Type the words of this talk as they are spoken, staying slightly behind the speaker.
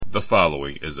The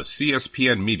following is a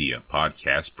CSPN Media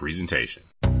podcast presentation.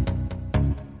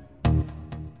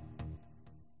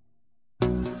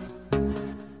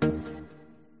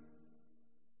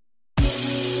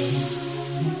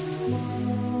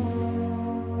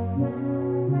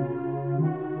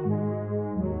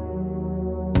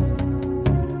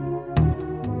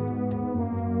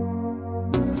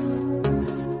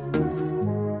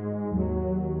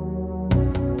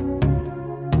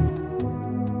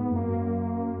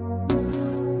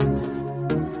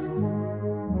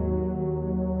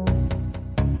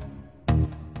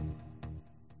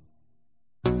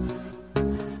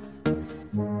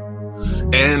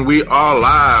 And we are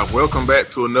live. Welcome back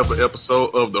to another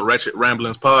episode of the Ratchet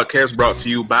Ramblings podcast, brought to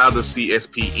you by the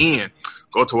CSPN.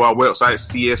 Go to our website,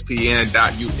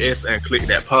 cspn.us, and click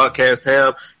that podcast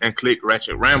tab and click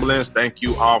Ratchet Ramblings. Thank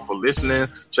you all for listening.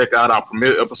 Check out our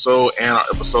premiere episode and our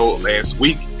episode last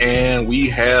week. And we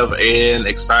have an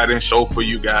exciting show for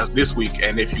you guys this week.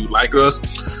 And if you like us,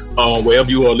 wherever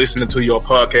you are listening to your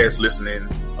podcast listening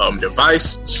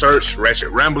device, search Ratchet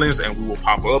Ramblings and we will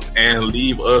pop up, and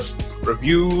leave us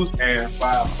reviews and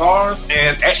 5 stars.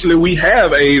 And actually, we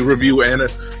have a review and a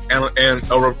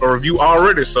review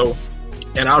already. So,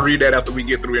 and I'll read that after we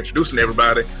get through introducing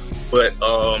everybody. But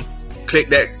click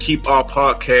that Keep Our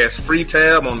Podcast Free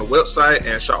tab on the website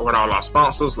and shop with all our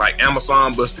sponsors like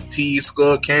Amazon, Busted Tees,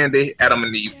 Skull Candy, Adam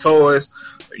and Eve Toys.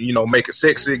 You know, make it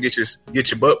sexy. Get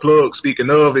your butt plugged.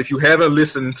 Speaking of, if you haven't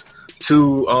listened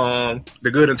to the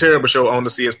Good and Terrible show on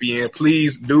the CSPN,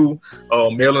 please do.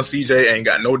 Mel and CJ ain't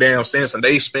got no damn sense, and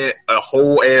they spent a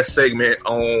whole ass segment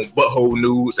on butthole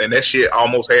news, and that shit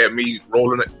almost had me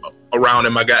rolling around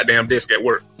in my goddamn desk at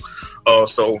work.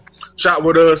 So shop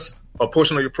with us. A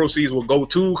portion of your proceeds will go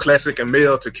to Classic and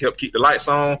Mel to keep the lights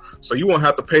on, so you won't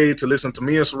have to pay to listen to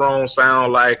me and Sarone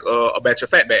sound like a batch of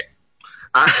fatback.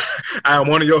 I am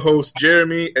one of your hosts,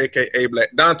 Jeremy, a.k.a.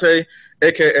 Black Dante,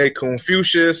 a.k.a.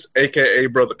 Confucius, a.k.a.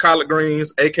 Brother Collard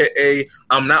Greens, a.k.a.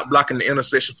 I'm not blocking the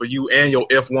intersection for you and your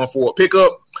F1 Ford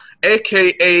pickup,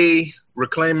 a.k.a.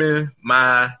 reclaiming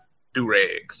my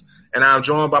do-rags. And I'm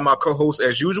joined by my co-host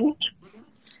as usual.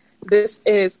 This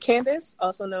is Candace,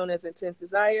 also known as Intense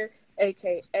Desire,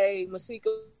 a.k.a.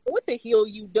 Masika. What the hell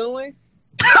you doing?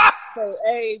 So,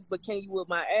 A, but can you whip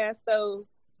my ass, though?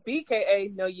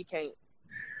 B.K.A. No, you can't.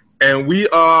 And we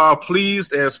are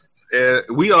pleased as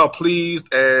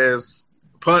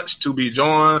Punch to be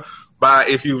joined by,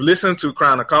 if you've listened to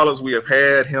Crown of Colors, we have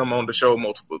had him on the show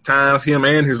multiple times, him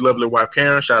and his lovely wife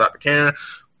Karen. Shout out to Karen.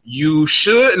 You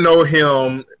should know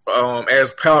him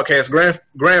as podcast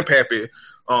grandpappy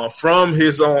from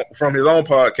his own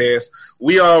podcast.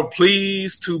 We are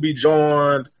pleased to be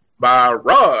joined by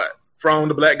Rod from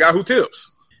The Black Guy Who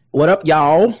Tips. What up,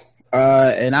 y'all?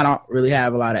 And I don't really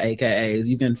have a lot of AKAs.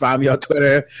 You can find me on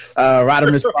Twitter,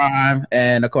 Rodimus Prime,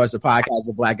 and of course the podcast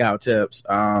of Black Guy Who Tips.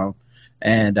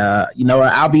 And you know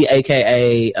what? I'll be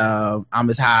AKA. I'm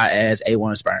as high as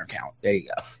A1 sperm count. There you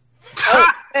go.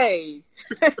 Oh, hey.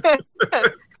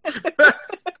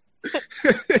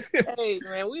 Hey,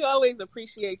 man, we always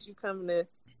appreciate you coming to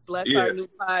bless our new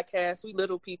podcast. We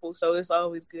little people, so it's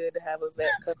always good to have a vet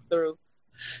come through.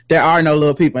 There are no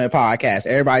little people in podcasts.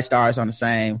 Everybody starts on the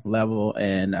same level,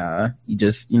 and you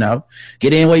just,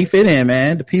 get in where you fit in,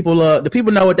 man. The people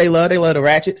know what they love. They love the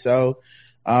Ratchet. So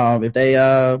if they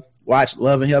watch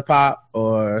Love and Hip Hop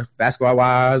or Basketball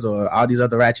Wives or all these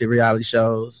other Ratchet reality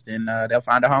shows, then they'll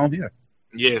find a home here.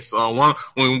 Yes,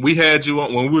 when we had you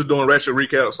on, when we was doing Ratchet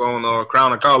recaps on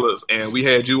Crown of Colors, and we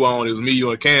had you on, it was me,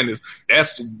 you, and Candace. That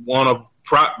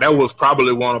was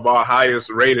probably one of our highest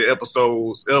rated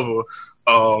episodes ever.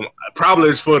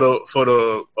 Probably for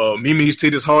the Mimi's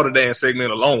Titties Harder Than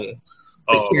segment alone.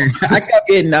 I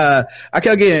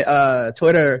kept getting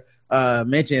Twitter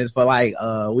mentions for like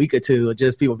a week or two,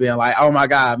 just people being like, "Oh my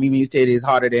God, Mimi's Titties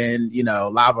Harder Than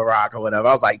Lava Rock or whatever."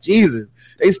 I was like, Jesus,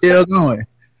 they still going.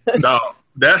 No,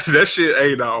 that shit.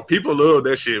 Hey, no, people love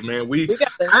that shit, man. I ain't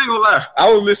gonna lie.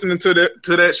 I was listening to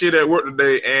that shit at work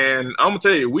today, and I'm gonna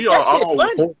tell you, we are all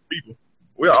horrible people.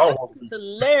 We are all horrible people. It's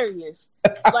hilarious.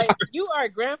 Like, you are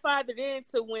grandfathered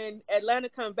into when Atlanta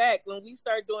come back. When we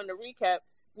start doing the recap,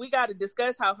 we got to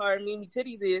discuss how hard Mimi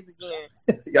Titties is again.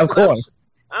 Of course.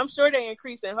 I'm sure they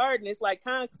increase in hardness like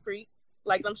concrete.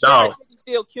 Like, I'm sure it's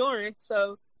still curing.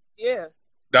 So, yeah.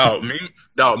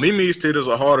 Mimi's titties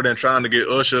are harder than trying to get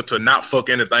Usher to not fuck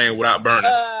anything without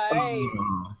burning. Hey.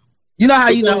 You know how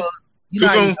you know.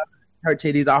 her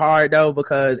titties are hard though,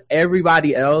 because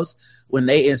everybody else, when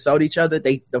they insult each other,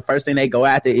 the first thing they go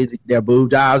after is their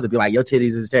boob jobs and be like, your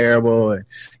titties is terrible and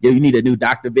you need a new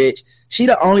doctor, bitch. She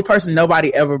the only person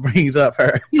nobody ever brings up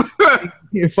her.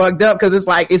 You're fucked up because it's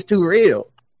like it's too real.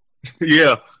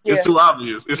 Yeah, it's too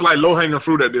obvious. It's like low hanging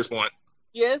fruit at this point.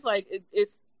 Yeah, it's like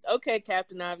it's okay,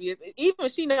 Captain Obvious. Even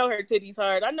she know her titties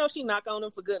hard. I know she knock on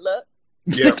them for good luck.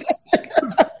 Yeah.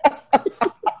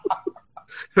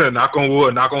 Knock on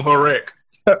wood, knock on her rack.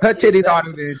 Her titties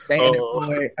harder than staying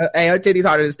employed. Hey, her titties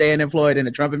harder than staying employed in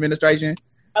the Trump administration.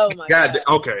 Oh my God.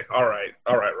 Okay, all right,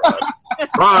 Rod.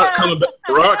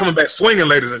 Rod coming back swinging,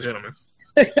 ladies and gentlemen.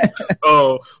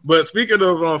 But speaking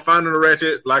of Finding the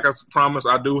Ratchet, like I promised,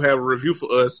 I do have a review for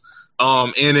us.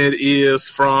 And it is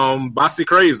from Bossy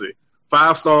Crazy,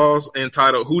 5 stars,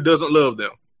 entitled "Who Doesn't Love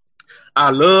Them." I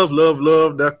love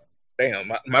the.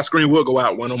 Damn, my screen will go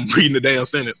out when I'm reading the damn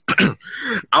sentence.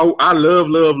 I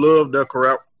love their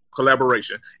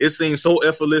collaboration. It seems so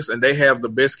effortless, and they have the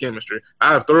best chemistry.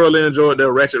 I have thoroughly enjoyed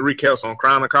their Ratchet recaps on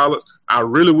Crown and Collars. I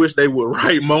really wish they would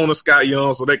write Mona Scott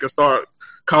Young so they can start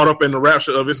Caught Up in the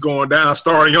Rapture of It's Going Down,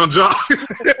 starring Young Jock.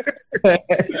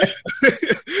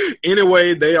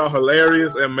 Anyway, they are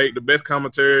hilarious and make the best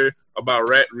commentary about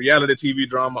reality TV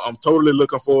drama. I'm totally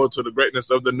looking forward to the greatness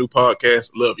of the new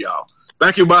podcast. Love y'all.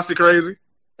 Thank you, Bossy Crazy.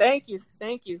 Thank you.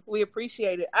 We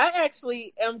appreciate it. I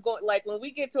actually am going, like, when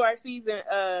we get to our season,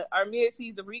 our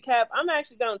mid-season recap, I'm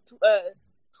actually going to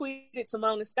tweet it to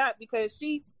Mona Scott, because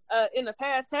she, in the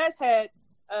past, has had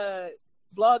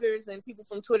bloggers and people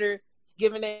from Twitter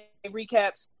giving their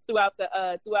recaps throughout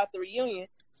the reunion.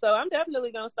 So I'm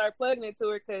definitely going to start plugging it to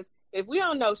her, because if we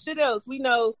don't know shit else, we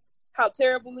know how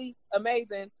terribly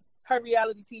amazing her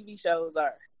reality TV shows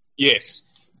are. Yes.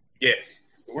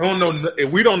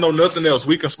 If we don't know nothing else,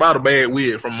 we can spot a bad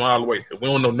wig from a mile away. If we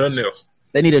don't know nothing else,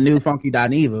 they need a new Funky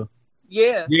Dineva.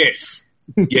 Yeah. Yes.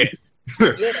 Yeah.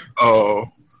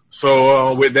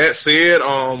 So with that said,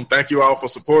 thank you all for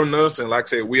supporting us, and like I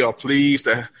said, we are pleased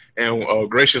and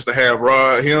gracious to have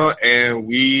Rod here, and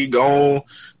we gonna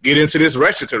get into this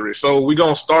ratchetry. So we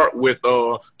gonna start with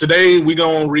today. We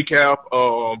gonna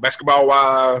recap Basketball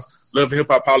Wives, Love and Hip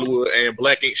Hop Hollywood, and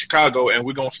Black Ink Chicago, and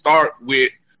we're gonna start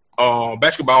with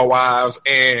Basketball Wives,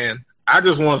 and I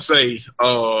just want to say,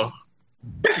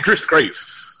 Chris Crazy.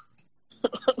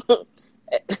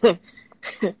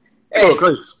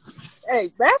 Hey,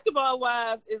 Basketball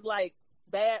Wives is like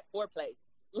bad foreplay.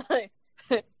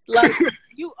 like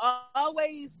you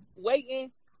always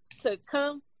waiting to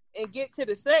come and get to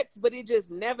the sex, but it just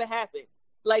never happened.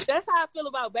 Like, that's how I feel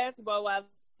about Basketball Wives.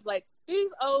 Like, these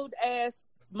old ass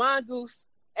mongoose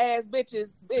ass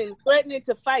bitches been threatening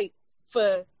to fight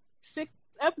for 6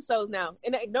 episodes now,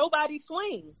 and ain't nobody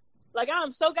swing. Like,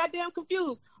 I'm so goddamn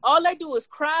confused. All they do is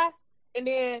cry and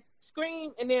then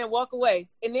scream and then walk away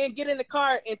and then get in the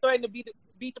car and threaten to beat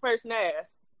the person's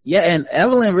ass. Yeah, and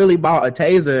Evelyn really bought a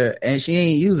taser and she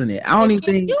ain't using it. I don't even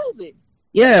think use it.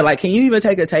 Yeah, like, can you even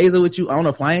take a taser with you on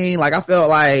a plane? Like, I felt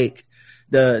like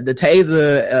the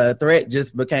taser threat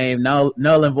just became null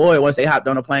and void once they hopped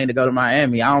on a plane to go to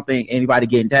Miami. I don't think anybody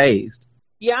getting tased.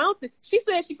 Yeah, I don't think she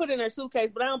said she put it in her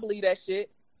suitcase, but I don't believe that shit.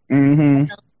 Mm-hmm.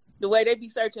 The way they be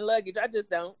searching luggage, I just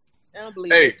don't. I don't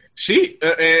believe Hey, it. she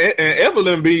and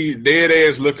Evelyn be dead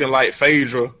ass looking like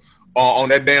Phaedra on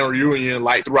that damn reunion,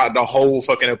 like throughout the whole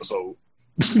fucking episode.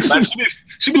 Like,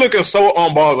 she be looking so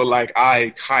unbothered, like,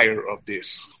 I tired of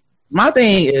this. My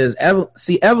thing is,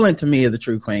 Evelyn to me is a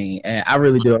true queen, and I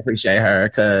really do appreciate her,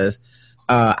 because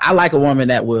I like a woman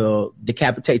that will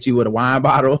decapitate you with a wine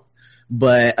bottle,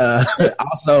 but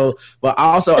also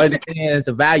understands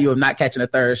the value of not catching a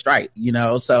third strike, you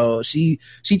know. So she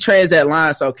treads that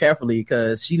line so carefully,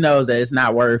 because she knows that it's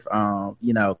not worth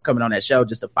coming on that show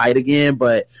just to fight again.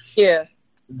 But yeah,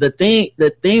 the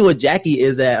thing with Jackie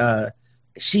is that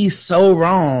she's so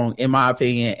wrong, in my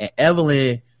opinion, and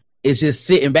Evelyn is just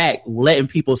sitting back letting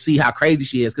people see how crazy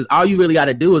she is, because all you really got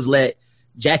to do is let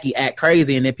Jackie act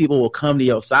crazy, and then people will come to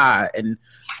your side. And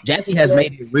Jackie has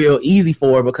made it real easy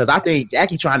for her, because I think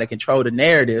Jackie trying to control the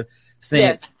narrative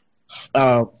since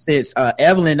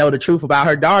Evelyn know the truth about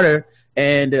her daughter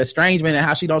and the estrangement and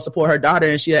how she don't support her daughter,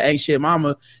 and she ain't shit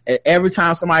mama. And every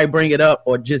time somebody bring it up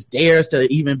or just dares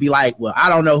to even be like, well, I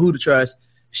don't know who to trust,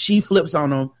 she flips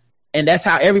on them. And that's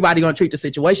how everybody gonna treat the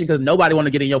situation, because nobody want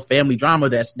to get in your family drama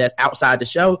that's outside the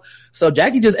show. So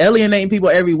Jackie just alienating people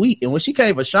every week. And when she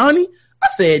came for Shawnee, I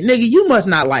said, nigga, you must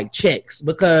not like checks,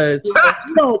 because you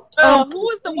know. Who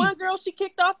was the one girl she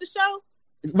kicked off the show?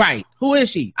 Right. Who is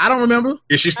she? I don't remember.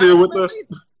 Is she still with us?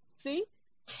 See?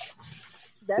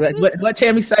 What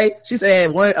Tammy say? She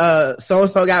said one so and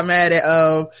so got mad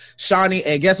at Shawnee,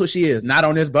 and guess what she is? Not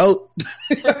on this boat.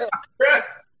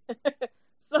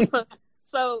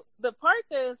 So the part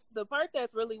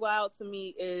that's really wild to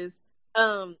me is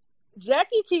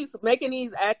Jackie keeps making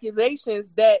these accusations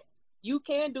that you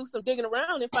can do some digging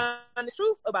around and find the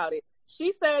truth about it.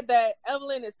 She said that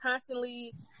Evelyn is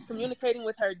constantly communicating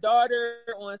with her daughter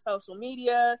on social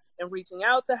media and reaching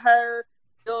out to her,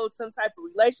 build some type of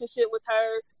relationship with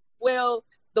her. Well,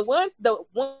 the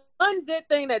one good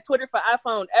thing that Twitter for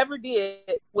iPhone ever did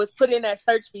was put in that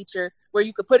search feature where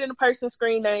you could put in a person's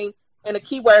screen name and a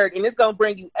keyword, and it's going to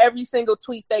bring you every single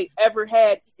tweet they ever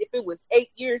had. If it was 8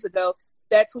 years ago,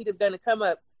 that tweet is going to come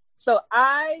up. So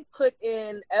I put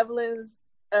in Evelyn's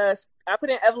ad,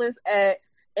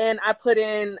 and I put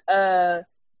in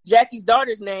Jackie's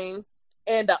daughter's name,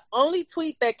 and the only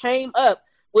tweet that came up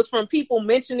was from people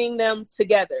mentioning them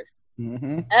together.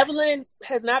 Mm-hmm. Evelyn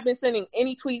has not been sending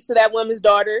any tweets to that woman's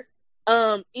daughter.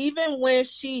 Even when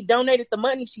she donated the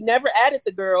money, she never added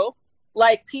the girl.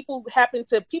 Like, people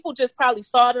just probably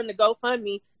saw it on the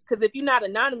GoFundMe, because if you're not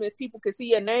anonymous, people can see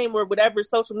your name or whatever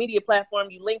social media platform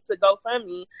you link to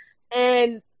GoFundMe.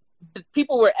 And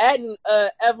people were adding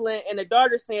Evelyn and the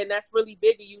daughter, saying, that's really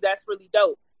big of you, that's really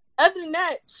dope. Other than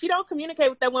that, she don't communicate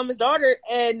with that woman's daughter,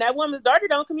 and that woman's daughter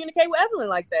don't communicate with Evelyn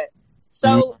like that.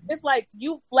 So It's like,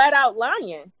 you flat out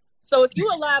lying. So if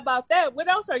you lie about that, what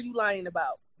else are you lying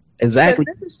about? Exactly.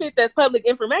 Because this is shit that's public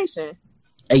information.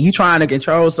 And you trying to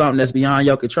control something that's beyond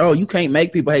your control. You can't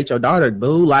make people hate your daughter,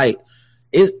 boo. Like,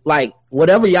 it's like,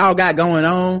 whatever y'all got going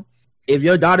on, if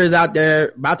your daughter's out there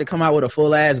about to come out with a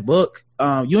full ass book,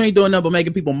 you ain't doing nothing but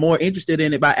making people more interested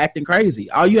in it by acting crazy.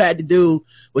 All you had to do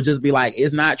was just be like,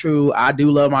 it's not true. I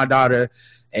do love my daughter,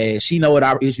 and she know what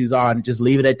our issues are, and just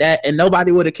leave it at that. And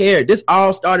nobody would have cared. This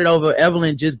all started over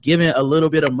Evelyn just giving a little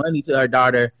bit of money to her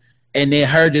daughter, and then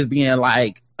her just being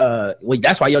like, well,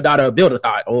 that's why your daughter a builder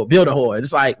thought or builder whore.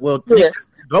 It's like, well, yeah.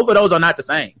 Both of those are not the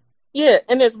same. Yeah,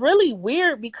 and it's really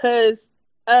weird because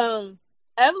Evelyn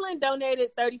donated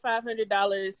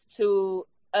 $3,500 to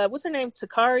what's her name,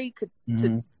 Takari,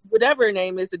 to whatever her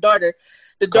name is, the daughter.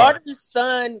 The daughter's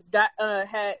son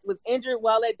was injured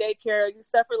while at daycare. He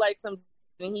suffered like something.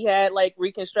 He had like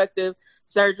reconstructive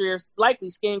surgery or likely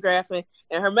skin grafting,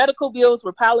 and her medical bills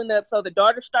were piling up. So the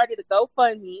daughter started a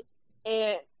GoFundMe,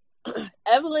 and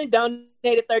Evelyn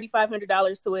donated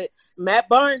 $3,500 to it. Matt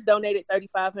Barnes donated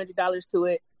 $3,500 to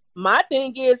it. My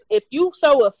thing is, if you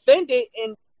so offended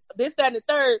and this, that, and the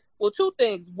third, well, two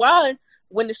things. One,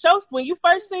 when you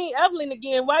first seen Evelyn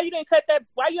again, why you ain't cut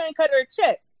her a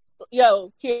check?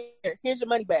 Yo, here's your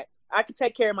money back. I can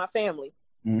take care of my family.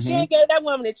 Mm-hmm. She ain't gave that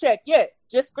woman a check yet.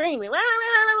 Just screaming. Rah,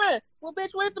 rah, rah, rah. Well,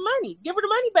 bitch, where's the money? Give her the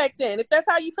money back then, if that's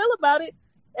how you feel about it.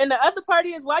 And the other part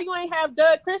is, why you ain't have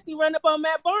Doug Christie run up on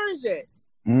Matt Barnes yet?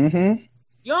 Mm-hmm.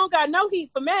 You don't got no heat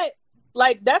for Matt.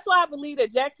 Like, that's why I believe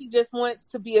that Jackie just wants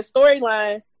to be a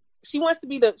storyline. She wants to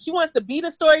be the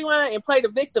storyline and play the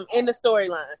victim in the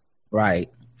storyline. Right.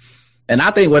 And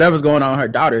I think whatever's going on with her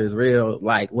daughter is real.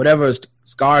 Like, whatever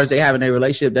scars they have in their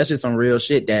relationship, that's just some real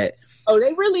shit that... Oh,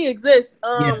 they really exist.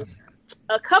 A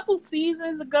few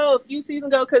seasons ago,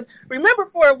 because remember,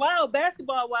 for a while,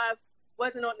 Basketball Wives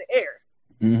wasn't on the air.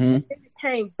 Mm-hmm. It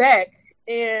came back,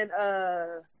 and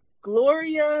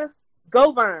Gloria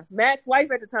Govan, Matt's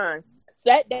wife at the time,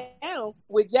 sat down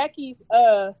with Jackie's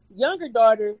younger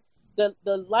daughter,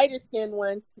 the lighter skinned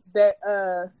one that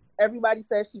everybody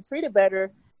says she treated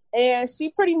better, and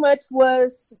she pretty much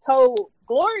was told,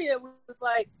 Gloria was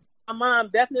like, my mom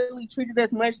definitely treated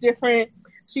us much different.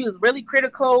 She was really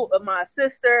critical of my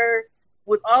sister,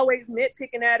 was always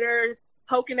nitpicking at her,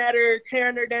 poking at her,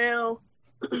 tearing her down.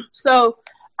 So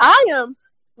I am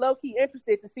low-key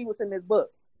interested to see what's in this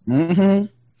book. Mm-hmm.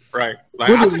 Right.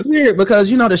 Like, which is weird because,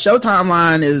 the show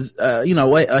timeline is,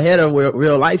 way ahead of where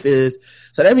real life is.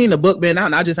 So that means the book been out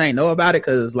and I just ain't know about it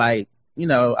because, like,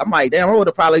 I'm like, damn, I would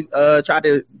have probably tried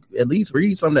to at least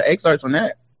read some of the excerpts on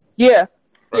that. Yeah.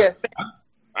 Right. Yes.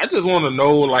 I just want to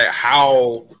know, like,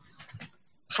 how...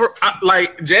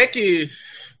 Jackie,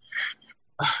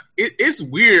 it's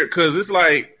weird because it's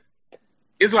like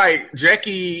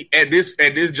Jackie at this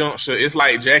juncture, it's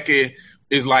like Jackie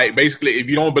is like, basically, if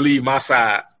you don't believe my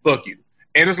side, fuck you.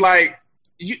 And it's like,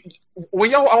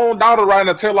 when your own daughter writing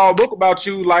a tell-all book about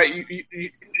you, like,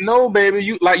 no, baby,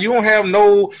 you don't have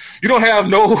no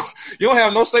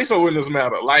say-so in this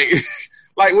matter. Like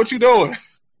what you doing?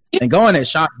 And going at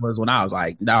Shawnee was when I was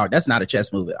like, no, that's not a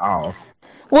chess move at all.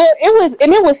 Well,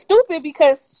 it was stupid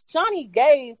because Shawnee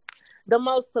gave the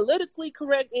most politically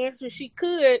correct answer she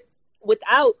could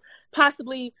without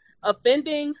possibly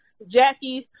offending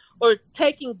Jackie or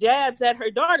taking jabs at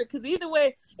her daughter. Because either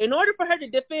way, in order for her to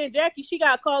defend Jackie, she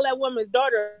got to call that woman's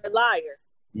daughter a liar.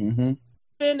 Mm-hmm.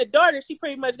 And the daughter, she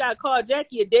pretty much got to call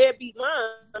Jackie a deadbeat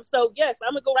mom. So, yes,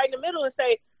 I'm going to go right in the middle and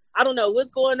say, I don't know what's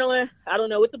going on. I don't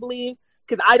know what to believe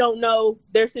because I don't know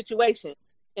their situation,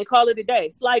 and call it a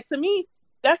day. Like, to me,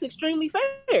 that's extremely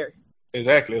fair.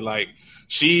 Exactly. Like,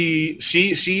 she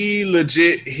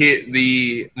legit hit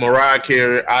the Mariah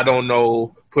Carey, I don't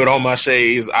know, put on my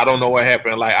shades, I don't know what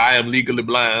happened, like, I am legally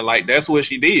blind. Like, that's what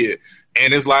she did.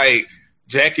 And it's like,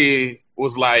 Jackie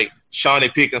was like, Shawnee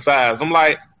picking sides. I'm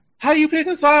like, how you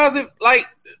picking sides if, like...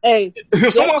 Hey,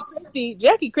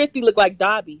 Jackie Christie look like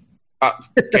Dobby.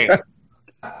 Can't.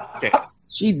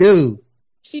 She do.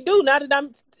 Now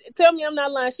that tell me I'm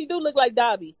not lying. She do look like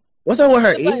Dobby. What's up with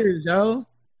her ears, yo?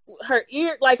 Her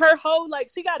ear, like her whole,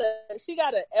 like she got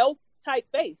a elf type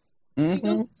face.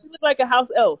 Mm-hmm. She look like a house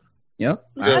elf. Yep.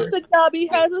 Master Dobby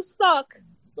has a sock.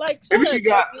 Like, maybe she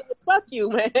got. Fuck you,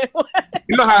 man.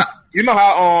 You know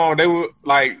how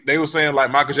they were saying like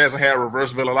Michael Jackson had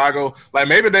reverse vitiligo. Like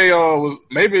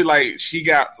maybe like she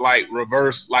got like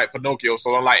reverse like Pinocchio.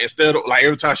 So I'm like, instead of like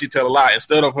every time she tell a lie,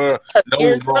 instead of her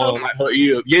nose growing like her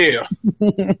ears, yeah.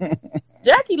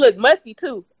 Jackie look musty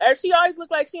too. She always look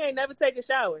like she ain't never taken a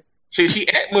shower. She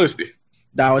act musty.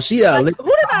 No, she who did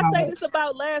I say this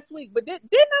about last week? But didn't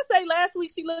I say last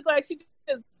week she looked like she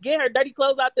just get her dirty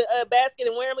clothes out the basket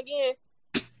and wear them again?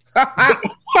 Didn't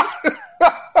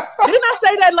I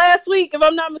say that last week? If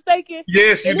I'm not mistaken.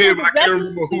 Yes, you did. But I can't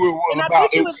remember who it was about.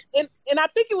 I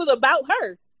think it was about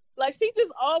her. Like, she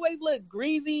just always looked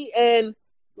greasy and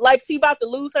like she about to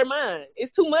lose her mind.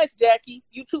 It's too much, Jackie.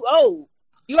 You too old.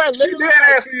 You are literally. She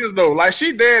dead ass is though. Like,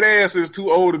 she dead ass is too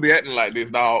old to be acting like this,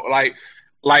 dog.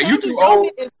 Like you too old.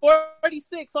 Is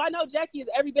 46, so I know Jackie is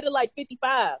every bit of like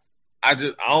 55. I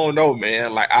don't know,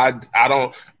 man. Like I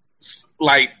don't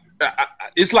like.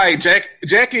 It's like Jackie.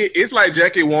 It's like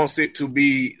Jackie wants it to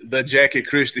be the Jackie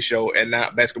Christie show and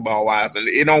not Basketball Wives, and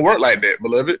it don't work like that,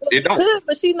 beloved. It don't.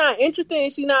 But she's not interested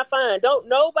and she's not fine. Don't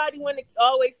nobody want to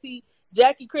always see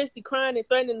Jackie Christie crying and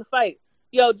threatening to fight.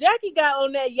 Yo, Jackie got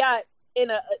on that yacht in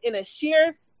a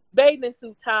sheer bathing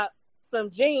suit top,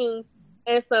 some jeans,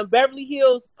 and some Beverly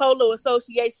Hills Polo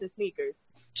Association sneakers.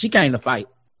 She came to fight.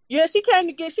 Yeah, she came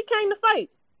to fight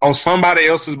on somebody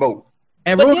else's boat,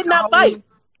 and but did not fight.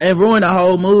 And ruined the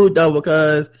whole mood though,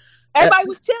 because everybody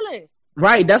was chilling.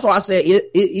 Right, that's why I said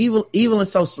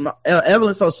Evelyn's so smart.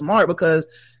 Evelyn's so smart because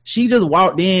she just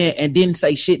walked in and didn't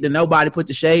say shit to nobody, put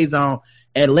the shades on,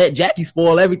 and let Jackie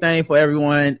spoil everything for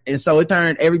everyone. And so it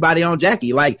turned everybody on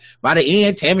Jackie. Like, by the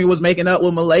end, Tammy was making up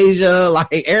with Malaysia.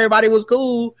 Like, everybody was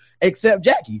cool except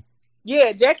Jackie.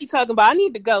 Yeah, Jackie talking about, I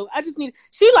need to go.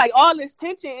 She like all this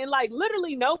tension, and like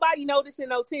literally nobody noticing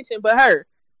no tension but her.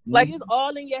 Like, it's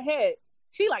all in your head.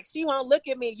 She won't look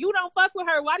at me. You don't fuck with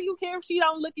her. Why do you care if she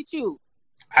don't look at you?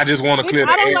 I just want to clear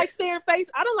the air. I don't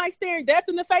like staring death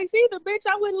in the face either, bitch.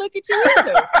 I wouldn't look at you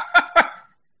either.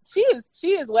 She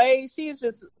is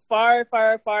just far,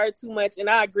 far, far too much. And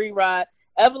I agree, Rod.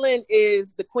 Evelyn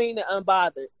is the queen of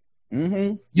unbothered.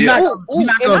 Mm-hmm.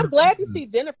 I'm glad to see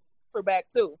Jennifer back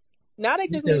too. Now they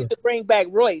just need to bring back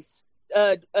Royce,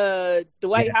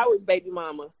 Dwight Howard's baby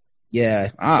mama.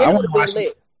 Yeah, I want to watch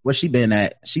it. Where she been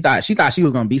at? She thought she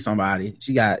was gonna be somebody.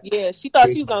 She thought she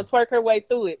was gonna twerk her way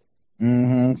through it.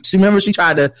 Mm-hmm.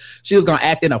 She was gonna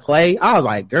act in a play. I was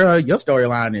like, girl, your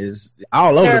storyline is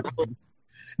all over.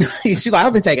 She's like,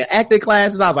 I've been taking acting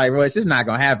classes. I was like, Royce, it's not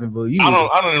gonna happen, boo.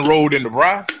 I don't enrolled in the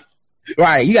bra.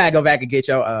 Right, you gotta go back and get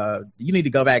your you need to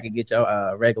go back and get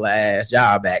your regular ass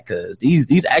job back, because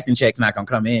these acting checks not gonna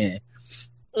come in.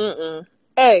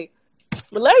 Hey,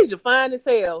 Malaysia fine as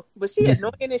hell, but she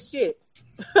annoying as shit.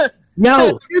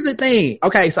 No, here's the thing.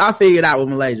 Okay, so I figured out with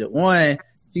Malaysia. One,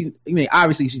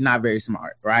 obviously she's not very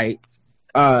smart, right?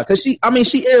 Because she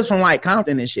is from like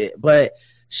Compton and shit, but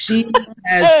she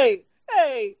has.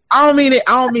 Hey. I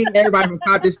don't mean everybody from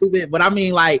Compton stupid, but I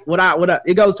mean like what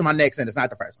it goes to my next sentence, not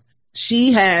the first one.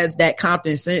 She has that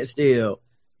Compton sense still,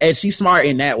 and she's smart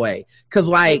in that way. Because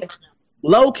like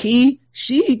low key,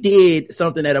 she did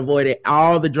something that avoided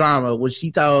all the drama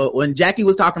when Jackie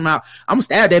was talking about, I'm gonna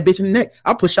stab that bitch in the neck,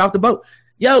 I'll push her off the boat.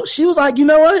 Yo, she was like, you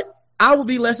know what? I will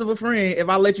be less of a friend if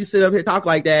I let you sit up here talk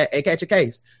like that and catch a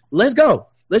case. Let's go.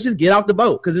 Let's just get off the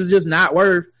boat, because it's just not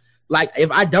worth. Like,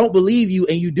 if I don't believe you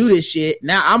and you do this shit,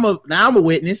 now I'm a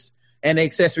witness and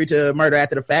accessory to murder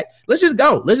after the fact. Let's just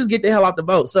go. Let's just get the hell off the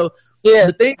boat. So yeah,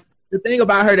 the thing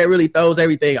about her that really throws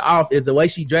everything off is the way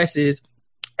she dresses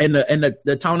and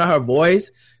the tone of her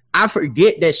voice. I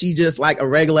forget that she just like a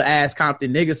regular ass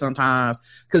Compton nigga sometimes,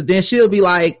 because then she'll be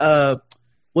like,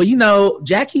 well, you know,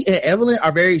 Jackie and Evelyn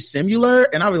are very similar,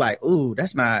 and I'll be like, ooh,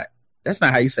 that's not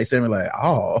how you say similar at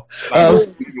all.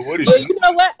 What is But you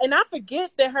know what? And I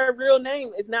forget that her real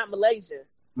name is not Malaysia.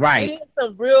 Right. It is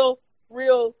some real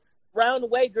round the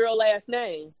way girl last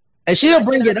name. And she'll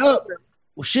bring it up.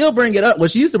 Well, she'll bring it up. Well,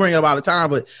 she used to bring it up all the time,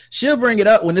 but she'll bring it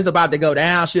up when it's about to go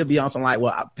down. She'll be on some like,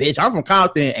 well, bitch, I'm from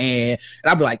Compton. And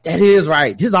I'll be like, that is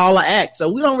right. This is all I act. So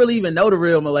we don't really even know the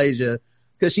real Malaysia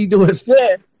because she doing.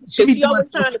 Yeah. She always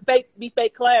trying to be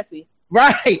fake classy.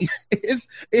 Right.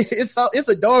 It's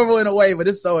adorable in a way, but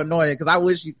it's so annoying because I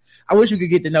wish you could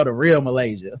get to know the real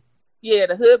Malaysia. Yeah,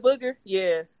 the hood booger.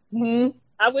 Yeah. Mm-hmm.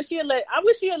 I wish she had let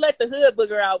the hood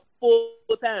booger out full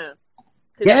time.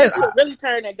 Yes, she really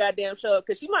turned that goddamn show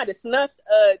because she might have snuffed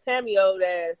Tammy old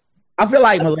ass. I feel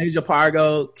like Malaysia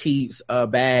Pargo keeps a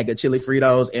bag of chili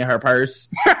Fritos in her purse.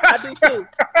 I do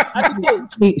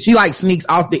too. She like sneaks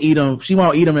off to eat them. She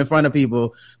won't eat them in front of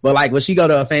people, but like when she go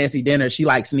to a fancy dinner, she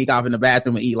like sneak off in the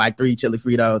bathroom and eat like 3 chili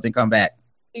Fritos and come back.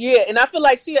 Yeah, and I feel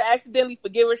like she'll accidentally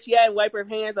forget where she at and wipe her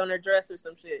hands on her dress or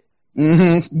some shit.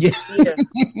 Mm-hmm. Yeah.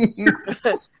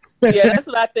 Yeah, that's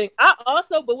what I think.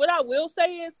 But what I will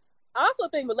say is, I also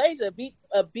think Malaysia beat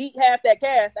half that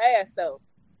cast ass though.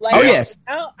 Like, oh yes,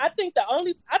 I think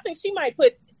she might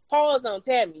put pause on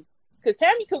Tammy because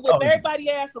Tammy could whip everybody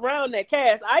ass around that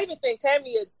cast. I even think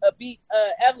Tammy beat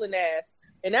Evelyn ass,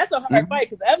 and that's a hard fight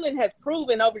because Evelyn has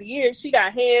proven over the years she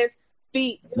got hands,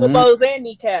 feet, elbows, and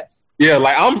kneecaps. Yeah,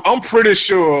 like I'm pretty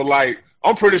sure like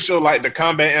the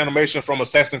combat animation from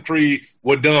Assassin's Creed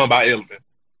was done by Evelyn.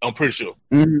 I'm pretty sure.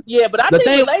 Mm-hmm. Yeah, but I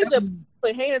think Malaysia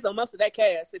put hands on most of that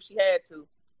cast if she had to.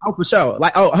 Oh, for sure.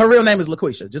 Like, her real name is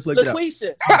LaQuisha. Just look it up.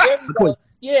 LaQuisha.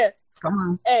 Yeah. Come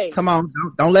on. Hey. Come on.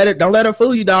 Don't let her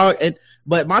fool you, dog.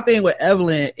 But my thing with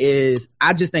Evelyn is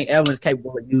I just think Evelyn's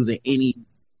capable of using any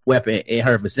weapon in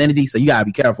her vicinity. So you gotta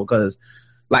be careful because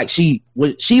like she's one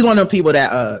of them people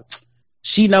that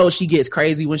she knows she gets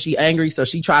crazy when she's angry, so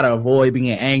she try to avoid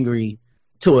being angry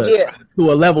to a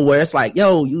level where it's like,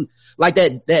 yo, you like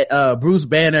that Bruce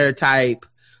Banner type.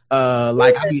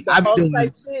 Like I be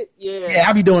doing shit.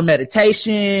 I be doing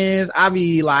meditations. I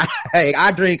be like, hey,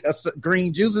 I drink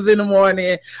green juices in the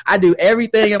morning. I do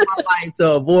everything in my life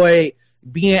to avoid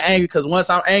being angry because once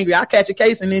I'm angry, I catch a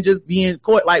case and then just be in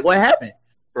court. Like, what happened?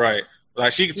 Right.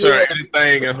 Like she can turn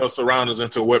anything in her surroundings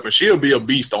into a weapon. She'll be a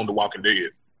beast on The Walking Dead.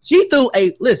 She threw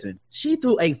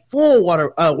a full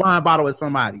wine bottle at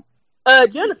somebody.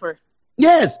 Jennifer.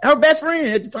 Yes, her best friend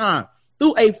at the time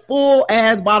threw a full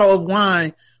ass bottle of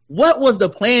wine. What was the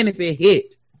plan if it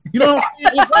hit? You know what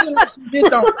I'm saying? It wasn't like she did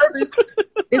it on purpose.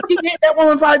 If she did, that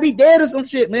woman probably be dead or some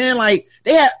shit, man. Like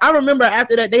I remember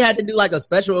after that they had to do like a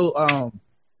special,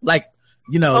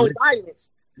 violence.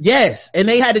 Yes, and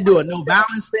they had to do a no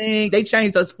violence thing. They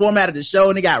changed the format of the show,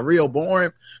 and it got real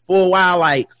boring for a while.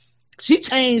 Like she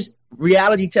changed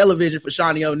reality television for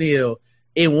Shaunie O'Neal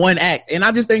in one act, and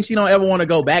I just think she don't ever want to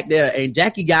go back there. And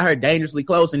Jackie got her dangerously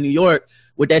close in New York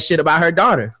with that shit about her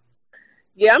daughter.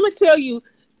 Yeah, I'm gonna tell you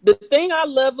the thing I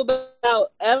love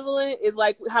about Evelyn is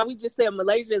like how we just said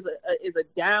Malaysia is a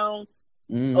down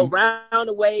around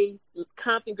the way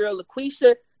Compton girl.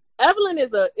 LaQuisha, Evelyn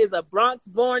is a Bronx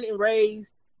born and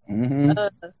raised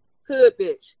hood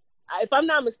bitch. If I'm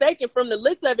not mistaken, from the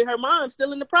looks of it, her mom's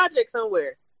still in the project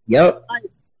somewhere. Yep.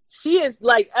 Like, she is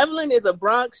like Evelyn is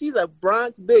she's a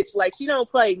Bronx bitch. Like she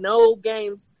don't play no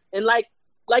games. And like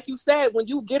you said, when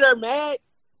you get her mad,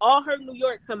 all her New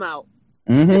York come out.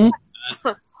 You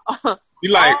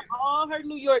like all her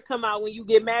New York come out when you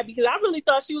get mad because I really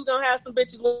thought she was gonna have some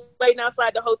bitches waiting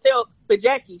outside the hotel for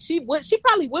Jackie. She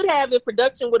probably would have if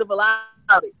production would have allowed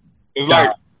it. It's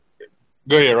like,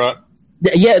 go ahead, Rod.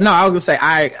 Yeah, no, I was gonna say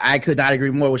I could not agree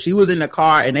more. When she was in the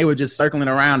car and they were just circling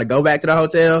around to go back to the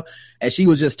hotel, and she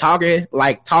was just talking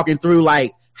through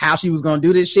like how she was gonna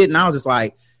do this shit, and I was just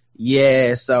like,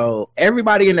 yeah. So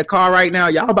everybody in the car right now,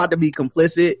 y'all about to be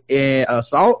complicit in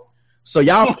assault. So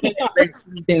y'all can't say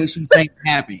anything she think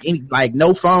happened. Like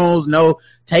no phones,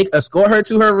 escort her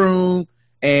to her room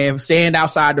and stand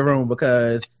outside the room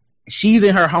because she's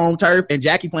in her home turf and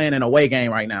Jackie playing an away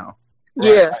game right now.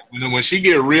 Yeah. When she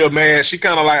get real mad, she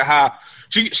kind of like how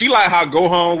she like how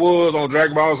Gohan was on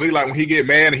Dragon Ball Z. Like when he get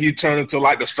mad and he turn into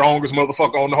like the strongest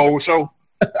motherfucker on the whole show.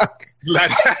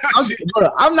 Like,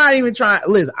 I'm not even trying.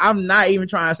 Listen, I'm not even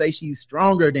trying to say she's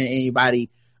stronger than anybody.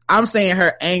 I'm saying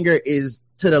her anger is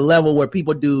to the level where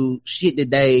people do shit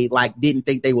that they like didn't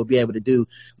think they would be able to do.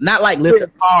 Not like lift a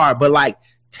car, but like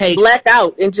black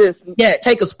out and just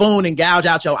take a spoon and gouge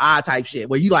out your eye type shit.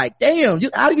 Where you like, damn,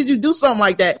 how did you do something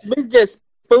like that? Just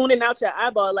spooning out your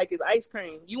eyeball like it's ice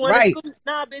cream. You want right?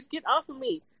 Nah, bitch, get off of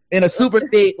me. in a super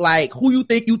thick, like, who you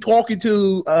think you talking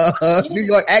to, New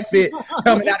York accent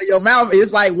coming out of your mouth.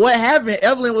 It's like, what happened?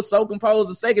 Evelyn was so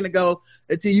composed a second ago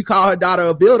until you call her daughter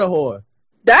a builder whore.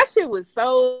 That shit was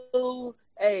so.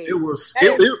 Hey, it was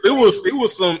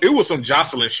some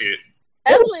Jocelyn shit.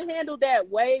 Evelyn handled that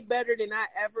way better than I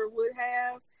ever would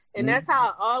have, and that's how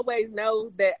I always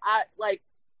know that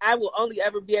I will only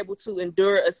ever be able to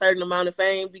endure a certain amount of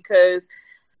fame, because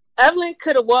Evelyn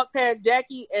could have walked past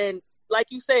Jackie and, like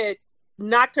you said,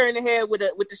 knocked her in the head with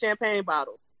the champagne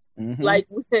bottle. Mm-hmm. Like,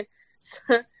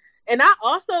 and I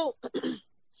also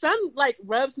some like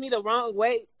rubs me the wrong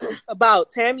way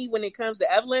about Tammy when it comes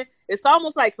to Evelyn. It's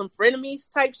almost like some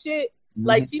frenemies type shit. Mm-hmm.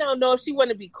 Like, she don't know if she want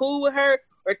to be cool with her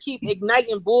or keep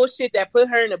igniting bullshit that put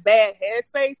her in a bad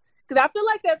headspace. Because I feel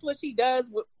like that's what she does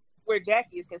where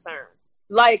Jackie is concerned.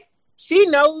 Like, she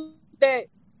knows that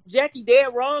Jackie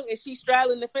dead wrong and she's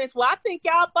straddling the fence. Well, I think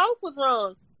y'all both was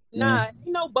wrong. Nah, ain't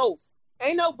no both.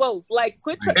 Ain't no both. Like,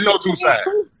 ain't no two sides.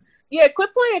 Cool. Yeah,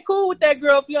 quit playing cool with that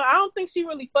girl. I don't think she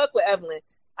really fuck with Evelyn.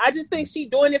 I just think she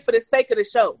doing it for the sake of the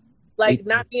show. Like,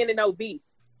 not being in no beef.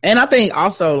 And I think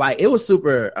also, like, it was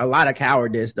a lot of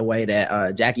cowardice the way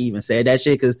that Jackie even said that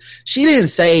shit, because she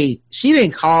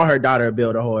didn't call her daughter a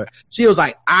builder whore. She was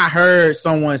like, I heard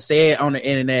someone say it on the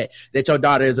internet that your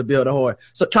daughter is a builder whore.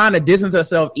 So trying to distance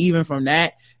herself even from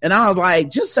that. And I was like,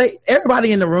 just say,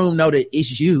 everybody in the room know that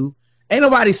it's you. Ain't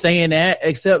nobody saying that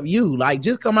except you. Like,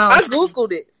 just come out. I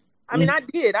Googled it. I mean, I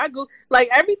did. Like,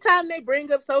 every time they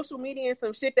bring up social media and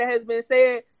some shit that has been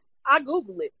said, I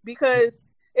Google it, because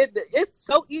it's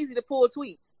so easy to pull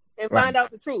tweets and find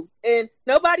out the truth. And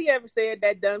nobody ever said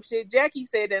that dumb shit. Jackie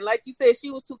said that. And like you said,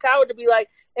 she was too coward to be like,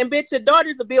 and bitch, your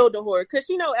daughter's a builder whore. Because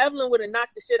she know Evelyn would have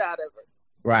knocked the shit out of her.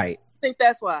 Right. I think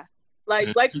that's why.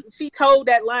 Like she told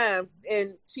that line,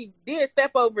 and she did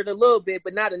step over it a little bit,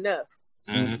 but not enough.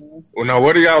 Mm-hmm. Well, now,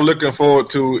 what are y'all looking forward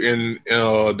to in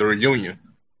the reunion?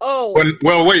 Oh.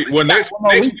 Well, next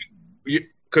week,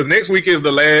 because next week is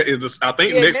the last. I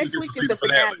think next week is the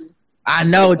finale. I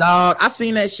know, dog. I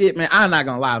seen that shit, man. I'm not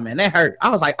gonna lie, man. That hurt. I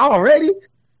was like, already?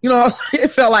 You know, it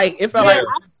felt like. I feel like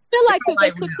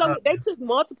they took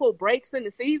multiple breaks in the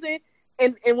season,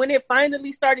 and when it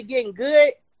finally started getting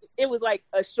good, it was like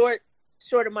a short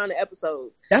amount of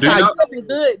episodes. That's how it wasn't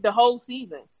good the whole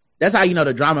season. That's how you know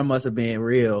the drama must have been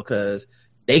real, because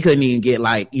they couldn't even get,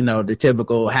 like, you know, the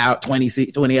typical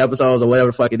 20 episodes or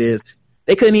whatever the fuck it is.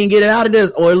 They couldn't even get it out of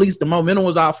this, or at least the momentum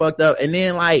was all fucked up. And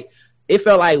then, like, it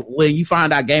felt like when you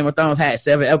find out Game of Thrones had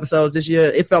 7 episodes this year,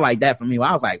 it felt like that for me.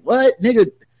 I was like, what? Nigga,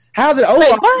 how's it over?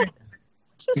 Wait, what? What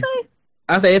you say?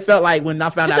 I say it felt like when I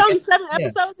found out. It's only 7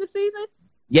 episodes this season?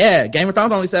 Yeah, Game of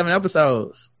Thrones only 7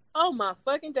 episodes. Oh, my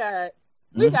fucking God.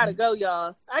 We gotta go,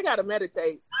 y'all. I gotta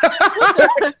meditate.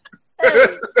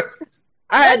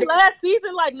 Hey, last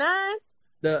season like 9?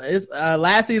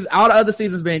 Last season, all the other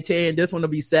seasons been 10. This one will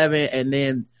be 7, and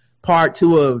then part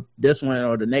 2 of this one,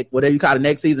 or the next, whatever you call the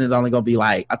next season, is only gonna be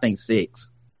like, I think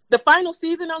 6. The final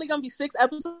season only gonna be 6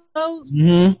 episodes.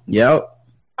 Yep.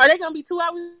 Are they gonna be 2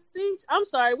 hours each? I'm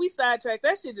sorry, we sidetracked.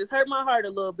 That shit just hurt my heart a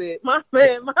little bit. My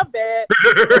bad.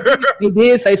 He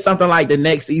did say something like the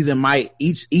next season might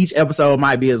each episode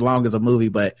might be as long as a movie,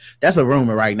 but that's a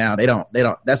rumor right now. They don't.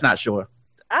 That's not sure.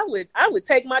 I would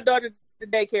take my daughter to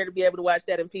daycare to be able to watch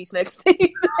that in peace next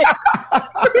season.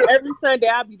 Every Sunday,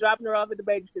 I'll be dropping her off at the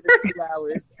babysitter for 2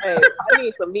 hours. Hey, I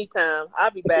need some me time. I'll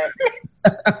be back.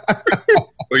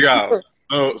 Well, yeah.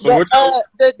 So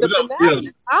the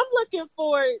finale, I'm looking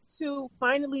forward to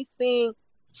finally seeing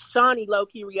Shaunie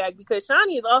low-key react, because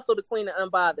Shaunie is also the queen of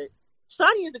unbothered.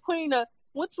 Shaunie is the queen of,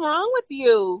 what's wrong with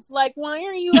you? Like, why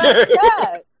are you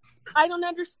upset? I don't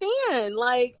understand.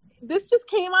 Like, this just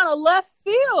came out of left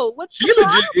field. What's she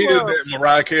legit is that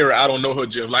Mariah Carey? I don't know her,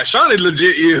 Jim. Like, Shaunie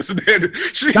legit is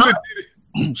that.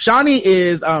 Shaunie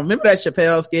is remember that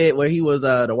Chappelle skit where he was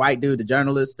the white dude, the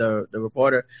journalist, the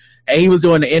reporter, and he was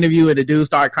doing the interview and the dude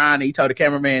started crying and he told the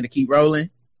cameraman to keep rolling.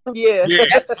 Yeah.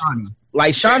 That's Shaunie.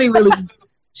 Like, Shaunie really,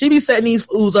 she be setting these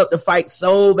fools up to fight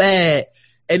so bad,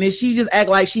 and then she just act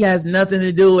like she has nothing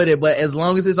to do with it. But as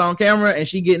long as it's on camera and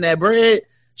she getting that bread,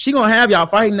 she gonna have y'all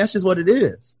fighting. That's just what it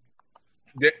is.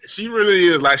 She really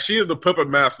is. Like, she is the puppet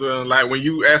master. And like, when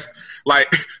you ask,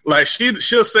 like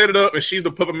she'll set it up and she's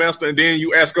the puppet master, and then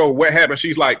you ask her what happened,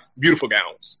 she's like, beautiful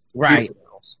gowns. Right. Beautiful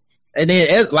gowns. And then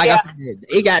I said,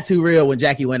 it got too real when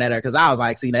Jackie went at her, because I was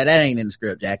like, see, that ain't in the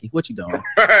script, Jackie. What you doing?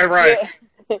 Right.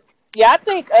 Yeah, I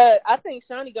think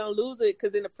Shaunie gonna lose it,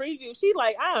 because in the preview she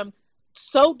like, I am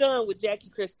so done with Jackie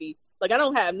Christie. Like, I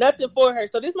don't have nothing for her.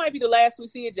 So this might be the last we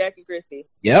see of Jackie Christie.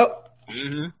 Yep.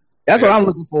 Mm-hmm. That's what I'm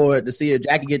looking for, to see if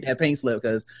Jackie get that pink slip,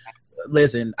 because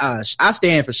listen, I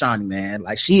stand for Shaunie, man.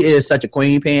 Like, she is such a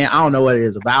queen pin. I don't know what it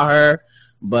is about her,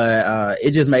 but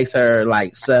it just makes her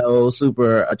like so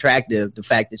super attractive. The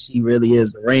fact that she really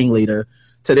is the ringleader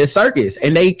to this circus,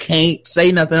 and they can't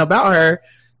say nothing about her.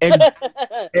 And,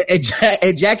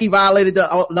 and Jackie violated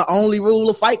the only rule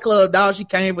of Fight Club, dog. She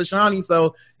came for Shaunie,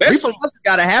 so that's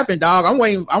gotta happen, dog. I'm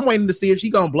waiting to see if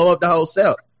she gonna blow up the whole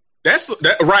set. That's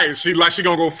right. She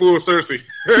gonna go full Cersei.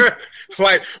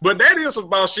 Like, but that is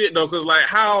about shit though, because like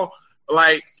how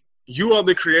like you are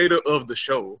the creator of the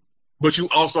show, but you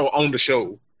also own the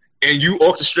show, and you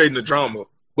orchestrating the drama,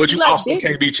 but you like also Diddy.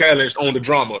 Can't be challenged on the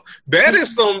drama. That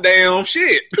is some damn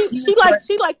shit.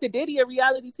 She like the Diddy of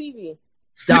reality TV.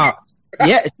 Dog.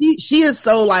 Yeah, she is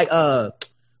so like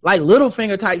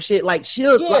Littlefinger type shit. Like she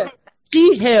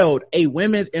held a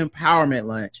women's empowerment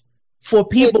lunch for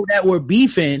people that were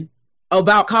beefing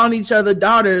about calling each other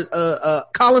daughters,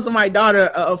 calling somebody's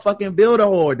daughter a fucking builder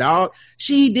whore, dog.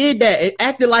 She did that. It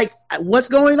acted like, what's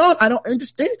going on? I don't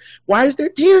understand. Why is there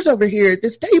tears over here at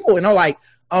this table? And I'm like,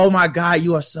 oh my God,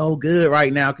 you are so good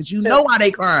right now, because you know why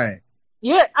they crying.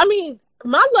 Yeah, I mean,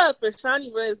 my love for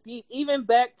Shaunie runs deep, even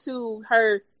back to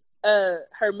her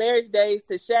marriage days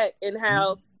to Shaq, and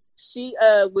how she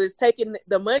was taking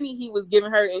the money he was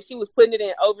giving her and she was putting it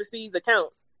in overseas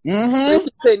accounts. So he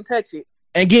couldn't touch it.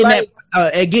 And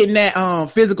getting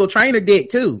that physical trainer dick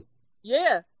too.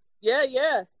 Yeah.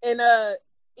 And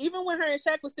even when her and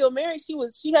Shaq was still married, she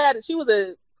was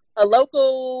a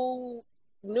local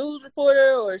news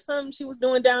reporter or something she was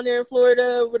doing down there in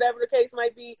Florida, whatever the case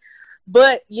might be.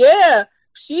 But yeah,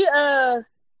 she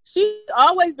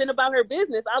always been about her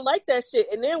business. I like that shit.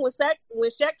 And then when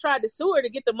Shaq tried to sue her to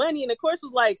get the money, and of course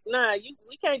was like, nah,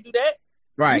 we can't do that.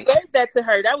 Right. You gave that to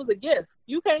her. That was a gift.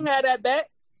 You can't have that back.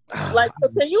 Like, so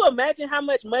can you imagine how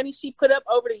much money she put up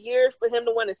over the years for him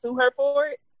to want to sue her for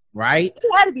it? Right. It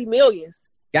had to be millions.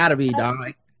 Gotta be, dog.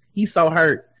 He's so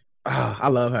hurt. Oh, I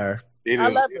love her. I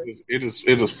love her. It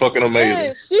is fucking amazing.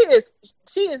 And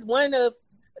she is one of,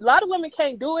 a lot of women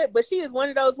can't do it, but she is one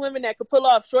of those women that could pull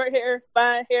off short hair,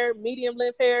 fine hair, medium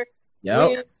length hair,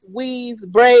 wigs, weaves,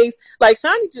 braids. Like,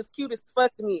 Shaunie just cute as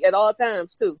fuck to me at all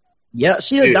times too. Yeah,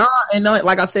 she a Don, and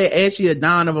like I said, and she a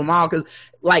Don of them all, because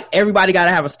like everybody got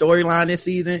to have a storyline this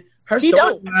season. Her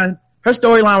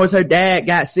storyline was her dad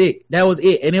got sick. That was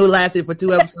it, and it lasted for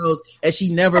 2 episodes, and she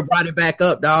never brought it back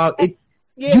up, dog. You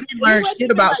didn't learn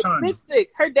shit about Shaunie.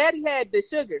 Her daddy had the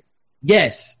sugar.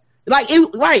 Yes. Like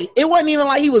it wasn't even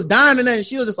like he was dying or nothing.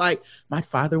 She was just like, my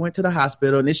father went to the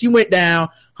hospital, and then she went down,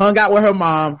 hung out with her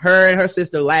mom. Her and her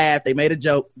sister laughed. They made a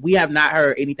joke. We have not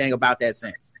heard anything about that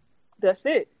since. That's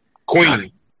it.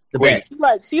 Queen. The best.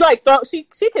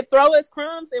 She could throw us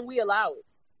crumbs and we allow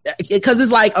it. Because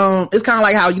it's like it's kind of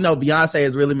like how, you know, Beyonce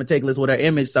is really meticulous with her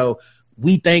image, so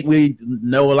we think we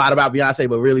know a lot about Beyonce,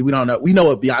 but really we don't know. We know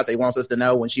what Beyonce wants us to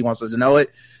know when she wants us to know it.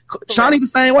 Correct. Shaunie the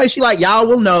same way. She like, y'all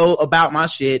will know about my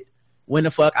shit when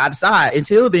the fuck I decide.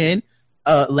 Until then,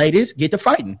 ladies, get to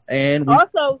fighting. And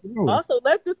also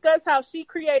let's discuss how she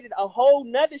created a whole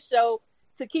nother show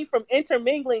to keep from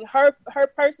intermingling her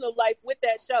personal life with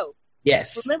that show.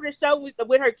 Yes. Remember the show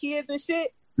with her kids and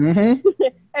shit? Mm-hmm.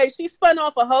 Hey, she spun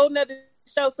off a whole nother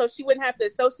show so she wouldn't have to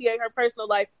associate her personal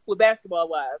life with Basketball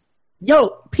Wives. Yo,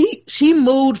 Pete, she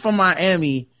moved from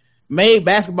Miami, made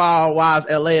Basketball Wives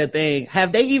LA a thing.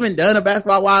 Have they even done a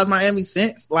Basketball Wives Miami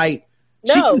since? Like,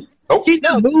 no. She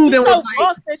just moved and was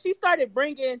like, she started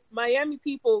bringing Miami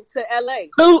people to LA.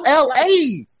 To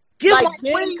LA.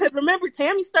 Because remember,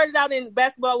 Tammy started out in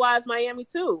Basketball Wives Miami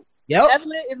too. Yep.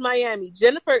 Evelyn is Miami.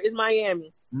 Jennifer is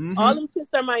Miami. Mm-hmm. All them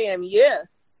chicks are Miami. Yeah.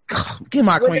 Get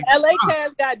my when queen. The LA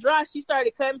cast got dry, she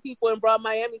started cutting people and brought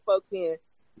Miami folks in.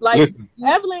 Like,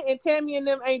 Evelyn and Tammy and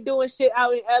them ain't doing shit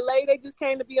out in LA. They just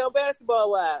came to be on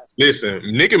Basketball Wives. Listen,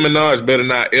 Nicki Minaj better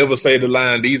not ever say the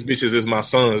line, "These bitches is my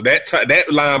sons." That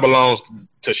line belongs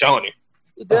to Shaunie.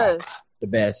 It does. The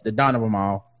best. The Don of them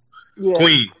all. Yeah.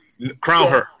 Queen. Crown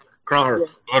her. Yeah.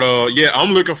 But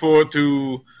I'm looking forward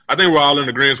to. I think we're all in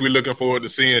agreement. We're looking forward to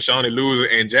seeing Shaunie lose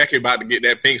it, and Jackie about to get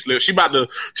that pink slip. She about to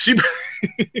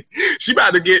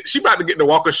get the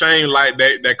walk of shame like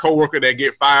that coworker that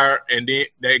get fired and then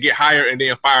they get hired and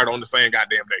then fired on the same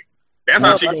goddamn day. That's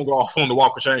how she gonna go off on the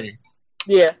walk of shame.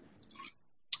 Yeah.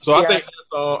 So I think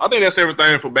that's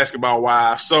everything for Basketball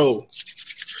Wives. So,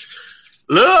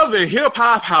 love and hip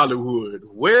hop Hollywood.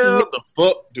 Where the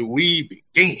fuck do we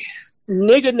begin?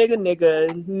 Nigga.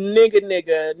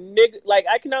 Like,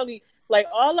 I can only, like,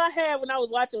 all I had when I was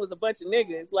watching was a bunch of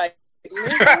niggas. Like,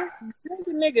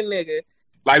 nigga.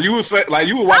 Like, you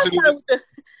were watching.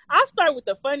 I'll start with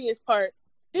the funniest part.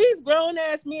 These grown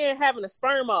ass men having a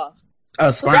sperm off.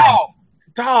 A sperm?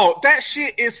 Dog, that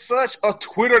shit is such a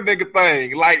Twitter nigga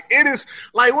thing. Like, it is,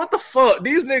 like, what the fuck?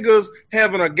 These niggas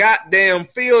having a goddamn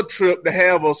field trip to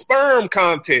have a sperm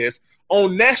contest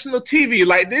on national TV.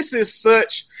 Like, this is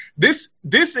such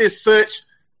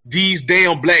these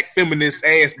damn black feminist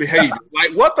ass behavior.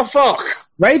 Like, what the fuck?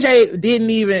 Ray J didn't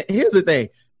even, here's the thing.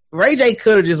 Ray J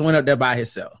could have just went up there by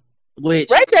himself. Which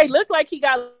Ray J looked like he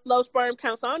got low sperm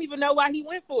count, so I don't even know why he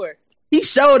went for it. he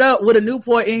showed up with a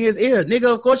Newport in his ear.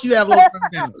 Nigga, of course you have low sperm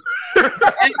count.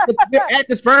 At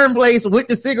the sperm place with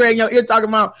the cigarette in your ear talking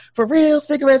about, for real,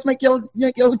 cigarettes make your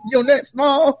neck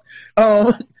small.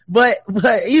 But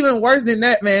even worse than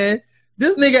that, man,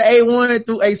 this nigga A1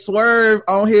 threw a swerve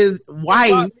on his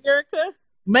wife.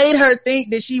 Made her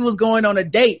think that she was going on a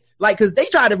date. Like, because they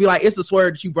try to be like, it's a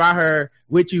swerve that you brought her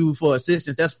with you for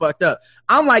assistance. That's fucked up.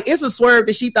 I'm like, it's a swerve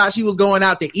that she thought she was going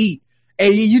out to eat.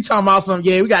 And you talking about some,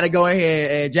 yeah, we got to go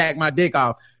ahead and jack my dick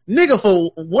off. Nigga,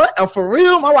 for what? For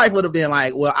real? My wife would have been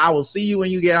like, well, I will see you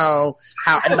when you get home.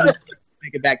 However,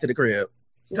 make it back to the crib.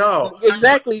 No.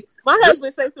 Exactly. My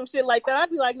husband say some shit like that. I'd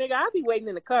be like, nigga, I'll be waiting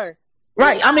in the car.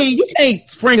 Right. I mean, you can't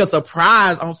spring a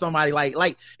surprise on somebody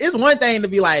like it's one thing to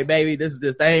be like, baby, this is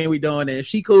this thing we doing, and if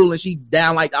she cool and she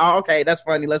down like, oh, okay, that's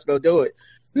funny, let's go do it.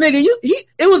 Nigga,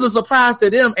 it was a surprise to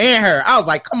them and her. I was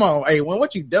like, come on, A1,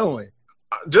 what you doing?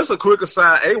 Just a quick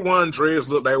aside, A1 dreads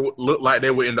look like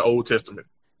they were in the Old Testament.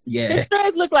 Yeah. His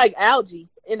dreads look like algae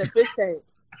in a fish tank.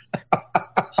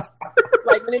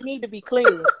 Like when it need to be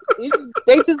clean.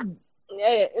 They just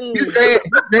yeah. His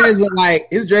dreads look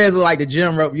like the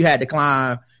gym rope you had to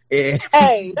climb. Yeah.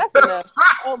 Hey, that's enough.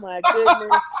 Oh my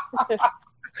goodness.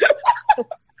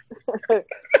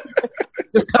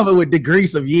 Just covered with the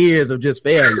grease of years of just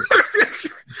failure.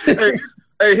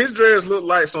 Hey, his dreads look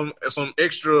like some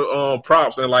extra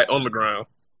props and like underground.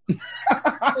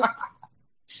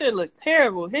 Shit look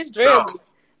terrible. His dreads.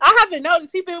 I haven't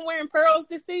noticed he been wearing pearls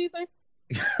this season.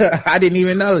 I didn't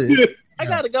even notice. I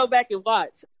gotta go back and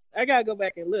watch. I gotta go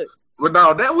back and look. But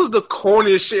no, that was the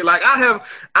corniest shit. Like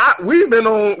we've been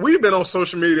on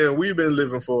social media and we've been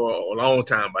living for a long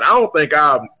time, but I don't think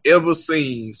I've ever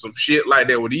seen some shit like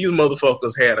that where these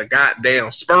motherfuckers had a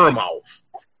goddamn sperm off.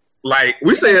 Like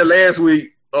we said last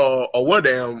week, or one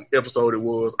damn episode it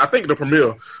was. I think the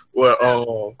premiere.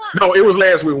 Well, no, it was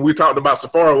last week when we talked about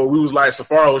Safari, where we was like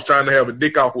Safari was trying to have a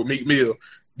dick off with Meek Mill.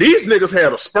 These niggas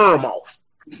had a sperm off.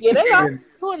 Yeah, they are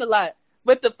doing a lot.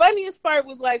 But the funniest part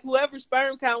was like whoever's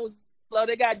sperm count was low,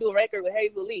 they gotta do a record with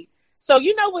Hazel Lee. So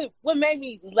you know what made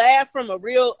me laugh from a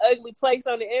real ugly place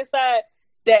on the inside?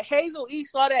 That Hazel E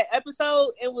saw that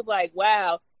episode and was like,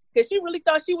 wow, because she really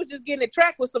thought she was just getting a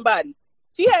track with somebody.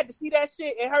 She had to see that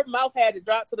shit and her mouth had to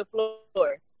drop to the floor.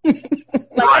 Like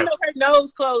I know her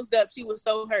nose closed up. She was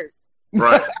so hurt.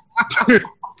 Right.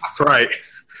 Right.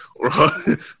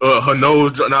 Her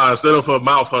nose. Nah, instead of her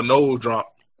mouth, her nose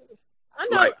dropped. I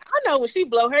know when she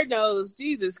blow her nose,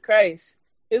 Jesus Christ,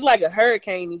 it's like a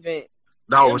hurricane event.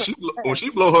 No, when she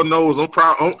blow her nose, I'm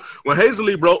proud. When Hazel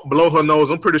Lee blow her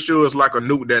nose, I'm pretty sure it's like a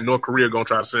nuke that North Korea gonna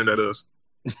try to send at us.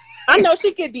 I know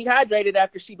she get dehydrated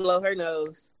after she blow her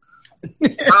nose.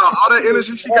 All that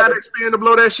energy she got to expend to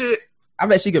blow that shit. I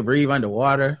bet she could breathe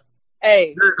underwater.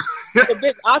 Hey, the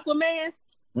big Aquaman.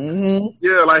 Mm-hmm.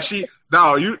 Yeah, like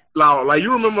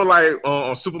you remember like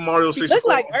on Super Mario 64. She looked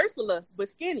like Ursula, but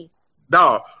skinny.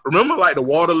 Dog, remember like the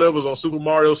water levels on Super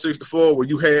Mario 64 where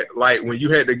you had like when you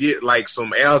had to get like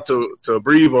some air to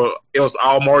breathe or else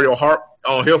all Mario heart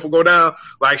health will go down.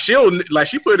 Like she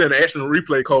put in an action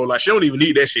replay code. Like she don't even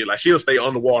need that shit. Like she'll stay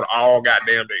underwater all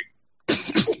goddamn day.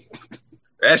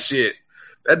 That shit,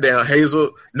 that damn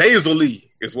Hazel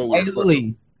Lee is what we're Hazel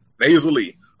Lee.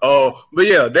 But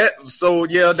yeah, that's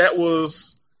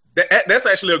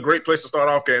actually a great place to start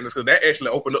off, Candace, because that actually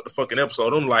opened up the fucking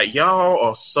episode. I'm like, y'all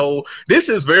are so. This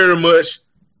is very much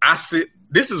I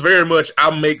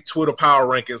make Twitter power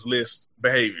rankings list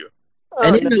behavior.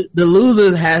 And then the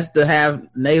losers has to have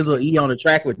Nasal E on the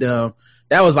track with them.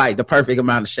 That was like the perfect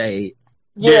amount of shade.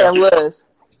 Yeah, it was.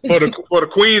 For the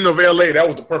queen of LA, that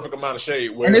was the perfect amount of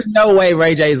shade. And there's no way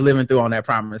Ray J is living through on that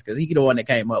promise because he's the one that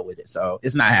came up with it. So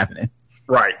it's not happening.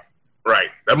 Right.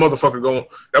 That motherfucker gonna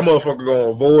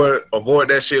avoid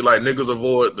that shit like niggas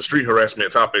avoid the street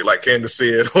harassment topic, like Candace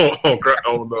said on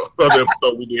the other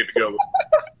episode we did together.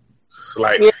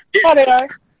 Like, they are.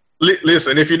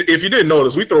 Listen, if you didn't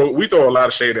notice, we throw a lot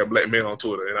of shade at black men on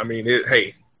Twitter, and I mean,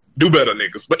 hey, do better,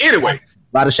 niggas. But anyway,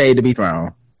 a lot of shade to be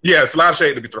thrown. Yeah, it's a lot of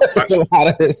shade to be thrown.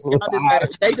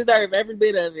 They deserve every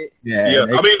bit of it. Yeah.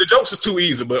 I mean, the jokes are too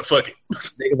easy, but fuck it.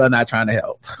 Niggas are not trying to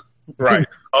help. Right.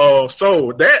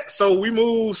 So we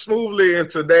move smoothly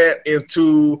into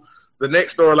the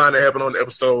next storyline that happened on the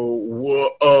episode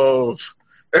was of.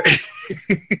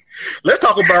 Let's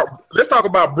talk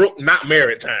about Brooke not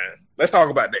married time. Let's talk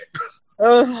about that.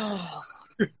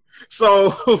 So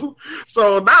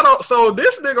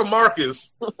this nigga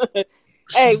Marcus.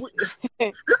 Hey,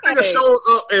 this nigga showed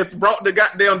up and brought the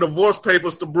goddamn divorce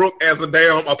papers to Brooke as a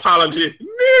damn apology,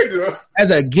 nigga.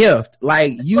 As a gift,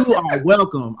 like, you are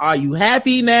welcome. Are you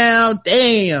happy now?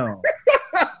 Damn.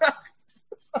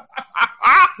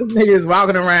 This nigga is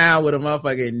walking around with a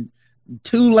motherfucking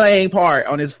 2-lane part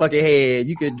on his fucking head.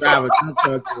 You could drive a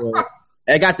truck for it.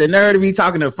 I got the nerve to be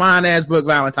talking to fine ass Brooke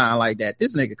Valentine like that.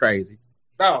 This nigga crazy.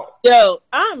 No. Yo,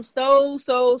 I'm so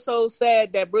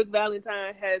sad that Brooke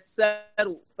Valentine has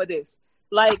settled for this.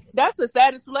 Like, that's the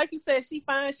saddest. Like you said, she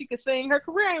fine, she can sing. Her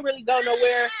career ain't really go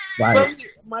nowhere. Right. But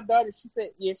my daughter, she said,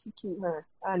 yeah, she cute, huh?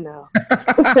 I know.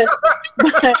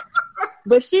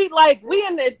 but she, like, we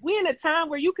in a time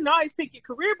where you can always pick your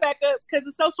career back up because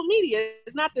of social media.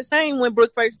 It's not the same when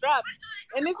Brooke first dropped.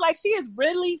 And it's like she is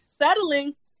really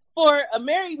settling for a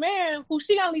married man who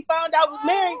she only found out was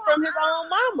married from his own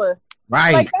mama.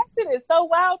 Right. Like, that shit is so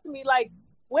wild to me. Like,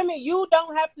 women, you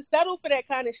don't have to settle for that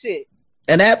kind of shit.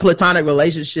 And that platonic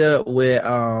relationship with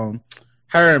her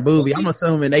and Booby, I'm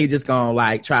assuming they just gonna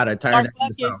like try to turn it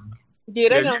into something. Yeah,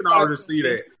 they you can already see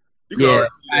that.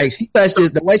 Like, she touched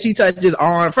his, the way she touched his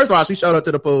arm. First of all, she showed up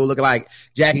to the pool looking like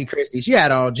Jackie Christie. She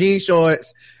had on jean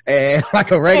shorts and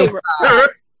like a regular.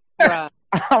 Right.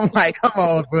 I'm like, come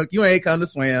on, Brooke, you ain't come to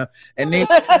swim. And then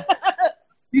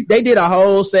they did a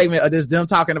whole segment of this them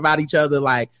talking about each other,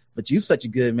 like, but you such a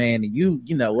good man, and you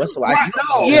know what's like. Right,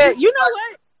 no. Yeah, you know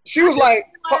what? She was like,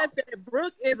 that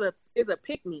Brooke is a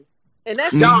pick me, and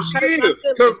that's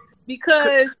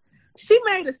because she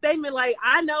made a statement like,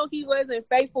 I know he wasn't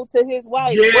faithful to his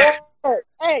wife. Yeah. But,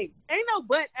 hey, ain't no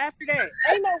but after that.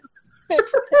 Ain't no.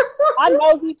 I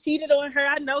know he cheated on her.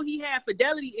 I know he had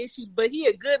fidelity issues, but he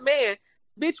a good man.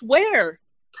 Bitch, where?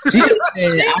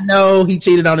 I know he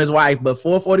cheated on his wife, but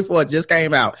 444 just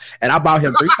came out, and I bought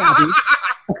him 3 copies.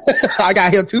 I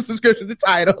got him 2 subscriptions to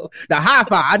Tidal. The high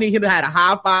five. I need him to have a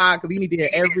high five because he need to hear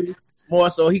every more.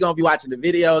 So he gonna be watching the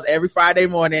videos every Friday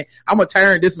morning. I'm gonna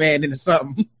turn this man into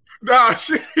something. Nah,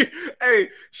 she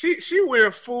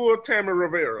went full Tammy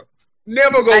Rivera.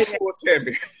 Never go full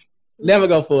Tammy. Never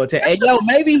go full Tammy. And yo,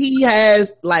 maybe he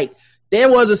has like. There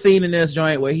was a scene in this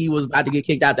joint where he was about to get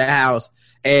kicked out the house,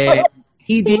 and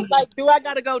he did like, "Do I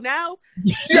gotta go now?"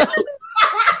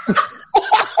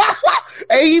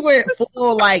 And he went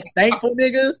full like thankful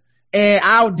nigga, and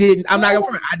I'm not gonna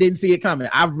front, I didn't see it coming.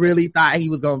 I really thought he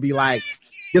was gonna be like,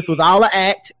 this was all an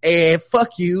act, and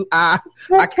fuck you. I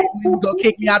can't believe you gonna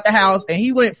kick me out the house. And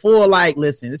he went full like,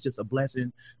 listen, it's just a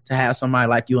blessing to have somebody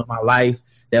like you in my life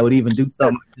that would even do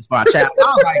something like this for our child. I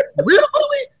was like, really?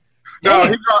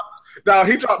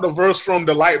 He dropped the verse from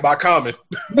 "The Light" by Common.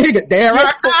 Nigga, there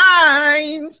are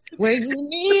times when you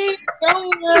need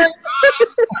someone.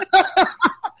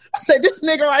 I said, this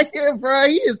nigga right here, bro,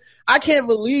 I can't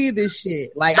believe this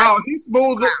shit. Like, he's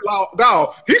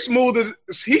smoother.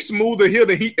 He's smoother here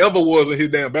than he ever was in his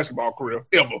damn basketball career,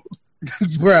 ever.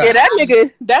 Bro. Yeah, that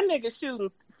nigga shooting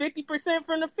 50%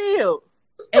 from the field.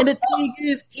 And the thing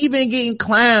is, he been getting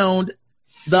clowned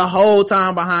the whole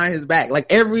time behind his back. Like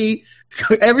every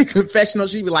confessional,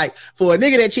 she be like, for a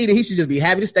nigga that cheated, he should just be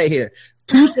happy to stay here.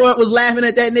 Too Short was laughing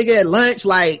at that nigga at lunch,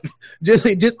 like just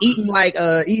eating like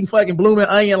eating fucking blooming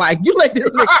onion. Like, you let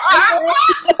this nigga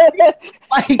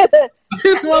like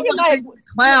this motherfucking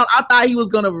clown. I thought he was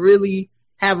gonna really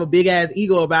have a big ass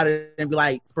ego about it and be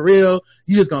like, for real,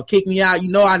 you just gonna kick me out? You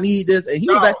know I need this. And he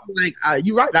was actually like,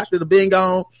 you right, I should have been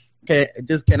gone. Can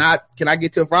I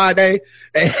get till Friday?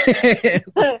 Can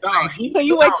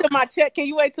you wait till my check? Can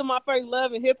you wait till my first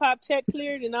Love and Hip Hop check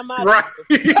cleared and I'm out? Right.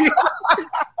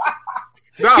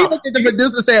 He looked at the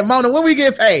producer and said, Mona, when we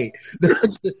get paid?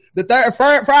 The third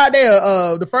Friday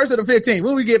or the 1st or the 15th?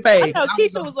 When we get paid? I know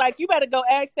Keisha was like, you better go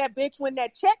ask that bitch when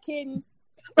that check hitting.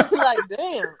 Like,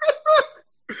 damn.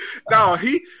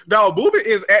 Booby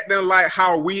is acting like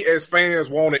how we as fans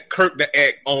wanted Kirk to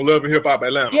act on Love and Hip Hop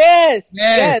Atlanta. Yes,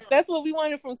 that's what we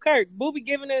wanted from Kirk. Booby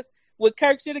giving us what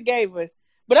Kirk should have gave us.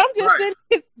 But I'm just saying,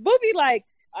 Booby like,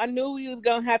 I knew we was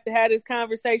gonna have to have this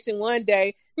conversation one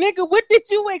day. Nigga, what did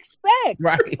you expect?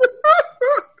 Right.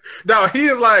 No, he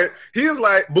is like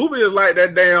Booby is like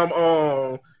that damn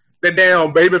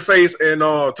Babyface and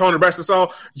Tony Braxton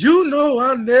song. You know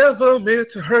I never meant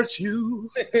to hurt you.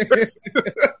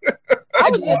 I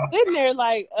was just sitting there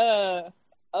like,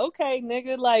 okay,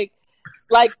 nigga, like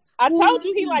I told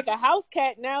you he like a house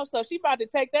cat now, so she about to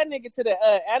take that nigga to the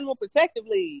Animal Protective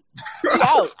League. He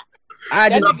out.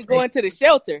 That nigga going to the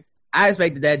shelter. I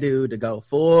expected that dude to go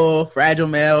full fragile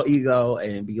male ego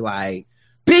and be like,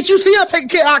 bitch, you see I'm taking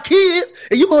care of our kids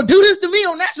and you gonna do this to me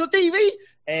on national TV?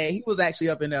 And he was actually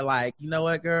up in there like, you know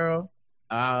what, girl?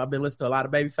 I've been listening to a lot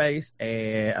of Babyface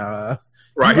and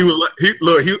right. He was like,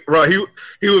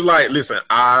 he was like, listen,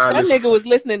 that nigga was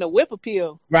listening to Whip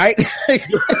Appeal. Right?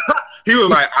 He was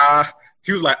like,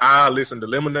 I listen to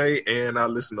Lemonade and I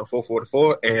listen to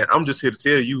 444 and I'm just here to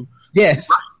tell you. Yes.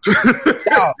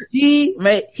 Dog, he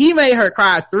made her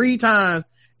cry 3 times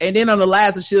and then on the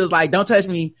last one she was like, don't touch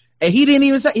me. And he didn't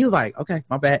even say, he was like, okay,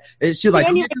 my bad. And she was like,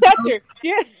 don't even touch her.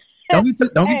 Yeah.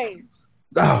 Don't hey,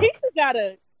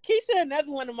 Keisha,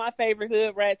 another one of my favorite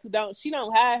hood rats she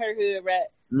don't hide her hood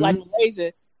rat like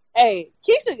Malaysia. Hey,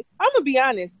 Keisha, I'm gonna be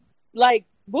honest, like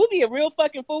Booby a real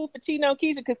fucking fool for cheating on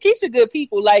Keisha because Keisha good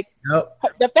people. Like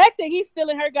the fact that he's still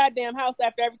in her goddamn house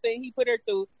after everything he put her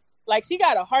through, like she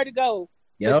got a heart to go.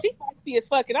 But she feisty as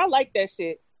fuck, and I like that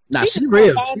shit. Nah, she's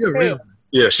real. She's real.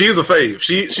 Yeah, she's a fave.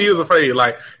 She is a fave.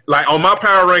 Like on my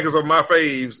power rankings of my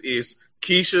faves is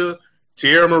Keisha,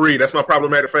 Tierra Marie. That's my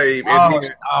problematic fave.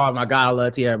 Oh my god, I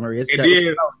love Tierra Marie.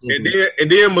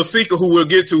 And then Masika, who we'll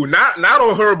get to, not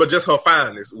on her, but just her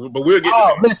fineness. But we'll get.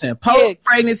 Oh, listen, post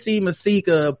pregnancy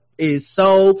Masika is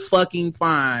so fucking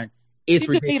fine. It's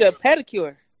ridiculous. She just need a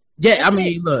pedicure. Yeah, I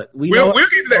mean, look, we'll get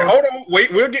to that. Hold on,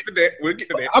 wait, we'll get to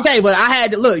that. Okay, but I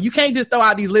had to look. You can't just throw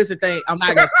out these lists of things. I'm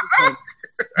not gonna.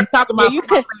 You talking about some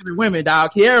favorite women,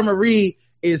 dog. Tierra Marie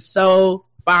is so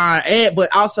fine, but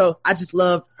also I just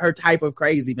love her type of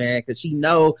crazy, man, because she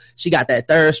know she got that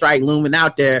third strike looming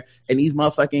out there, and these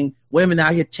motherfucking women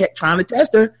out here trying to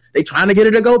test her. They trying to get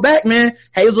her to go back, man.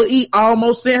 Hazel E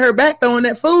almost sent her back throwing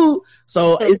that food.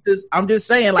 So I'm just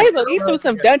saying, like Hazel E threw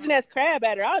some dungeon ass crab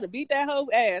at her. I would have beat that whole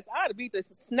ass. I would have beat the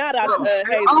snot out of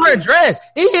Hazel. On her dress,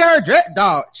 he hit her dress,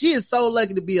 dog. She is so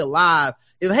lucky to be alive.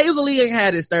 If Hazel E ain't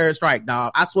had his third strike,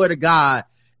 dog, I swear to God,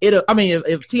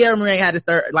 if Tierra Marie ain't had his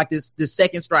third, like this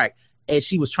second strike, and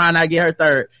she was trying not to get her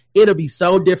third, it'll be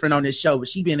so different on this show. But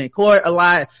she been in court a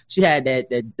lot. She had that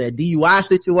DUI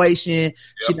situation. Yep.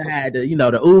 She had the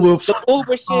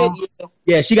Uber shit.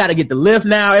 Yeah, she got to get the lift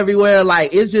now everywhere.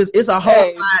 Like it's a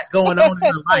whole lot going on in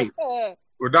her life.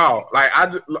 Well, dog, like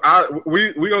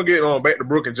we gonna get on back to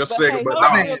Brooke in just a second. But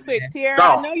real quick, Tierra,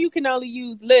 I know you can only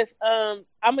use Lyft. I'm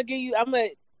gonna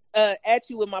add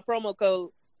you with my promo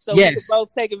code. So we can both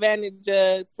take advantage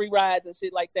of free rides and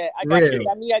shit like that. I got you. You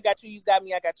got me. I got you. You got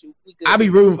me. I got you. We good. I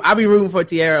be rooting for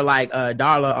Tierra like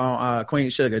Darla on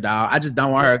Queen Sugar, dog. I just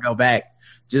don't want her to go back.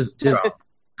 Just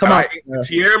come on.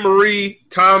 Tierra Marie,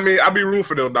 Tommy, I be rooting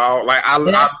for them, dog. Like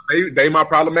they my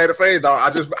problematic phase, dog. I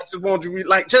just want you to be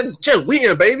like just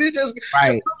win, baby. Just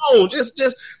come on. Just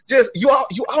you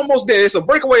almost there. It's a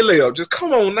breakaway layup. Just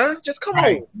come on now. Just come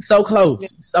on. So close,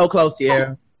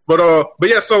 Tierra. But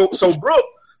yeah.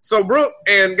 So Brooke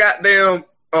and goddamn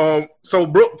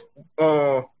Brooke.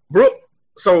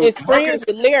 So it's friends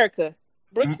with Lyrica.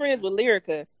 Brooke's friends with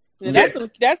Lyrica. Now,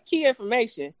 that's key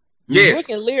information. Yes. Brooke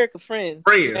and Lyrica friends.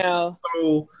 Now,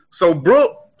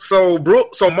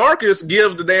 so Marcus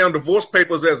gives the damn divorce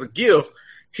papers as a gift.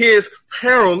 His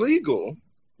paralegal.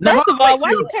 First of all,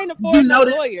 why you can't afford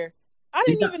a lawyer? I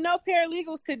didn't even know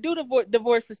paralegals could do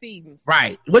divorce proceedings.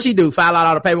 Right. What she do? File out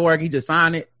all the paperwork? He just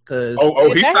signed it? He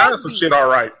signed some shit, all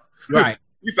right. Right.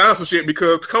 He signed some shit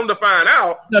because come to find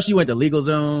out. No, she went to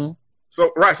LegalZoom. So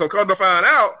come to find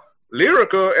out,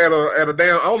 Lyrica at a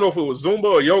damn, I don't know if it was Zumba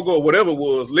or yoga or whatever it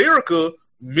was, Lyrica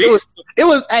mixed. It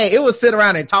was sit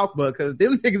around and talk, but because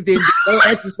them niggas didn't do no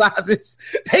exercises.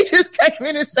 They just came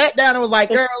in and sat down and was like,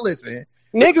 girl, listen.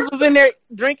 Niggas was in there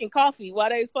drinking coffee while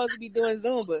they supposed to be doing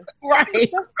Zumba.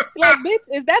 Right. Like, bitch,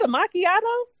 is that a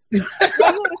macchiato? You in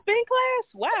a spin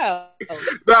class? Wow.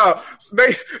 No,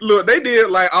 they did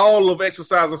like all of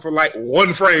exercising for like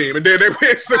one frame, and then they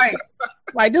went. Right.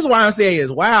 Like this is why I'm saying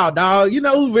is wow, dog. You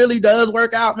know who really does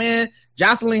work out, man?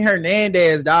 Jocelyn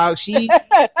Hernandez, dog. She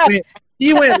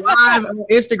went live on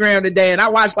Instagram today, and I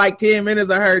watched like 10 minutes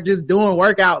of her just doing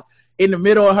workouts in the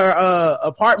middle of her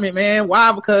apartment, man.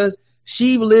 Why? Because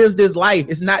she lives this life.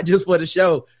 It's not just for the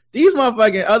show. These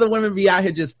motherfucking other women be out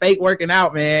here just fake working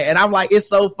out, man. And I'm like, it's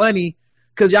so funny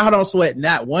because y'all don't sweat.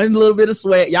 Not one little bit of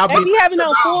sweat. Y'all be having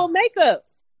on full makeup.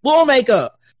 Full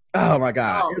makeup. Oh my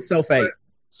God. It's so fake.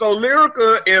 So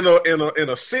Lyrica in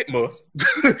a Sigma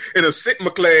in a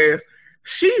Sigma class,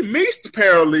 she meets the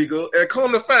paralegal and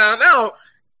come to find out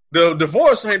the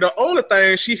divorce ain't the only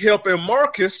thing she helping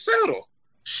Marcus settle.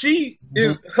 She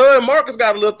is her and Marcus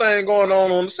got a little thing going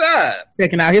on the side.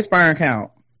 Checking out his sperm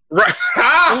count. Right.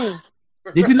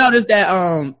 Did you notice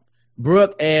that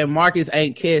Brooke and Marcus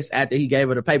ain't kissed after he gave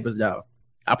her the papers though?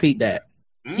 I peeped that.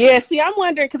 Yeah, see, I'm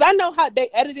wondering, because I know how they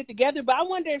edited together, but I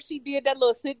wonder if she did that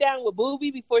little sit down with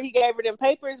Boobie before he gave her them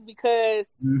papers, because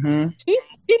she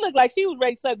looked like she was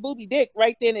ready to suck Boobie dick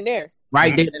right then and there.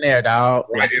 Right then and there, dog.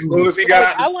 Right, as soon as he got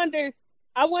out.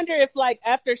 I wonder if, like,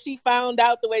 after she found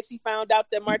out the way she found out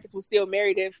that Marcus was still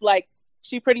married, if, like,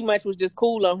 she pretty much was just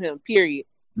cool on him, period.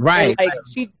 Right. And, like,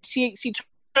 she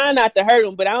trying not to hurt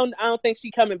him, but I don't think she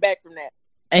coming back from that.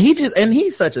 And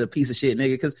he's such a piece of shit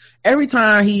nigga, because every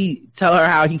time he tell her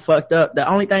how he fucked up, the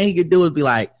only thing he could do is be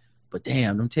like, but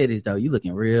damn, them titties though, you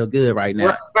looking real good right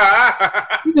now.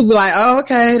 You just be like, oh,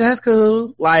 okay, that's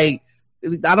cool. Like,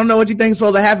 I don't know what you think's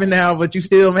supposed to happen now, but you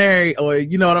still married, or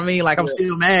you know what I mean? Like, I'm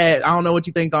still mad. I don't know what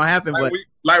you think gonna happen, but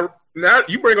now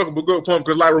you bring up a good point,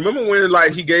 because like, remember when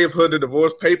like he gave her the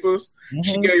divorce papers?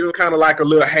 She gave him kind of like a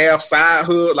little half side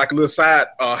hug, like a little side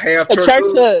half church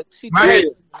hug. She right.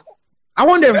 I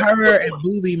wonder if her and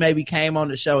Boobie maybe came on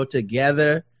the show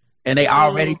together and they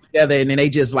already together, and then they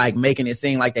just like making it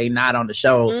seem like they not on the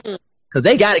show, because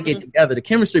they got to get together. The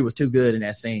chemistry was too good in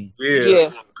that scene.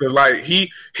 Yeah, because like he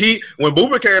when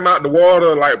Boobie came out the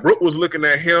water, like Brooke was looking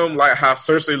at him like how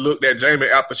Cersei looked at Jaime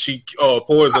after she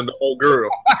poisoned the old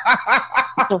girl.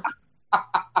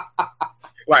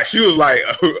 Like she was like,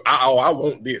 "Oh, I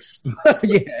want this."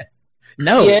 Yeah,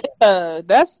 no, it's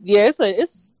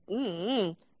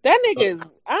that nigga is.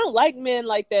 I don't like men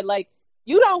like that. Like,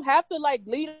 you don't have to like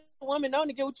lead a woman on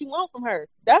to get what you want from her.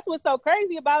 That's what's so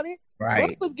crazy about it. Right.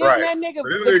 Brooke was giving that nigga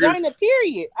vagina,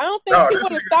 period. I don't think she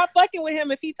would have stopped fucking with him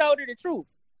if he told her the truth.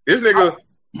 This nigga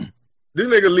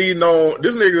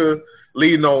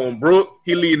leading on Brooke.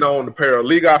 He leading on the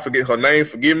paralegal. I forget her name.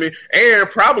 Forgive me. And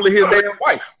probably his damn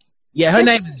wife. Yeah, her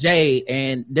name is Jade,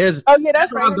 and there's. Oh yeah,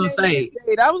 that's what I was gonna say.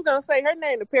 I was gonna say her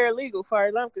name the paralegal, as far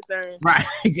as I'm concerned. Right,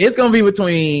 it's gonna be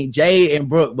between Jade and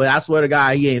Brooke, but I swear to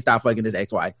God, he ain't stopped fucking his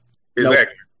ex-wife.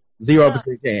 Exactly, 0%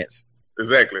 chance.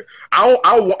 Exactly. I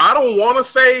don't want to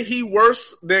say he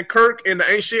worse than Kirk in the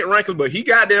ain't shit rankings, but he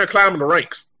got there climbing the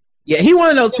ranks. Yeah, he one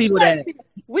of those people that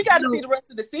we got to see the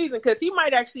rest of the season, because he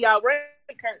might actually outrank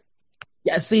Kirk.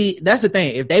 Yeah, see, that's the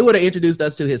thing. If they would have introduced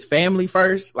us to his family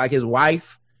first, like his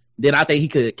wife, then I think he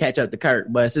could catch up to Kirk.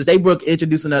 But since they broke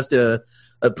introducing us to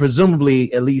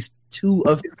presumably at least 2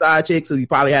 of his side chicks, so he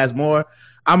probably has more,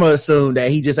 I'm gonna assume that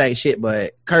he just ain't shit.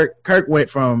 But Kirk went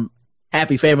from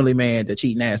happy family man to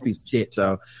cheating ass piece of shit.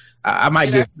 So I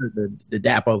might give the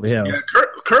dap over him. Yeah,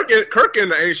 Kirk in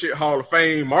the ain't shit Hall of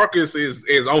Fame. Marcus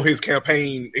is on his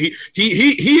campaign.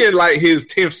 He in like his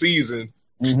 10th season,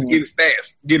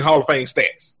 getting Hall of Fame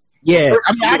stats. Yeah,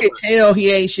 I mean, I can tell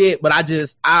he ain't shit, but I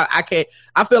can't.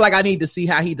 I feel like I need to see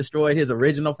how he destroyed his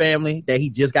original family that he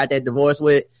just got that divorce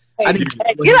with.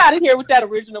 Get out of here with that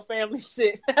original family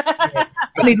shit. I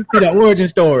need to see the origin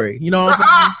story. You know what I'm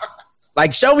saying?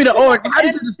 Like, show me the origin. How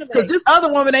did you? Because this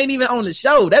other woman ain't even on the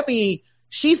show. That means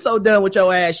she's so done with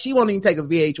your ass, she won't even take a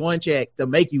VH1 check to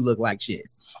make you look like shit.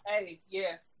 Hey,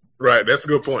 yeah. Right, that's a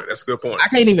good point. I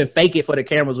can't even fake it for the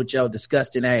cameras with your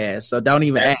disgusting ass, so don't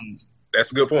even ask. That's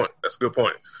a good point.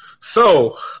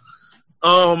 So,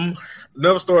 another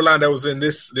storyline that was in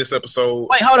this episode.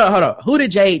 Wait, hold on. Who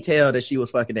did Jade tell that she was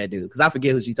fucking that dude? Because I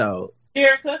forget who she told.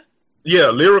 Lyrica. Yeah,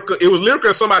 Lyrica. It was Lyrica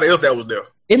and somebody else that was there.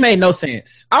 It made no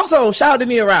sense. Also, shout out to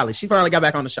Nia Riley. She finally got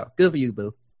back on the show. Good for you,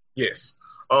 boo. Yes.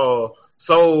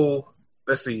 So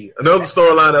let's see. Another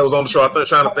storyline that was on the show. I'm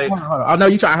trying to think. Hold on. I know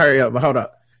you trying to hurry up, but hold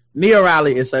up. Nia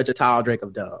Riley is such a tall drink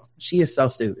of dumb. She is so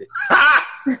stupid.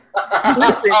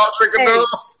 Listen,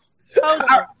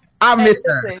 I miss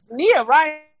her. Nia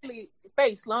Riley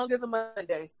face long as a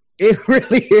Monday. It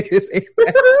really is.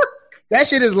 That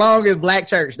shit is long as Black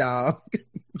Church, dog.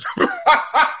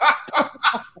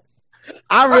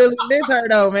 I really miss her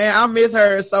though, man. I miss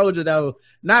her as Soldier though.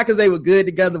 Not because they were good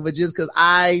together, but just because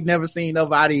I never seen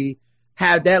nobody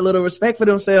have that little respect for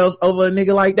themselves over a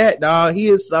nigga like that, dog. He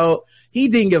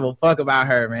didn't give a fuck about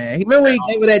her, man. Remember when he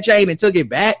gave her that chain and took it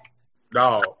back?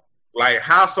 No. Like,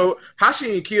 how she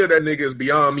didn't kill that nigga is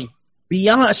beyond me.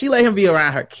 She let him be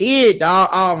around her kid, dog.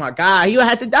 Oh my God. He would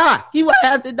have to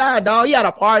die. Dog. He had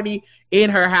a party in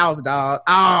her house, dog.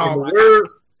 Oh,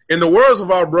 in the words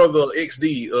of our brother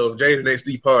XD of Jade and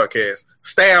XD podcast,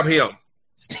 stab him.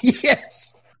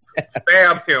 Yes.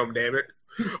 Stab him, damn it.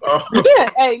 Yeah,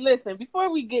 hey, listen,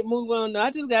 before we move on, I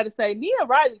just got to say, Nia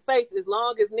Riley's face is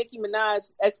long as Nicki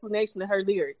Minaj's explanation of her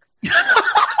lyrics.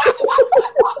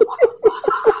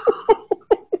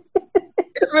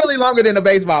 It's really longer than the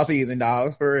baseball season,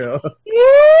 dog, for real.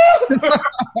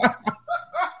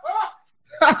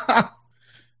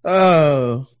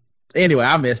 Oh. Anyway,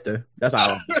 I missed her. That's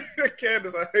all.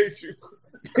 Candace, I hate you.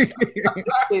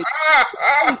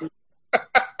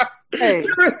 Hey.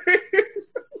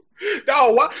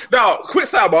 dog, why? Dog, quick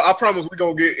sidebar. I promise we're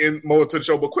gonna get in more to the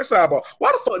show, but quick sidebar.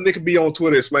 Why the fuck Nicki be on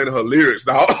Twitter explaining her lyrics,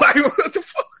 dog? Like, what the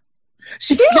fuck?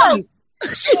 She be having.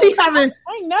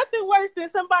 Ain't nothing worse than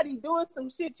somebody doing some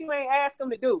shit you ain't asked them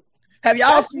to do. Have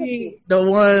y'all seen the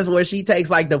ones where she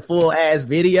takes like the full ass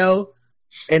video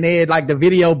and then like the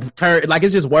video turn like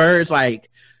it's just words like,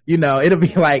 you know, it'll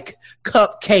be like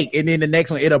cupcake and then the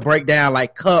next one it'll break down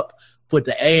like cup, put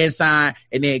the and sign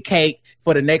and then cake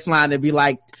for the next line it'll be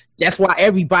like, that's why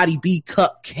everybody be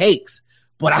cupcakes,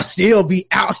 but I still be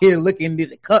out here looking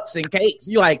at the cups and cakes.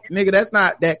 You're like, nigga, that's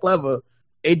not that clever.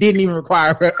 It didn't even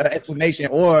require an explanation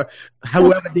or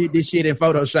whoever did this shit in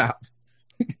Photoshop.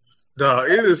 No,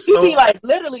 it is You so be like,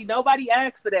 literally, nobody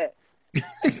asked for that.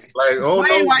 like, oh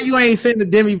Explain no. why you ain't sending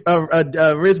Demi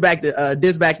wrist back to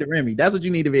diss back to Remy. That's what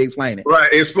you need to be explaining. Right,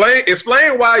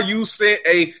 explain why you sent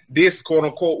a diss quote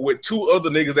unquote with two other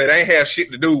niggas that ain't have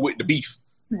shit to do with the beef.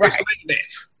 Right.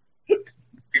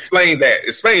 Explain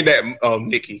that,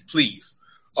 Nikki, please.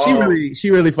 She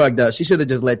really fucked up. She should have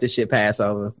just let this shit pass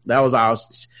over. That was all.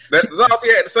 That's all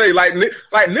she had to say. Like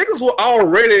niggas were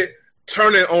already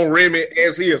turning on Remy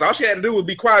as he is. All she had to do was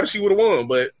be quiet and she would have won.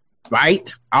 But right,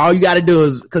 all you got to do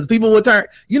is because people will turn.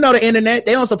 You know, the internet,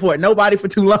 they don't support nobody for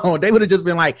too long. They would have just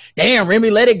been like, "Damn,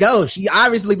 Remy, let it go. She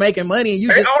obviously making money." And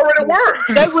you they already were.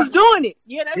 They was doing it.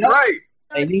 Yeah, they right.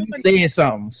 And then you saying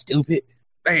something stupid.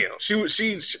 Damn, she had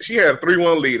a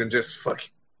 3-1 lead and just fucking.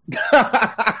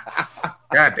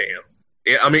 Goddamn.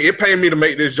 I mean, it paid me to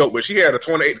make this joke, but she had a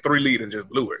 28-3 lead and just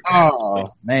blew her.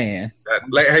 Oh man!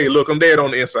 Hey, look, I'm dead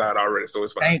on the inside already, so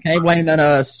it's fine. Can't blame none of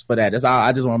us for that. That's all.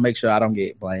 I just want to make sure I don't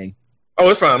get blamed. Oh,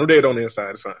 it's fine. I'm dead on the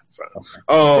inside. It's fine.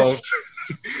 Okay.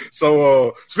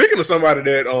 So speaking of somebody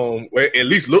that at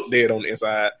least looked dead on the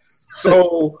inside,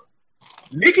 so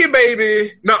Nikki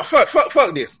Baby, no, fuck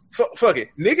this, fuck it.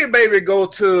 Nikki Baby go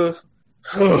to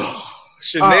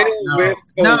Chanel West Coast.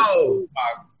 No, oh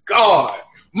my God.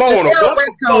 Mona,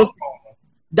 West Coast.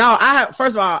 Dog,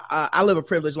 first of all, I live a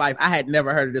privileged life. I had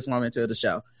never heard of this woman until the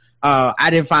show. I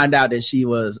didn't find out that she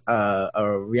was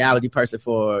a reality person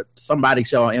for somebody's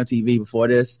show on MTV before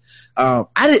this.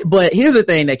 But here's the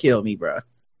thing that killed me, bro.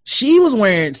 She was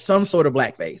wearing some sort of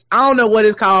blackface. I don't know what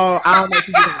it's called. I don't know. If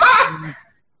she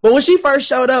but when she first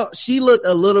showed up, she looked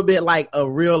a little bit like a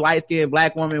real light skinned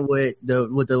black woman with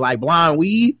the like blonde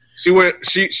weave. She was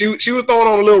throwing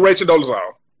on a little Rachel Dolezal.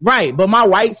 Right, but my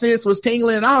white sense was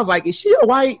tingling, and I was like, "Is she a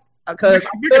white?" Because I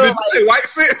feel like white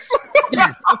sense.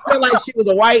 Yes, I feel like she was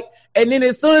a white. And then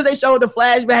as soon as they showed the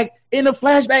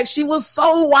flashback, she was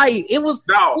so white.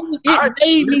 It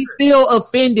made me feel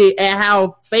offended at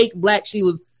how fake black she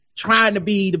was trying to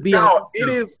be. No,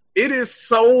 it is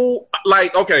so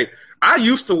like okay. I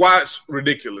used to watch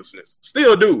Ridiculousness,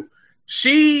 still do.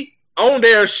 She wasn't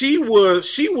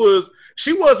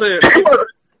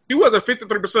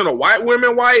 53% of white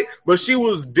women white, but she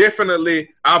was definitely,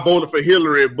 I voted for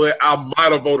Hillary, but I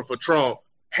might have voted for Trump,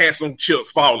 had some chips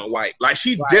falling white. Like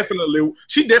she definitely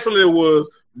was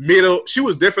middle. She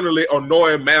was definitely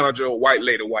annoying manager, white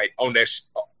lady white on that.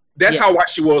 That's how white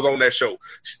she was on that show.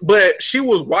 But she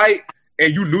was white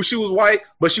and you knew she was white,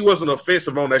 but she wasn't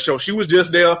offensive on that show. She was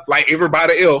just there like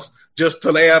everybody else just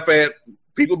to laugh at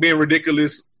people being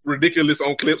ridiculous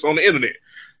on clips on the internet.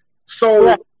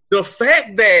 So the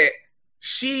fact that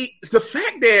she,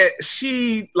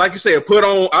 like you said, put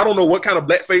on, I don't know what kind of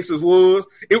blackface it was.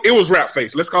 It was rap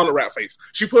face. Let's call it rap face.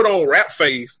 She put on rap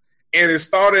face and it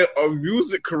started a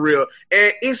music career.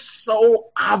 And it's so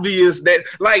obvious that,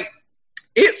 like,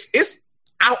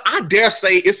 I dare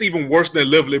say it's even worse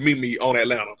than Lovely Mimi on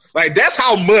Atlanta. Like, that's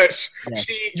how much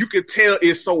you could tell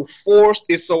is so forced,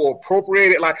 it's so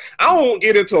appropriated. Like, I won't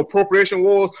get into appropriation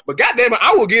wars, but goddamn it,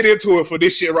 I will get into it for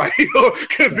this shit right here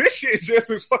because this shit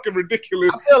just is fucking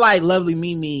ridiculous. I feel like Lovely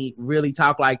Mimi really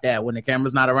talk like that when the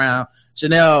camera's not around.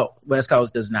 Chanel West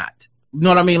Coast does not. You know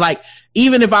what I mean? Like,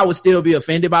 even if I would still be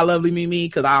offended by Lovely Mimi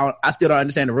because I still don't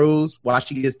understand the rules why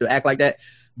she gets to act like that.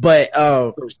 But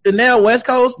Chanel West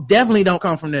Coast definitely don't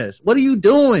come from this. What are you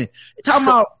doing? Talking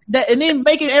about that and then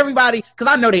making everybody, because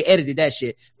I know they edited that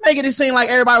shit, making it seem like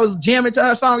everybody was jamming to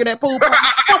her song at that pool party.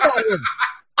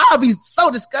 I'll be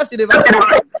so disgusted if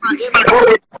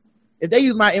they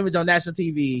use my image on national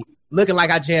TV looking like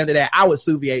I jammed to that. I would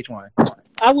sue VH1.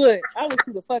 I would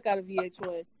sue the fuck out of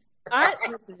VH1. I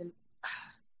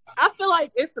feel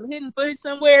like it's some hidden footage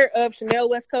somewhere of Chanel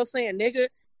West Coast saying nigga,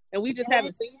 and we just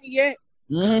haven't seen it yet.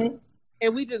 Mm-hmm.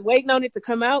 And we just waiting on it to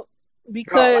come out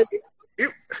because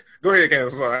go ahead,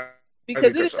 Candace. Sorry.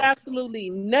 Because there's absolutely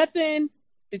nothing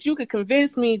that you could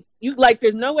convince me.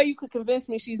 There's no way you could convince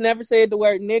me she's never said the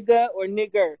word nigga or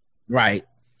nigger. Right.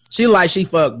 She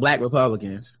fucked black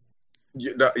Republicans.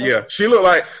 Yeah, she looked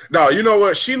like no. You know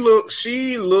what? She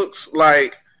looks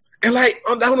like, and like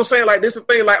that's what I'm saying. Like this is the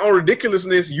thing. Like on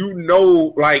ridiculousness, you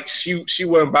know, like she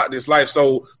wasn't about this life.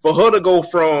 So for her to go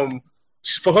from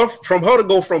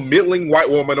middling white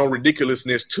woman on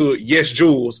ridiculousness to yes,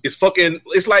 Jules, it's fucking.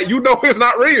 It's like it's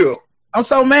not real. I'm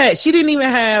so mad. She didn't even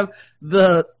have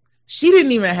the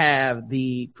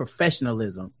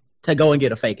professionalism to go and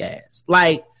get a fake ass.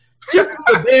 Like, just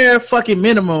the bare fucking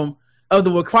minimum of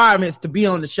the requirements to be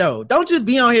on the show. Don't just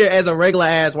be on here as a regular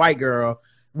ass white girl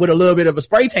with a little bit of a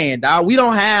spray tan, dog. We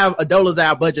don't have a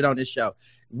 $1 budget on this show.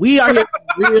 We are here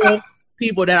for real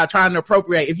people that are trying to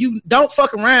appropriate. If you don't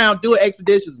fuck around, do it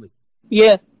expeditiously.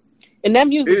 Yeah. And that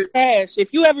music trash.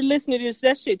 If you ever listen to this,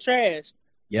 that shit trash.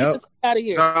 Yep. Get the fuck out of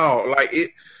here. No, like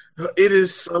it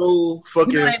is so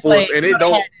fucking forced, and it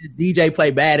don't. DJ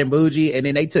play Bad and Bougie, and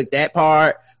then they took that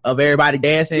part of everybody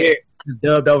dancing, just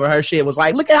dubbed over her shit. Was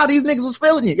like, look at how these niggas was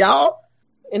feeling it, y'all.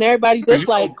 And everybody just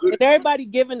like, and everybody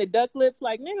giving the duck lips,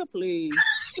 like, nigga, please.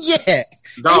 Yeah.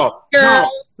 No.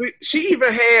 She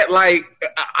even had like,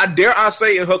 I dare I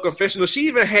say in her confessional, she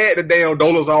even had the damn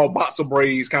Dolezal boxer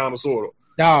braids, kind of sort of.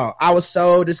 Dog, I was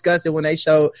so disgusted when they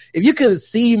showed. If you could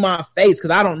see my face,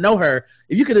 because I don't know her.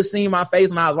 If you could have seen my face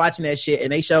when I was watching that shit,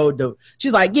 and they showed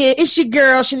she's like, yeah, it's your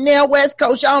girl Chanel West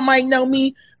Coast. Y'all might know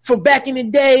me from back in the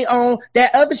day on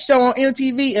that other show on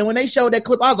MTV. And when they showed that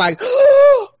clip, I was like,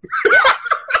 oh.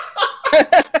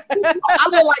 I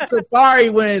look like Safari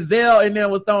when Zell and them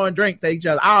was throwing drinks at each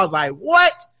other. I was like,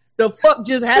 what the fuck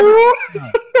just happened?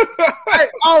 Like,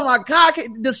 oh my God,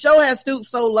 the show has stooped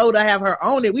so low to have her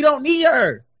on it. We don't need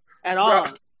her at all.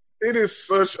 It is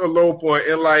such a low point,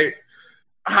 and like,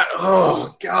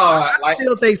 oh God, I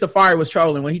still think Safari was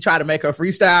trolling when he tried to make her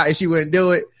freestyle and she wouldn't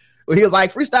do it. When he was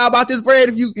like, freestyle about this bread,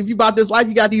 if you bought this life,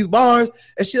 you got these bars,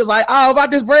 and she was like, oh,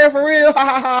 about this bread for real?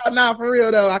 Nah, for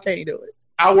real though, I can't do it.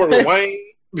 I work with Wayne.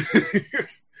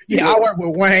 Yeah, I work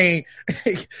with Wayne.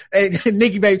 And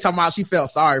Nikki Baby talking about she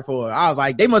felt sorry for her. I was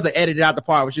like, they must have edited out the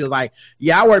part where she was like,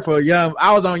 yeah, I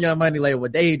was on Young Money label,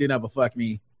 but they didn't ever fuck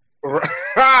me.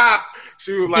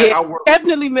 She was like, I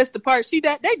definitely missed the part. They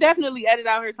definitely edited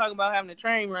out her talking about having a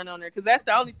train run on her, because that's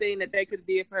the only thing that they could have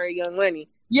did for her Young Money.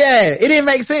 Yeah, it didn't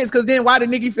make sense, because then why did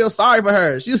Nikki feel sorry for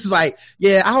her? She was just like,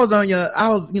 yeah, I was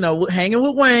hanging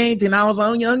with Wayne, then I was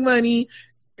on Young Money.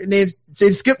 And then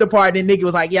she skipped the part. Then Nikki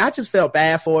was like, yeah, I just felt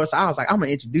bad for her. So I was like, I'm going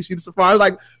to introduce you to Safari. I was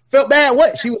like, felt bad?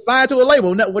 What? She was signed to a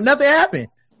label. Nothing happened.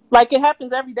 Like, it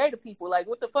happens every day to people. Like,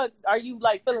 what the fuck are you,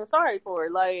 like, feeling sorry for?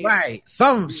 Like, right.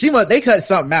 They cut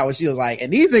something out when she was like,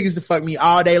 and these niggas to fuck me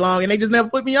all day long, and they just never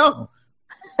put me on.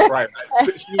 Right.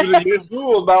 She was a yes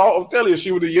Jules, dog. I'm telling you,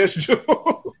 she was a yes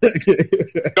Jules.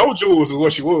 No Jules is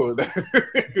what she was.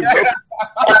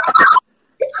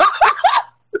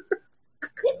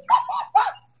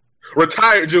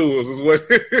 Retired Jules is what.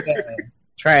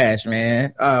 Trash,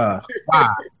 man. Wow.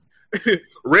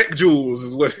 Wreck Jules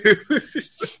is what.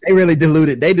 They really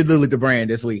diluted the brand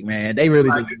this week, man. They really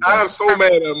did. I'm so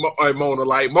mad at Mona.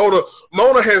 Like Mona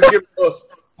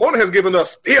has given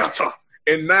us theater,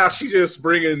 and now she just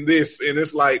bringing this, and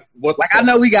it's like what? Like, I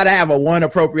know we got to have a one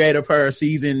appropriator per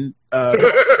season.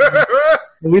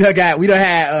 we done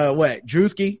had what,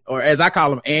 Drewski, or as I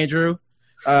call him, Andrew.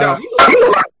 No, he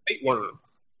look like a tapeworm.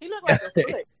 He looked like a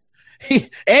foot.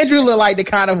 Andrew looked like the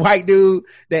kind of white dude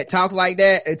that talks like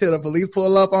that until the police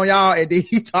pull up on y'all, and then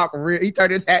he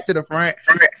turned his hat to the front,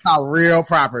 talk real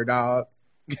proper, dog.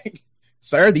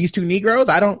 Sir, these two Negroes,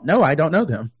 I don't know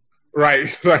them. Right.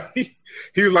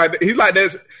 He's like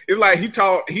this. It's like he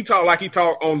talk like he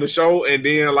talk on the show, and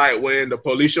then like when the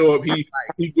police show up,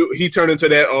 he turned into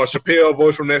that Chappelle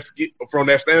voice from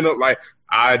that stand up. Like,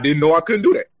 I didn't know I couldn't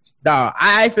do that. Dog,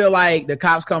 I feel like the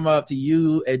cops come up to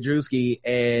you and Drewski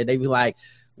and they be like,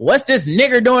 what's this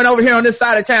nigger doing over here on this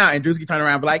side of town? And Drewski turn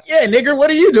around and be like, yeah, nigger, what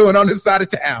are you doing on this side of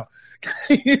town?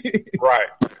 Right.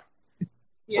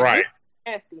 Yeah, right.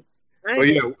 Nasty.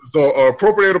 So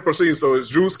appropriator proceeds. So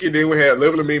it's Drewski, then we had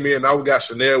Level and Mimi, and now we got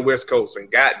Chanel West Coast.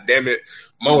 And god damn it,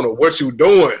 Mona, what you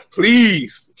doing?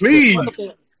 Please.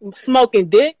 Smoking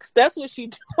dicks. That's what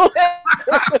she doing.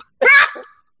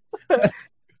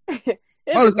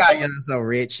 Mona's got young so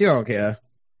rich. She don't care.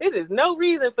 It is no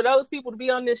reason for those people to be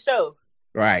on this show.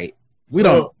 Right. We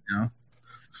don't know.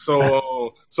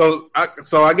 So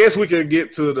I guess we can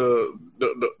get to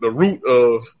the root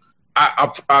of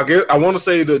I guess I want to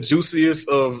say the juiciest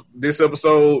of this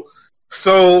episode.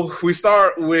 So we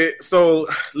start with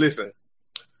listen,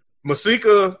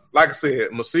 Masika, like I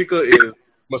said, Masika,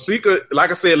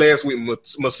 like I said last week,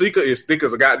 Masika is thick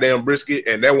as a goddamn brisket,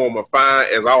 and that woman fine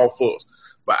as all fuss.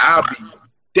 But I'll be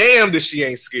damned if she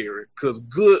ain't scary, because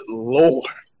good Lord.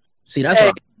 See, that's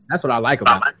what I like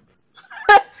about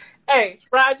it. Hey,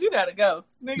 Rod, you gotta go.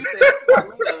 Nigga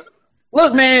said,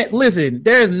 look, man, listen,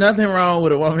 there's nothing wrong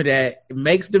with a woman that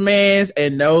makes demands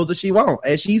and knows what she wants.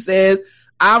 And she says,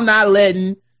 I'm not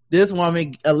letting this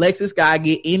woman, Alexis Sky,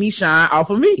 get any shine off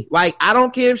of me. Like, I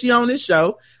don't care if she on this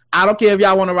show. I don't care if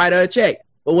y'all want to write her a check.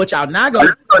 But what y'all not going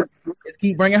to do is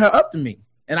keep bringing her up to me.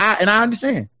 And I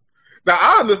understand. Now,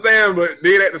 I understand, but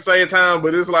then at the same time,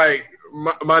 but it's like,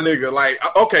 my nigga, like,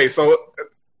 okay, so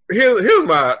here's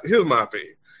my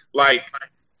opinion. Like,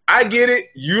 I get it.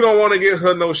 You don't want to give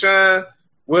her no shine.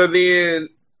 Well, then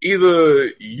either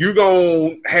you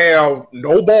gonna have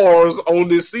no bars on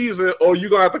this season, or you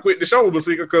gonna have to quit the show,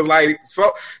 Masika, because like,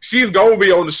 so she's gonna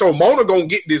be on the show. Mona gonna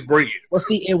get this bread. Well,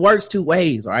 see, it works two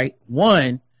ways, right?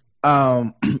 One,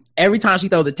 every time she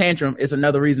throws a tantrum, it's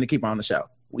another reason to keep her on the show,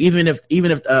 even if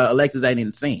Alexis ain't in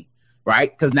the scene,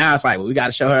 right? Because now it's like, well, we got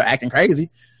to show her acting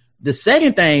crazy. The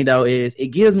second thing though is it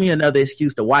gives me another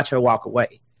excuse to watch her walk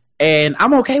away. And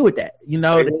I'm okay with that, you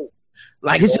know.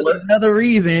 Like, it's just another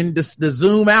reason to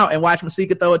zoom out and watch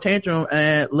Masika throw a tantrum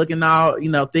and looking all,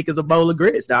 you know, thick as a bowl of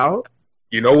grits, dog.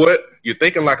 You know what? You're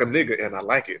thinking like a nigga, and I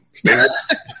like it.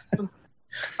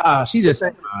 She's just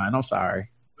fine. I'm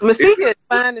sorry. Masika is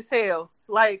fine as hell.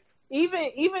 Like,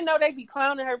 even though they be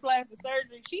clowning her plastic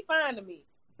surgery, she fine to me.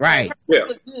 Right. She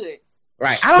look good.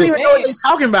 Right. I don't even know what they're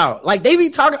talking about. Like, they be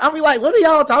talking. I be like, what are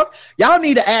y'all talking? Y'all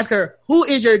need to ask her, who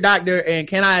is your doctor, and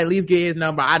can I at least get his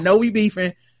number? I know we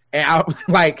beefing, and I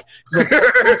like for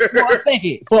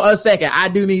a second, I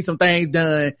do need some things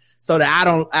done so that I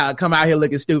don't come out here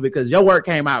looking stupid, because your work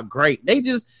came out great. They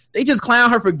just clown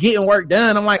her for getting work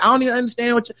done. I'm like, I don't even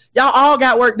understand what y'all all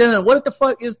got work done. What the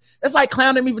fuck that's like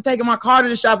clowning me for taking my car to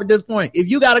the shop at this point. If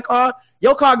you got a car,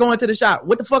 your car going to the shop.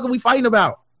 What the fuck are we fighting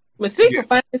about? Masika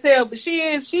fine as hell, but she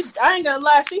I ain't gonna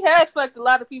lie, she has fucked a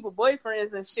lot of people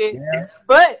boyfriends and shit. Yeah.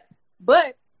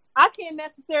 But I can't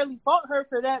necessarily fault her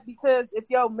for that, because if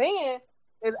your man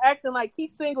is acting like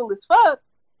he's single as fuck,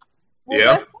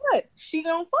 well, guess what? She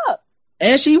gonna fuck.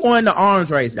 And she won the arms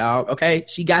race, dog. Okay,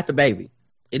 she got the baby.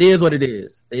 It is what it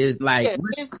is. It's like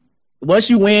once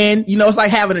you win, you know, it's like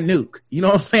having a nuke. You know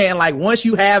what I'm saying? Like, once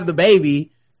you have the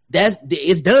baby,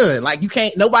 it's done. Like,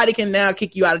 nobody can now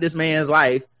kick you out of this man's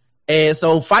life. And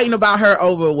so fighting about her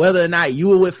over whether or not you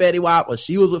were with Fetty Wap or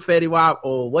she was with Fetty Wap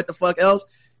or what the fuck else,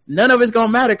 none of it's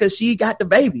gonna matter, because she got the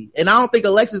baby. And I don't think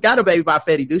Alexis got a baby by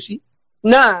Fetty, do she?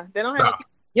 Nah, they don't have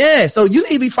Yeah, so you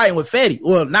need to be fighting with Fetty.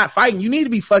 Well, not fighting. You need to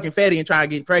be fucking Fetty and trying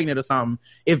to get pregnant or something.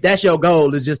 If that's your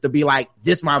goal, is just to be like,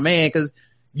 this my man, because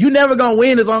you never gonna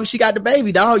win as long as she got the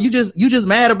baby, dog. You just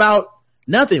mad about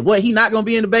nothing. What, he not gonna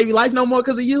be in the baby life no more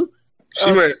because of you?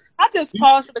 I just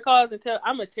pause for the cause and tell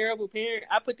I'm a terrible parent.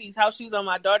 I put these house shoes on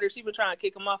my daughter. She been trying to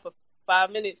kick them off for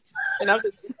 5 minutes, and I'm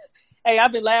just, hey,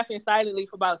 I've been laughing silently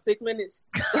for about 6 minutes.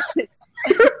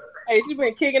 Hey, she's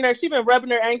been kicking her. She's been rubbing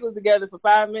her ankles together for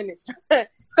 5 minutes. Hey,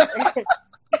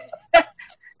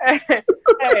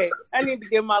 I need to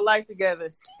get my life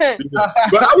together. But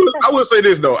I will say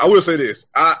this though. I will say this.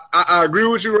 I agree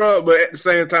with you, Rob. But at the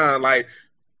same time, like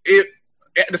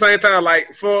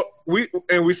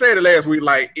we said it last week.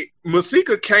 Like,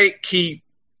 Masika can't keep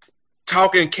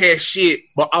talking cash shit,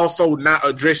 but also not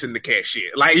addressing the cash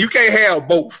shit. Like, you can't have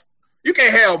both. You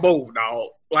can't have both, dog.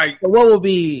 Like, so what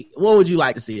would you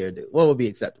like to see her do? What would be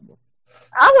acceptable?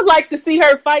 I would like to see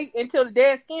her fight until the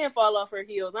dead skin fall off her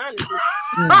heels, honestly.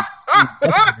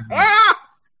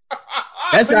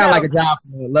 That sounds like a job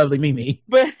for Lovely Mimi.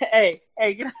 But hey,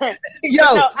 yo,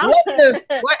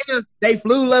 what if they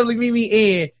flew Lovely Mimi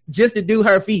in just to do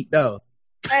her feet though?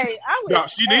 Hey, I would. No,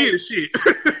 she did shit.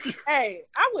 Hey,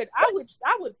 I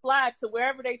would fly to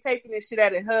wherever they taking this shit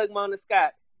at and hug Mona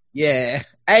Scott. Yeah.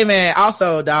 Hey man,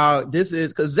 also dog, this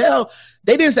is because Zell,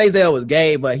 they didn't say Zell was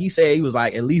gay, but he said he was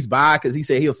like at least bi, because he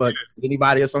said he'll fuck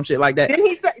anybody or some shit like that. Didn't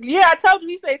he say, yeah, I told you,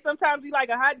 he say sometimes he like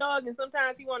a hot dog and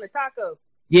sometimes he want a taco.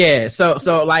 Yeah,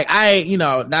 so like, I ain't,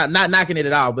 not knocking it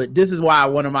at all, but this is why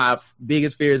one of my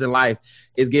biggest fears in life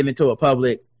is getting into a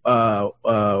public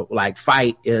like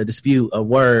fight, dispute of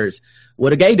words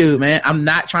with a gay dude, man. I'm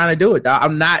not trying to do it, dog.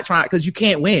 I'm not trying, because you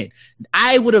can't win.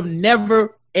 I would have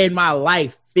never in my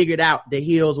life figured out the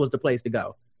heels was the place to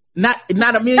go. Not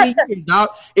a million years, dog.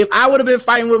 If I would have been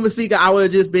fighting with Masika, I would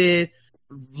have just been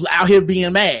out here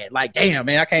being mad. Like, damn,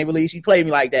 man, I can't believe she played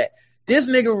me like that. This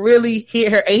nigga really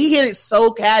hit her, and he hit it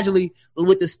so casually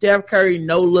with the Steph Curry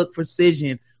no-look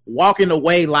precision, walking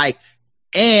away like,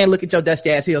 and look at your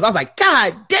dusty ass heels. I was like,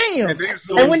 God damn.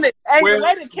 And when the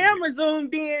way the camera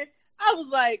zoomed in, I was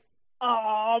like,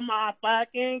 oh my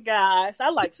fucking gosh. I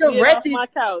like shit off my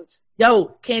couch.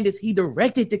 Yo, Candace, he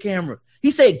directed the camera.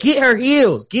 He said, get her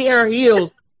heels,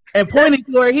 and pointed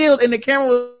to her heels, and the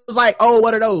camera was like, oh,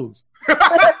 what are those?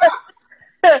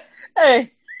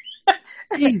 Hey.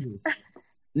 Jesus.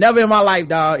 Never in my life,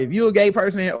 dog. If you a gay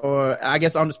person, or I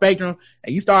guess on the spectrum,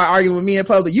 and you start arguing with me in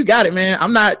public, you got it, man.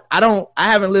 I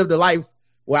haven't lived a life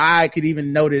where I could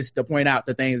even notice to point out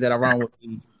the things that are wrong with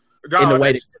me in the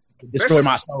way that destroy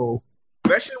my soul.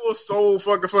 That shit was so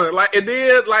fucking funny. Like, it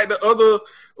did, like, the other,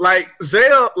 like,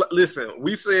 Zell, listen,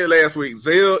 we said last week,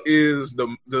 Zell is the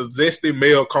zesty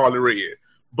male Carly Red,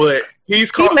 but he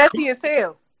messy as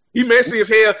hell. He messy as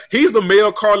hell. He's the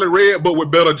male Carly Red, but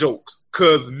with better jokes.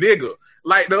 Cause nigga,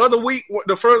 like the other week,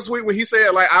 the first week when he said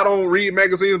like, I don't read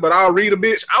magazines, but I'll read a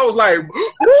bitch. I was like,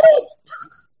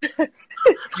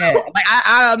 yeah, like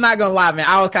I'm not gonna lie, man.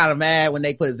 I was kind of mad when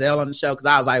they put Zell on the show because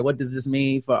I was like, what does this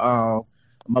mean for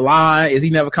Milan? Is he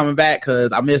never coming back?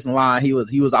 Because I miss Milan. He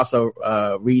was also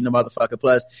reading the motherfucker.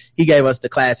 Plus, he gave us the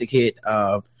classic hit.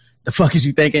 The fuck is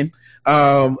you thinking?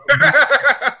 But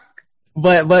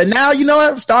now, you know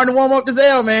what? I'm starting to warm up to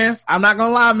Zell, man. I'm not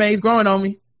gonna lie, man. He's growing on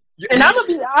me. And I'm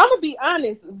gonna be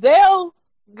honest. Zell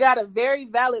got a very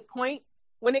valid point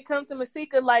when it comes to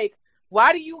Masika. Like,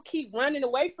 why do you keep running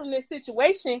away from this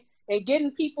situation and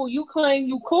getting people you claim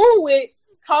you cool with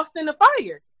tossed in the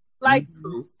fire? Like,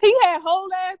 he had whole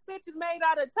ass bitches made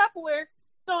out of Tupperware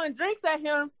throwing drinks at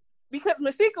him because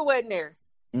Masika wasn't there.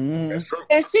 That's true.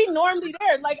 And she normally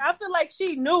there. Like, I feel like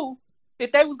she knew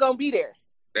that they was gonna be there.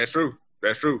 That's true.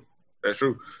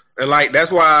 And like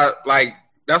that's why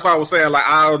I was saying, like,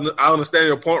 I understand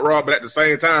your point, Rob, but at the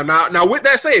same time, now with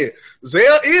that said,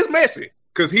 Zell is messy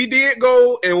because he did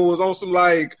go and was on some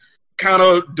like kind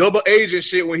of double agent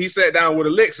shit when he sat down with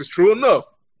Alexis. True enough,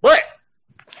 but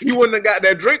he wouldn't have got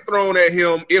that drink thrown at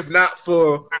him if not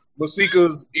for Masika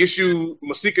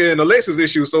and Alexis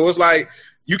issue. So it's like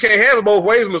you can't have it both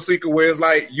ways, Masika, where it's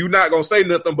like you not gonna say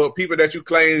nothing, but people that you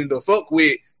claim to fuck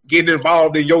with getting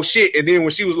involved in your shit. And then when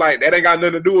she was like, that ain't got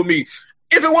nothing to do with me.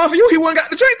 If it wasn't for you, he wouldn't got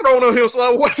the drink thrown on him.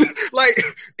 So what, like,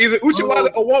 is it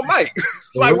Uchiwala or one mic?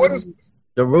 Like, what is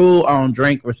the rule on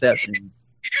drink receptions?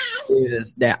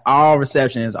 Is that all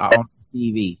receptions are on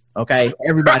TV? Okay,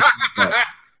 everybody.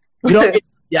 You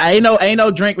don't. Ain't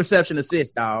no drink reception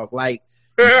assist, dog. Like,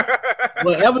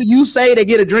 whatever you say to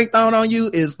get a drink thrown on you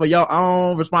is for your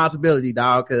own responsibility,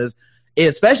 dog. Because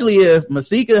especially if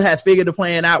Masika has figured the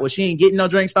plan out where she ain't getting no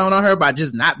drinks thrown on her by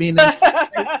just not being there.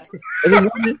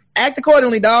 Act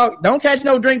accordingly, dog. Don't catch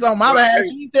no drinks on my behalf.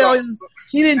 She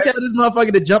didn't tell this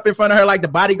motherfucker to jump in front of her like the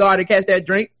bodyguard to catch that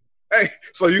drink. Hey,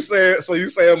 so you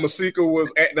saying Masika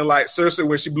was acting like Cersei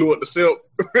when she blew up the silk?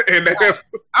 And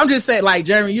I'm just saying, like,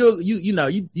 Jeremy, you know,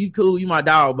 you cool, you my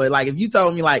dog, but like if you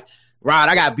told me like, Rod,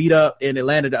 I got beat up in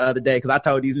Atlanta the other day because I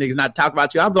told these niggas not to talk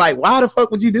about you, I'd be like, why the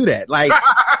fuck would you do that? Like,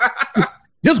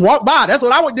 just walk by. That's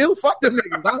what I would do. Fuck them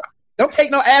niggas. Don't take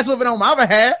no ass whooping on my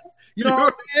behalf. You know what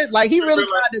I'm saying? Like, he really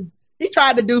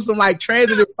tried to do some like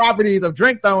transitive properties of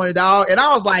drink throwing, dog. And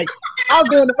I was like, I was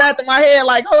doing the math in my head,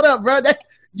 like, hold up, bro.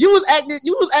 You was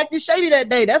acting shady that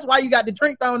day. That's why you got the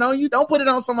drink thrown on you. Don't put it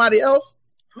on somebody else.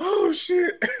 Oh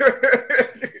shit.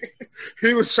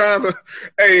 He was trying to.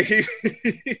 Hey,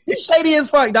 he's shady as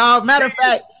fuck, dog. Matter of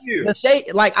fact, the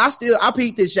shade. Like, I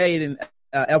peeked his shade in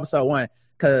episode 1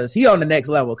 because he on the next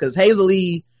level. Because Hazel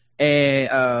Lee and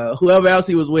whoever else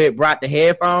he was with brought the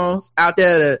headphones out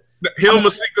there to him,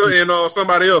 Masika, and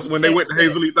somebody else when they went to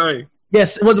Hazel Lee thing.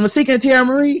 Yes, was it Masika and Tara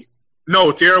Marie?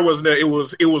 No, Tara wasn't there. It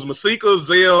was Masika,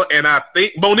 Zell, and I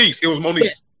think Moniece. It was Moniece.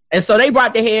 Yeah. And so they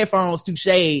brought the headphones to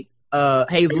shade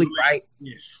Hazel Lee, right?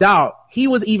 Yes. Dog, he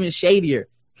was even shadier.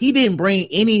 He didn't bring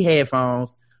any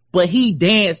headphones, but he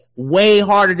danced way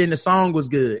harder than the song was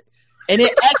good. And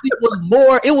it actually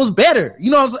it was better. You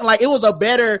know what I'm saying? Like, it was a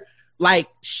better, like,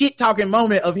 shit talking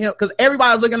moment of him because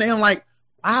everybody was looking at him like,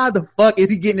 why the fuck is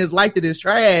he getting his life to this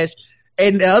trash?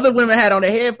 And the other women had on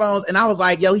their headphones, and I was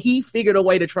like, yo, he figured a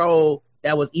way to troll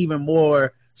that was even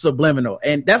more subliminal.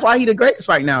 And that's why he the greatest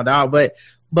right now, dog. But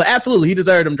absolutely, he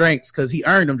deserved them drinks because he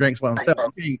earned them drinks for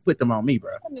himself. He can't put them on me,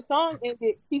 bro. When the song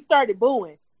ended, he started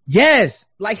booing. Yes.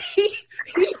 Like,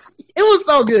 it was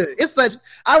so good. It's such,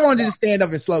 I wanted to stand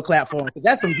up and slow clap for him because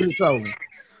that's some good trolling.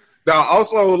 Now,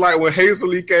 also, like, when Hazel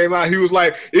Lee came out, he was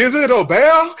like, is it a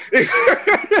bear?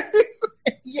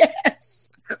 Yes.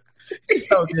 He's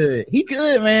so good. He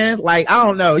good, man. Like, I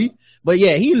don't know. But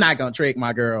yeah, he's not gonna trick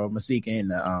my girl Masika in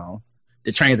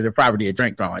the transitive property of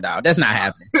drink throwing, dog. That's not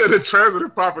happening. The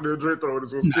transitive property of drink throwing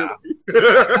is what's killing me.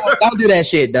 Don't do that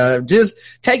shit, dog. Just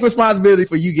take responsibility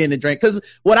for you getting a drink. Because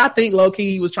what I think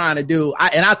low-key he was trying to do,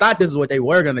 and I thought this is what they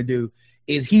were gonna do,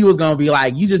 is he was gonna be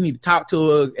like, you just need to talk to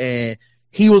her and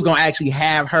he was gonna actually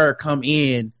have her come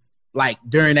in like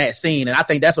during that scene, and I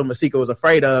think that's what Masika was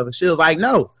afraid of. She was like,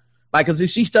 no, like, because if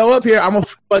she still up here, I'm gonna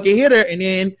fucking hit her, and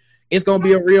then it's gonna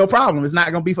be a real problem. It's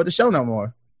not gonna be for the show no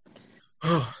more.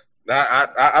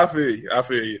 I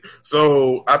feel you.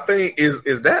 So I think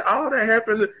is that all that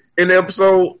happened in the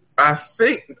episode? I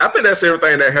think that's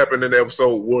everything that happened in the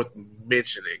episode worth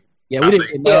mentioning. Yeah, we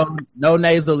didn't get no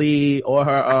Nasally or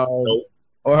her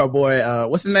or her boy,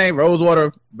 what's his name?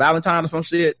 Rosewater Valentine or some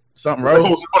shit. Something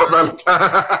Rosewater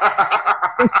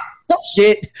Valentine.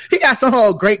 Shit. He got some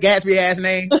old Great Gatsby ass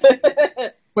name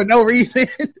for no reason.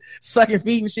 Sucking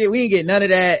feet and shit. We didn't get none of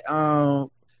that.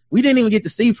 We didn't even get to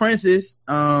see Princess.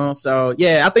 So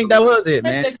yeah, I think that was it,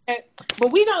 man.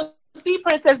 But we don't see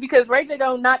Princess because Ray J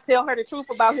don't not tell her the truth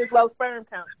about his low sperm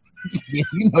count. Yeah,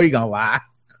 you know he gonna lie.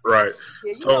 Right.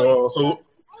 Yeah, so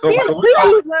we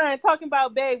was lying, talking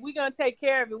about, babe, we gonna take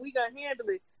care of it, we gonna handle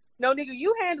it. No, nigga,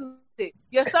 you handle it.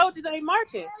 Your soldiers ain't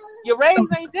marching. Your Rays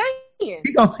ain't dancing.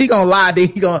 He gonna lie, dude.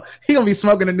 He gonna be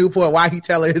smoking a Newport while he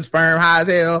tell her his sperm high as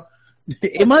hell.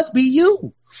 It must be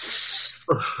you.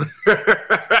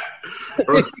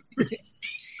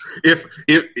 if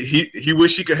he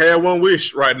wish he could have one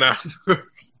wish right now.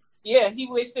 Yeah, he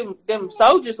wished them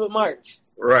soldiers would march.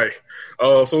 Right.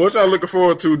 So what y'all looking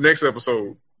forward to next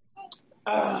episode?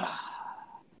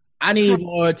 I need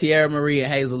more Tierra Marie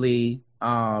and Hazel Lee.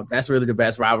 That's really the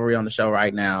best rivalry on the show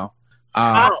right now.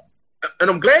 And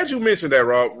I'm glad you mentioned that,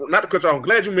 Rob. Not to cut you off, I'm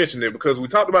glad you mentioned it because we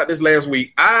talked about this last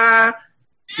week.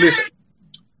 Listen,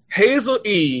 Hazel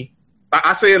E.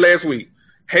 I said last week,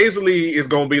 Hazel E is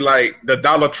gonna be like the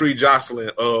Dollar Tree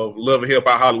Jocelyn of Love and Hip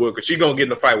Hop Hollywood because she's gonna get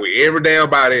in a fight with every damn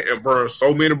body and burn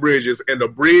so many bridges. And the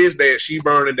bridge that she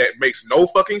burning that makes no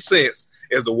fucking sense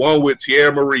is the one with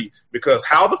Tierra Marie. Because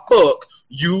how the fuck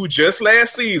you just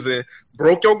last season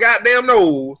broke your goddamn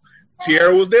nose,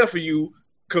 Tierra was there for you,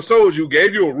 consoled you,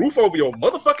 gave you a roof over your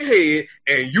motherfucking head,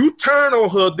 and you turn on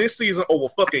her this season over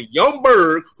fucking Young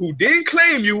Berg, who didn't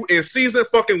claim you in season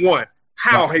fucking 1.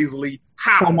 How, Hazel Lee?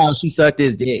 How? Somehow she sucked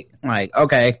his dick. Like,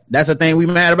 okay, that's a thing we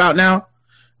mad about now.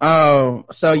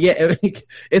 So yeah,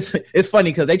 it's funny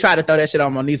because they tried to throw that shit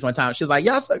on Moniece one time. She was like,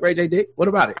 "Y'all suck Ray J dick. What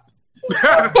about it?"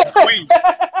 Queen.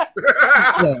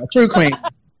 Yeah, true queen.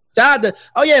 Shout out to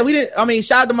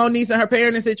Moniece and her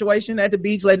parenting situation at the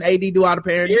beach, letting AD do all the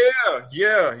parenting.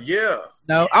 Yeah.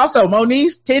 No, also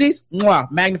Moniece titties, mwah,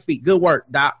 magnifique. Good work,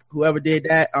 Doc. Whoever did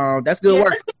that, that's good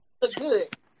work. Look good.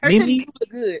 Her Mimi look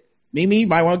good. Mimi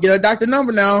might want to get her doctor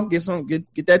number now. Get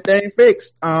that thing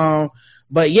fixed.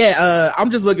 But yeah,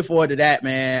 I'm just looking forward to that,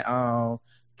 man.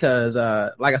 Because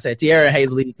like I said, Tierra and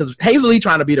Hazel Lee, because Hazel Lee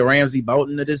trying to be the Ramsey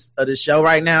Bolton of this show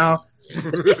right now. She's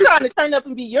trying to turn up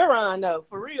and be Euron though,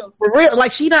 for real.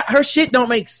 Like her shit don't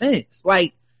make sense.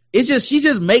 Like it's just she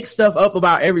just makes stuff up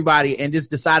about everybody and just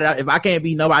decided if I can't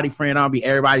be nobody's friend, I'll be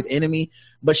everybody's enemy.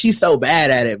 But she's so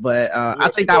bad at it. But I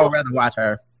think I would rather watch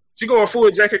her. She going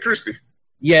full Jackie Christie.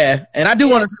 Yeah, and I do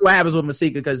want to see what happens with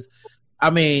Masika because, I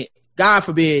mean, God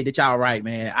forbid that y'all right,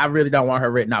 man. I really don't want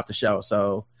her written off the show.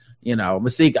 So,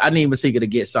 Masika, I need Masika to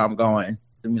get something going.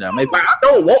 Maybe I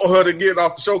don't want her to get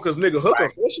off the show because, nigga, her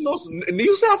confessionals,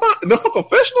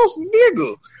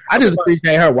 nigga. I just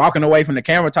appreciate her walking away from the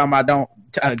camera talking about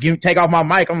don't take off my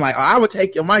mic. I'm like, I would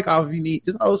take your mic off if you need.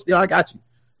 Just still, I got you.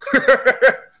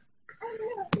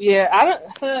 Yeah,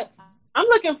 I'm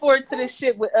looking forward to this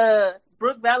shit with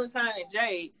Brooke Valentine and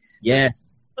Jade. Yes.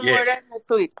 Some more of that next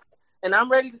week. And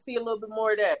I'm ready to see a little bit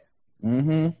more of that.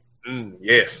 Mm-hmm.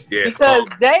 Yes. Because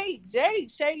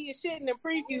Jade shady as shit in the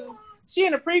previews. She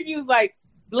in the previews like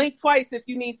blink twice if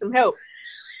you need some help.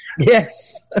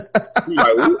 Yes.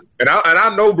 and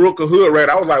I know Brooke a hood rat.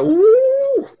 I was like,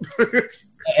 ooh.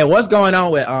 And what's going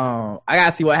on with I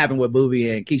gotta see what happened with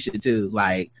Boobie and Keisha too.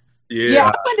 Like,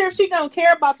 yeah, I wonder if she gonna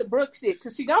care about the Brooke shit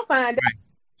because she gonna find out.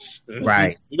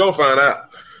 Right. You gonna find out.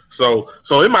 So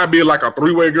it might be like a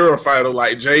 3-way girl fighter,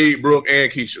 like Jade, Brooke,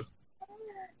 and Keisha.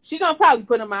 She gonna probably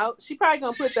put them out. She probably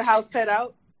gonna put the house pet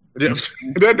out. Yeah,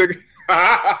 that nigga.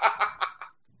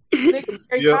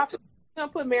 Mary Poppins. She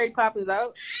gonna put Mary Poppins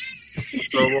out.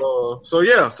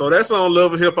 So that's on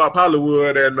Love and Hip Hop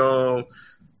Hollywood, and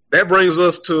that brings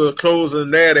us to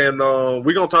closing that, and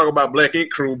we're gonna talk about Black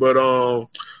Ink Crew, but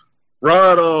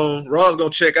Rod's gonna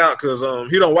check out because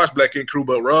he don't watch Black Ink Crew.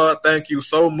 But Rod, thank you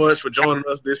so much for joining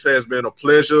us. This has been a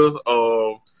pleasure.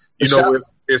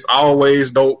 It's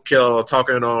always dope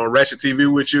talking on Ratchet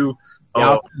TV with you.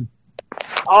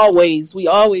 Always, we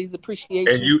always appreciate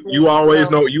And you always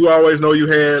know you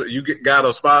got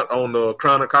a spot on the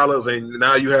Crown of Collars, and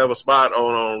now you have a spot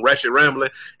on Ratchet Rambling.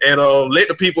 And let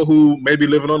the people who may be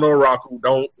living under a rock who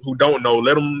don't know,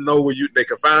 let them know where they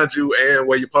can find you and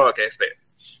where your podcast at.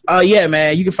 Yeah,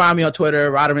 man, you can find me on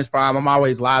Twitter, Rodimus Prime. I'm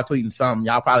always live tweeting something.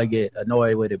 Y'all probably get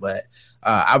annoyed with it, but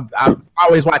I'm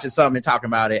always watching something and talking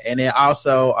about it. And then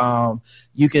also,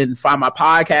 you can find my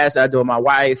podcast that I do with my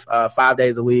wife 5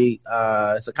 days a week.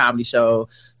 It's a comedy show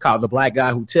called The Black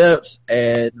Guy Who Tips,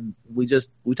 and we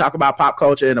talk about pop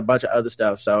culture and a bunch of other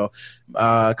stuff. So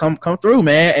come through,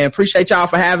 man, and appreciate y'all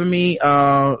for having me.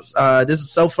 This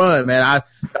is so fun, man. I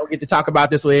don't get to talk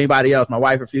about this with anybody else. My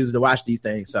wife refuses to watch these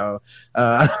things, so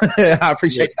I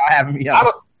appreciate y'all having me on.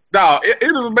 No, it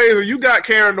is amazing. You got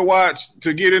Karen to watch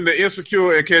to get into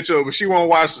Insecure and catch up, but she won't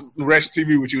watch Ratchet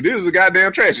TV with you. This is a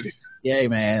goddamn tragedy. Yeah,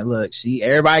 man. Look,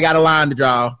 everybody got a line to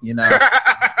draw, you know.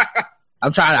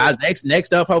 I'm trying to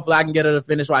next up. Hopefully, I can get her to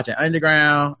finish watching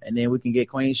Underground, and then we can get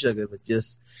Queen Sugar. But you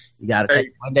got to take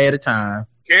it one day at a time.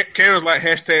 Karen's like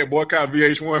 #boycott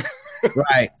VH1.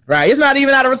 Right. It's not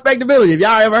even out of respectability. If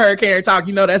y'all ever heard Karen talk,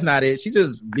 you know that's not it. She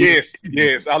just yes.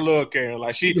 I love Karen.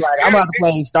 Like I'm about to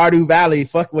play Stardew Valley.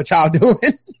 Fuck what y'all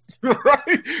doing.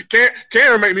 Right.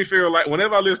 Karen make me feel like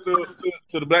whenever I listen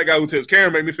to the Black Guy Who Tips,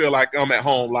 Karen make me feel like I'm at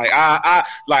home. Like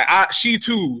she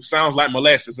too sounds like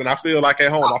molasses, and I feel like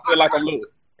at home. I feel like I'm little.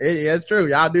 It's true.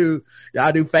 Y'all do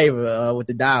favor with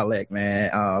the dialect, man.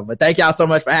 But thank y'all so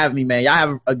much for having me, man. Y'all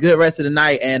have a good rest of the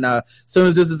night. And as soon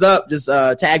as this is up, just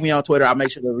tag me on Twitter. I'll make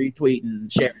sure to retweet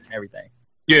and share and everything.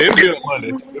 Yeah, it'll be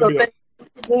on Monday.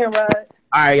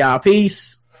 All right, y'all.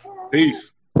 Peace.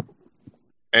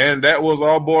 And that was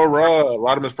our boy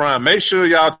Rodimus Prime. Make sure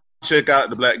y'all check out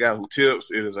The Black Guy Who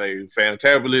Tips. It is a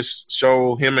fantabulous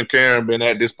show. Him and Karen been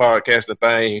at this podcasting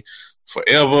thing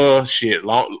forever.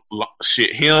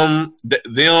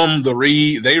 The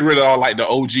Reed, they really are like the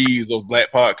OGs of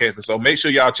black podcasting. So make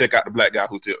sure y'all check out The Black Guy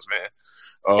Who Tips, man.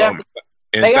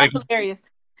 And they are hilarious.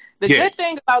 The good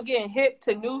thing about getting hip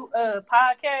to new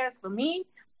podcasts for me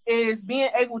is being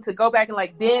able to go back and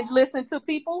like binge listen to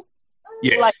people.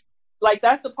 Yes. Like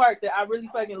that's the part that I really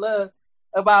fucking love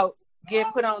about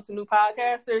getting put on to new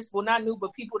podcasters. Well, not new,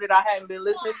 but people that I hadn't been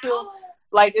listening to.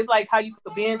 Like it's like how you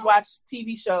could binge watch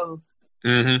TV shows.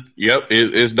 Mm-hmm. Yep,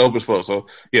 it's dope as fuck. So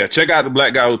yeah, check out The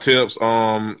Black Guy Who Tips.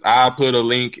 I'll put a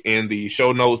link in the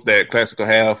show notes that Classic will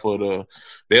have for the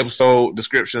episode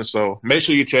description. So make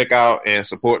sure you check out and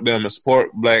support them and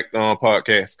support Black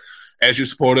podcasts as you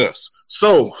support us.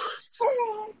 So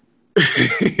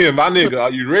my nigga,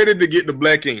 are you ready to get the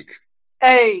black ink?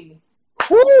 Hey.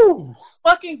 Woo!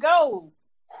 Fucking go.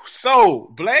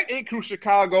 So, Black Ink Crew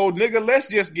Chicago, nigga, let's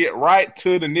just get right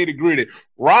to the nitty gritty.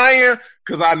 Ryan,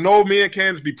 because I know me and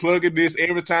Candace be plugging this and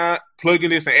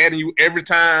adding you every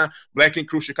time Black Ink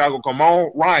Crew Chicago come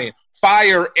on. Ryan,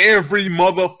 fire every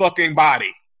motherfucking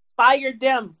body. Fire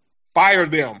them. Fire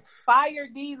them. Fire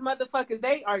these motherfuckers.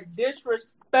 They are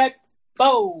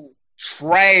disrespectful.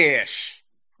 Trash.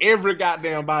 Every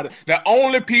goddamn body. The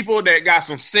only people that got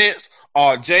some sense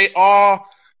are JR,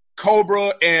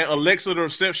 Cobra, and Alexa the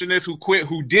receptionist who quit,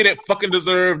 who didn't fucking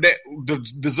deserve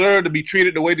to be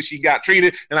treated the way that she got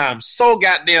treated, and I'm so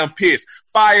goddamn pissed.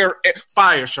 Fire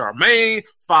Charmaine,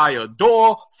 fire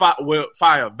Dor,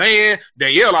 fire Van.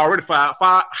 Danielle already fired.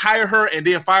 Hire her and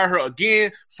then fire her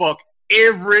again. Fuck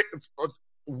every.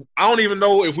 I don't even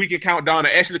know if we can count Donna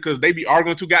and Ashley because they be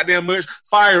arguing too goddamn much.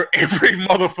 Fire every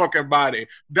motherfucking body.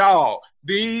 Dog,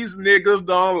 these niggas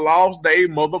done lost their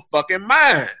motherfucking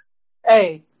mind.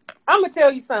 Hey, I'm going to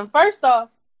tell you something. First off,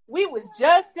 we were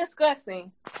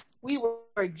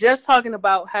just talking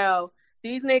about how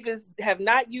these niggas have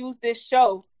not used this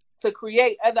show to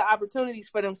create other opportunities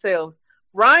for themselves.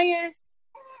 Ryan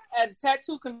at a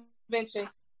tattoo convention,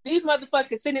 these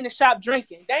motherfuckers sitting in the shop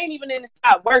drinking. They ain't even in the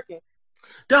shop working.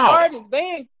 Hard as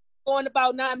Van going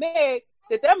about not mad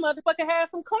that motherfucker had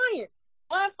some clients.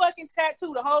 One fucking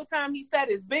tattoo the whole time he sat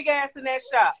his big ass in that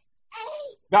shop.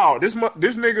 No, this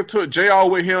nigga took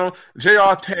JR with him.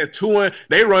 JR tattooing.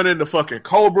 They run into fucking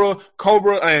Cobra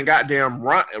and goddamn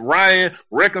Ryan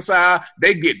reconcile.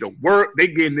 They get to work. They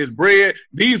getting this bread.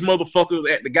 These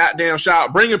motherfuckers at the goddamn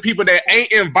shop bringing people that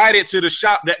ain't invited to the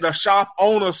shop that the shop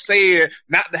owner said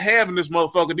not to have in this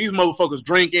motherfucker. These motherfuckers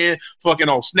drinking, fucking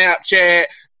on Snapchat.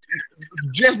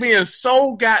 Just being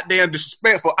so goddamn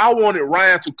disrespectful. I wanted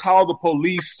Ryan to call the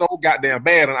police so goddamn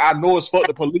bad, and I know it's fuck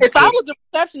the police. If I was the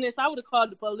receptionist, I would have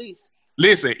called the police.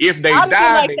 Listen, if they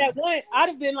died, I'd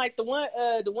have been like the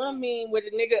one meme with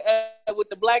the nigga with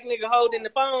the black nigga holding the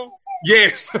phone,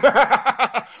 Yes.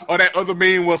 Or that other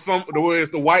meme was the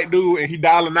white dude and he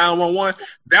dialing 911.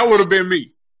 That would have been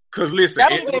me. Cause listen,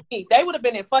 that would have been me. They would have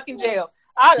been in fucking jail.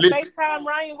 I'd have FaceTime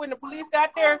Ryan when the police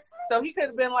got there, so he could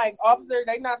have been like, "Officer,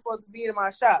 they not supposed to be in my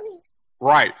shop."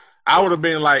 Right. I would have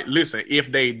been like, "Listen, if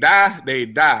they die, they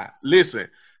die." Listen,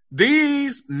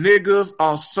 these niggas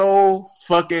are so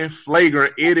fucking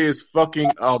flagrant. It is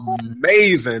fucking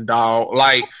amazing, dog.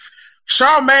 Like.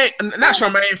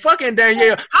 Fucking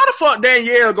Danielle. How the fuck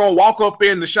Danielle gonna walk up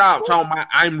in the shop talking about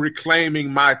I'm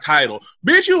reclaiming my title?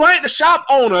 Bitch, you ain't the shop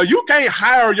owner. You can't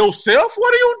hire yourself.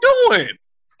 What are you doing?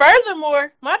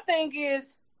 Furthermore, my thing is,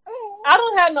 I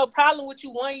don't have no problem with you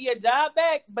wanting your job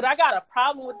back, but I got a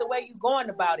problem with the way you going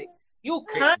about it. You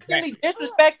constantly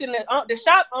disrespecting the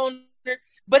shop owner,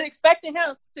 but expecting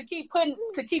him to keep putting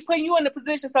you in the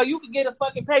position so you can get a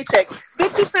fucking paycheck.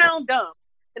 Bitch, you sound dumb,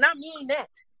 and I mean that.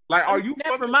 Like, are you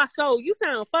that from my soul? You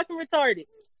sound fucking retarded.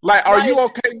 Like, are you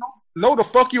okay? No, the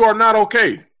fuck you are not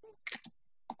okay.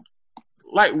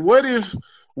 Like, what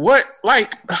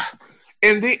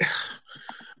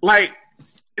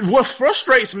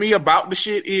frustrates me about the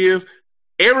shit is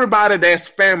everybody that's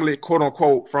family, quote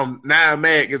unquote, from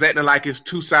 9MAG is acting like it's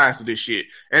two sides to this shit.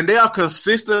 And they are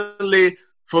consistently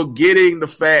forgetting the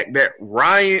fact that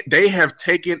they have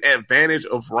taken advantage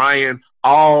of Ryan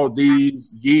all these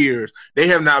years. They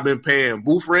have not been paying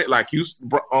booth rent like you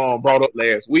brought up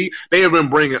last week. They have been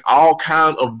bringing all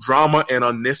kinds of drama and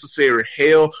unnecessary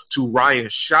hell to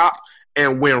Ryan's shop.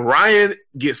 And when Ryan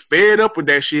gets fed up with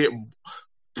that shit,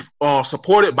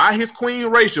 supported by his queen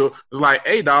Rachel, it's like,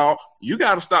 hey, dog, you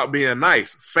got to stop being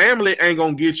nice. Family ain't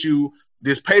going to get you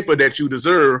this paper that you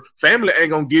deserve. Family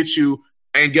ain't going to get you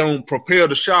and gonna prepare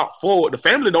the shop forward. The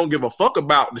family don't give a fuck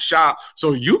about the shop,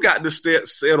 so you got to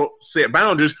set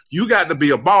boundaries. You got to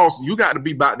be a boss. You got to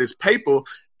be about this paper.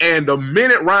 And the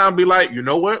minute Ryan be like, you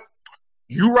know what?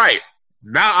 You right.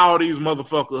 Now all these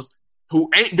motherfuckers who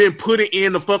ain't been putting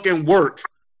in the fucking work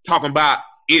talking about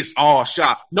it's all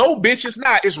shop. No, bitch, it's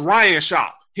not. It's Ryan's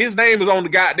shop. His name is on the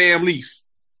goddamn lease.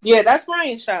 Yeah, that's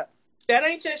Ryan's shop. That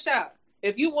ain't your shop.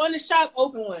 If you want a shop,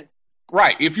 open one.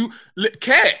 Right. If you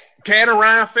Cat and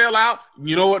Ryan fell out,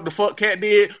 you know what the fuck Cat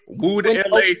did? Moved to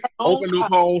LA, opened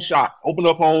up her own shop, opened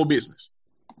up her own business.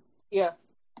 Yeah.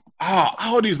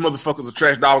 All these motherfuckers are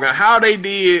trash, dog. And how they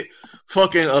did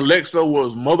fucking Alexa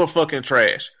was motherfucking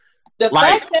trash. The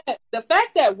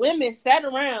fact that women sat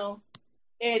around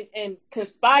and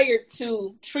conspired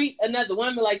to treat another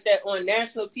woman like that on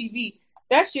national TV,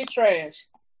 that shit trash.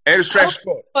 And it's trash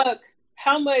fuck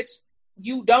how much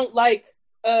you don't like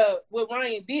what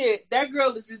Ryan did. That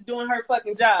girl is just doing her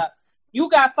fucking job. You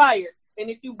got fired. And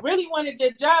if you really wanted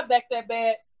your job back that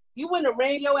bad, you wouldn't have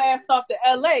ran your ass off to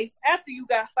LA after you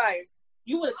got fired.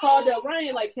 You would have called up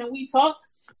Ryan like, can we talk?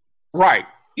 Right.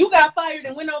 You got fired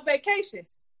and went on vacation.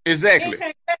 Exactly.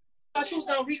 You thought you was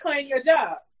going to reclaim your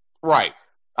job. Right.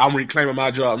 I'm reclaiming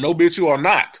my job. No, bitch, you are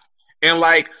not. And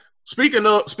like, speaking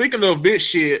of bitch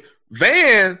shit,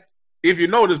 Van, if you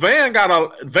notice, Van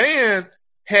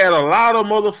had a lot of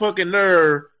motherfucking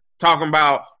nerve talking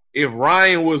about if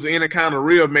Ryan was any kind of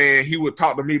real man, he would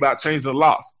talk to me about changing the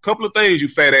law. Couple of things, you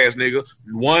fat ass nigga.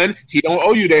 One, he don't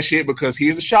owe you that shit because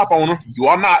he's the shop owner. You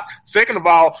are not. Second of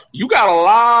all, you got a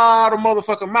lot of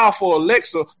motherfucking mouth for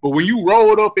Alexa, but when you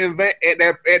rolled up at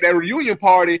that reunion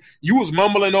party, you was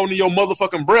mumbling under your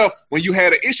motherfucking breath when you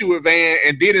had an issue with Van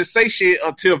and didn't say shit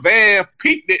until Van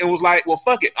peeked it and was like, well,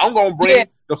 fuck it. I'm going to bring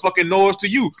the fucking noise to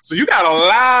you. So you got a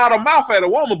lot of mouth at a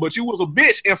woman, but you was a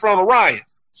bitch in front of Ryan.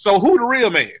 So who the real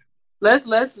man? Let's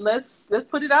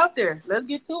put it out there. Let's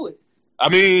get to it. I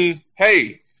mean,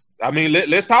 hey,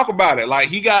 let's talk about it. Like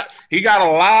he got a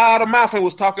lot of mouth and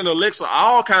was talking to Alexa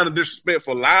all kind of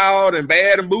disrespectful, loud and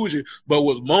bad and bougie, but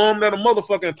was mummed at a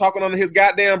motherfucker and talking under his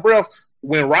goddamn breath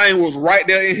when Ryan was right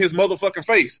there in his motherfucking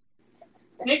face.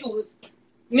 Nigga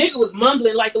was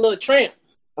mumbling like a little tramp.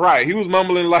 Right, he was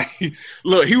mumbling like he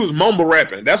was mumble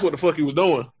rapping. That's what the fuck he was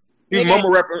doing. He was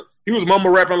mumble rapping. He was mumble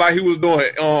rapping like he was doing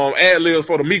ad libs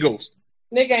for the Migos.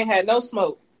 Nigga ain't had no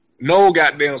smoke. No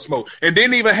goddamn smoke. And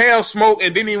didn't even have smoke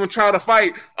and didn't even try to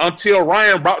fight until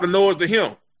Ryan brought the noise to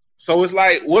him. So it's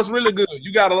like, what's really good?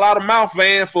 You got a lot of mouth,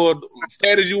 Van, for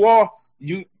fat as you are.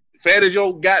 You fat as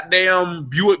your goddamn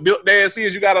Buick built ass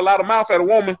is, you got a lot of mouth at a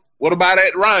woman. What about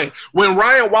that Ryan? When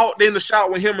Ryan walked in the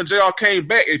shop when him and JR came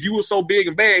back, if you were so big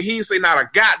and bad, he didn't say not a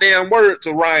goddamn word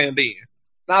to Ryan then.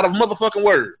 Not a motherfucking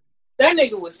word. That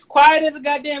nigga was quiet as a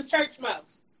goddamn church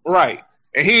mouse. Right.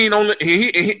 And he ain't on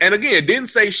and again, didn't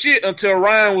say shit until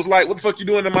Ryan was like, what the fuck you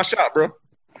doing in my shop, bro?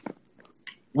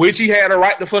 Which he had a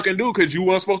right to fucking do because you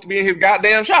weren't supposed to be in his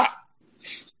goddamn shop.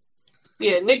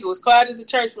 Yeah, nigga was quiet as a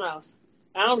church mouse.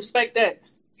 I don't respect that.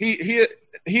 He a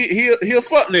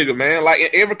fuck nigga, man. Like in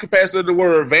every capacity of the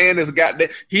word, Van is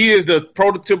he is the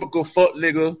prototypical fuck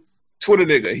nigga, Twitter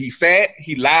nigga. He fat,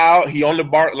 he loud, he only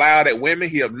bark loud at women,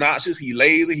 he obnoxious, he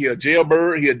lazy, he a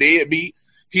jailbird, he a deadbeat.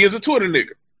 He is a Twitter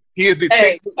nigga. He is the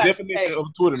definition of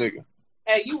a Twitter nigga.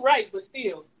 Hey, you right, but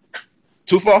still.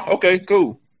 Too far? Okay,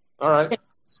 cool. All right.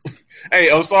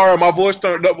 Hey, I'm sorry, my voice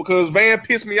turned up because Van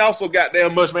pissed me off so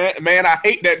goddamn much, man. Man, I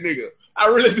hate that nigga. I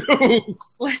really do.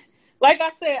 Like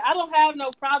I said, I don't have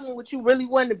no problem with you really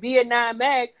wanting to be a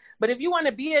 9-mag, but if you want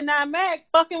to be a 9-mag,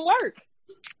 fucking work.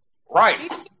 Right. These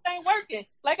niggas ain't working.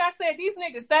 Like I said, these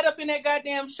niggas sat up in that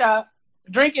goddamn shop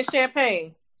drinking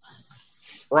champagne.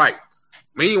 Right.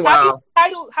 Meanwhile,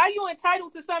 how you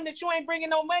entitled to something that you ain't bringing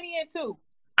no money into?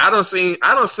 I don't seen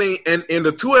in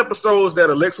the 2 episodes that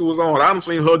Alexa was on, I don't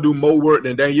seen her do more work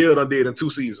than Danielle done did in 2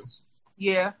 seasons.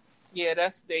 Yeah,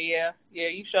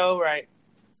 you sure right.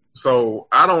 So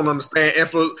I don't understand. And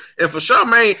for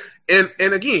Charmaine, and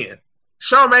again,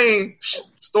 Charmaine,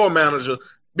 store manager,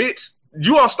 bitch,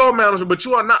 you are store manager, but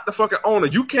you are not the fucking owner.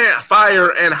 You can't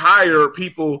fire and hire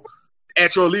people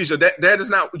at your leisure. That is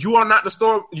not. You are not the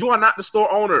store. You are not the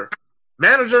store owner.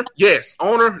 Manager, yes.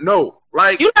 Owner, no.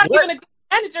 Like you're not even a good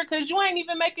manager because you ain't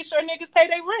even making sure niggas pay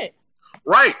their rent.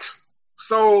 Right.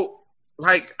 So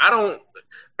like I don't.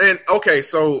 And okay,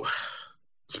 so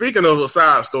speaking of a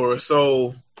side story,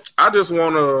 so I just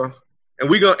want to.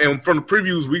 And from the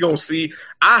previews, we gonna see.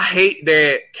 I hate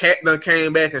that Kat done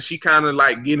came back and she kind of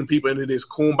like getting people into this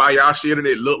kumbaya shit, and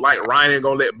it looked like Ryan ain't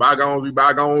gonna let bygones be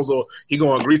bygones, or he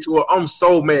gonna agree to it. I'm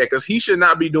so mad because he should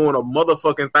not be doing a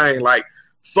motherfucking thing. Like,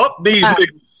 fuck these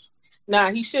niggas. Nah,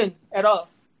 he shouldn't at all.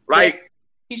 Like,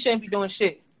 he shouldn't be doing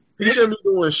shit. He shouldn't be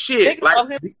doing shit. Niggas owe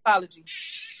him an apology.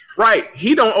 Right,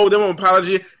 he don't owe them an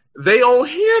apology. They owe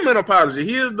him an apology.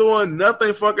 He is doing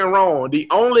nothing fucking wrong. The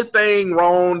only thing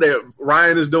wrong that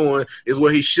Ryan is doing is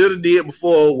what he should have did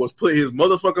before was put his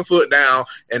motherfucking foot down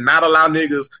and not allow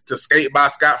niggas to skate by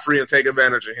scot-free and take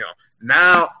advantage of him.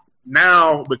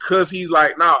 Now, because he's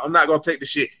like, nah, I'm not going to take the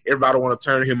shit, everybody want to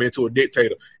turn him into a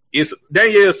dictator.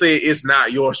 Danielle said it's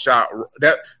not your shot.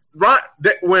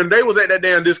 When they was at that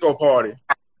damn disco party,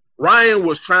 Ryan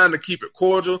was trying to keep it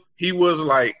cordial. He was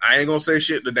like, I ain't going to say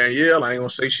shit to Danielle. I ain't going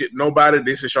to say shit to nobody.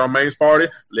 This is Charmaine's party.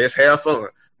 Let's have fun.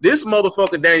 This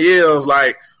motherfucker Danielle's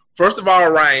like, first of all,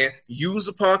 Ryan, you's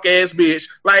a punk-ass bitch.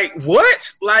 Like,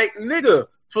 what? Like, nigga.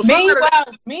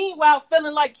 Meanwhile,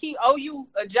 feeling like he owe you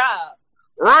a job.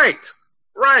 Right.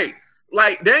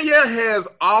 Like, Danielle has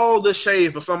all the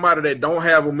shade for somebody that don't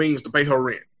have a means to pay her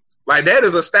rent. Like, that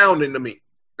is astounding to me.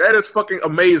 That is fucking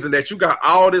amazing that you got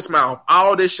all this mouth,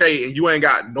 all this shade, and you ain't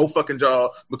got no fucking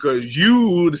job because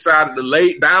you decided to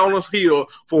lay down a hill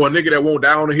for a nigga that won't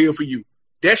down a hill for you.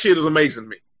 That shit is amazing to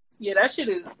me. Yeah, that shit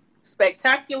is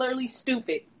spectacularly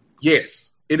stupid.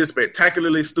 Yes, it is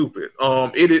spectacularly stupid.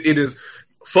 It is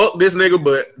fuck this nigga,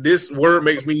 but this word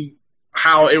makes me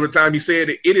howl every time he said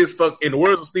it. It is in the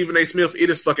words of Stephen A. Smith, it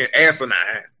is fucking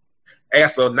asinine.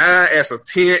 As a 9, as a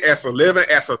 10, as a 11,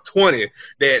 as a 20,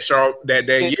 that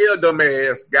Danielle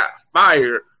dumbass got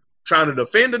fired trying to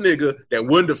defend a nigga that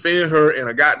wouldn't defend her in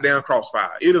a goddamn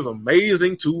crossfire. It is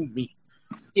amazing to me.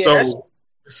 Yeah,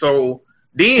 so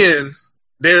then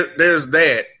there's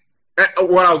that.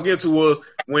 What I was getting to was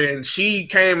when she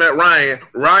came at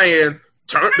Ryan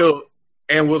turned up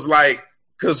and was like,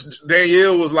 because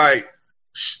Danielle was like,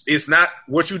 it's not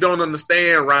what you don't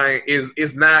understand, Ryan,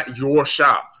 it's not your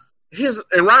shop.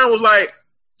 And Ryan was like,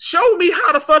 show me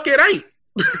how the fuck it ain't.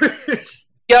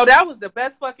 Yo, that was the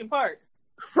best fucking part.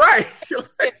 Right.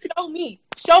 Show me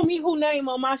who name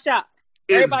on my shop.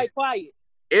 Everybody quiet.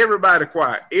 Everybody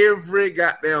quiet. Every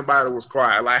goddamn body was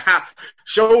quiet. Like, how?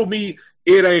 Show me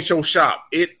it ain't your shop.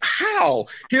 How?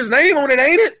 His name on it,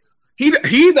 ain't it? He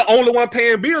the only one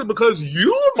paying bills because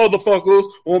you motherfuckers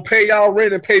won't pay y'all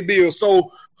rent and pay bills.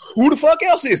 So who the fuck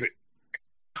else is it?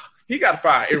 He got to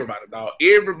fire everybody, dog.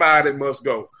 Everybody must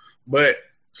go. But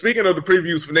speaking of the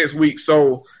previews for next week,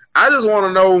 so I just want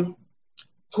to know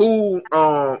who,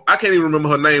 I can't even remember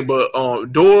her name, but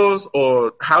Doors,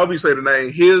 or however you say the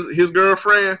name, his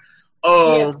girlfriend.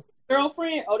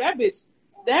 Girlfriend? Oh, that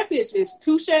bitch is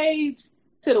 2 shades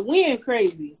to the wind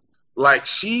crazy. Like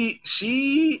she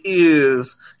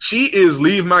is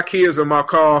leave my kids in my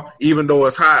car even though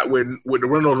it's hot with the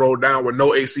windows rolled down with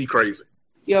no AC crazy.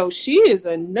 Yo, she is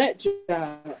a nut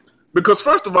job. Because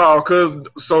first of all,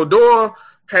 Dora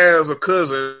has a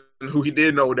cousin who he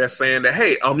did know that's saying that,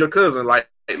 hey, I'm your cousin. Like,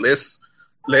 hey, let's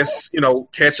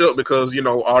catch up because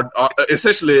our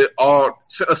essentially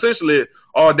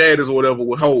our daddies or whatever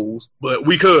were hoes, but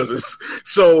we cousins.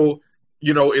 So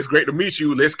it's great to meet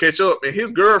you. Let's catch up. And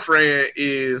his girlfriend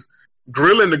is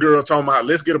grilling the girl, talking about,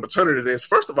 let's get a paternity test.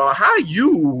 First of all, how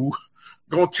you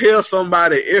gonna tell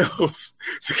somebody else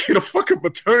to get a fucking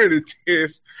paternity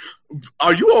test?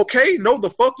 Are you okay? No, the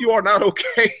fuck you are not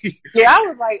okay. Yeah, I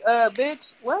was like,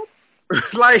 bitch, what?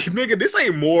 Like, nigga, this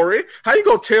ain't Maury. How you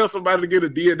gonna tell somebody to get a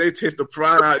DNA test to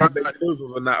find out if they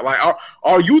cousins or not? Like,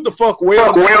 are you the fuck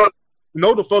well?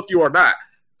 No, the fuck you are not.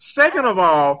 Second of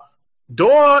all,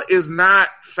 Dora is not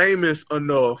famous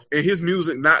enough, and his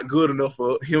music not good enough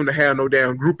for him to have no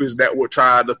damn groupies that would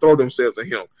try to throw themselves at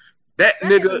him. That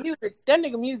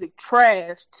nigga music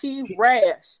trash,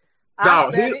 T-rash.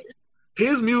 No,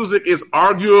 his music is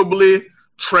arguably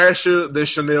trashier than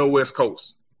Chanel West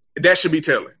Coast. That should be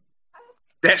telling.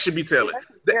 That's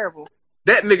terrible.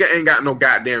 That nigga ain't got no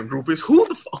goddamn groupies. Who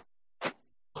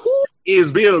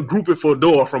is being a groupie for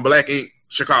Dora from Black Ink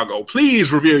Chicago?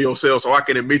 Please reveal yourself so I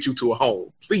can admit you to a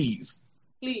home. Please.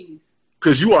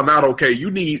 Because you are not okay.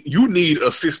 You need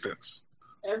assistance.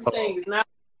 Everything is not.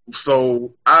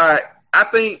 So I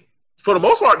think for the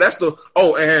most part that's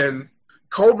and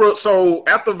Cobra. So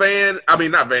after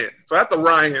after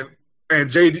Ryan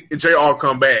and JR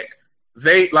come back,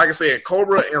 they, like I said,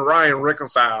 Cobra and Ryan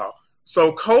reconcile.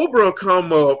 So Cobra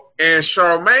come up and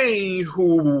Charmaine,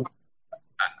 who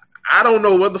I don't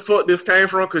know what the fuck this came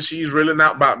from because she's really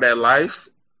not about that life.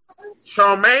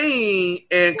 Charmaine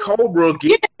and Cobra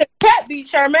Cat beat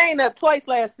Charmaine up twice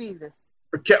last season.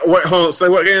 Say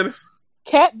what, Candace?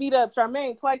 Cat beat up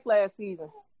Charmaine twice last season.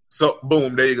 So,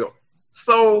 boom, there you go.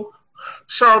 So,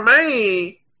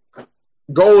 Charmaine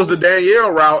goes the Danielle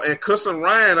route and cussing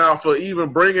Ryan out for even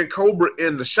bringing Cobra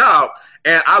in the shop.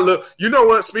 And I look, you know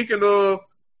what? Speaking of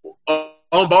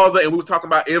Unbothered, and we were talking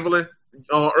about Evelyn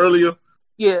earlier.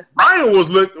 Yeah. Ryan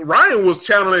was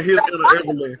channeling his inner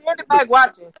Evelyn. Back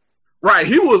watching. Right,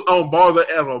 he was Unbothered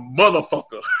as a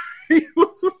motherfucker.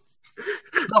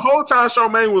 The whole time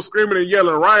Charmaine was screaming and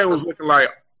yelling, Ryan was looking like,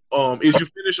 is you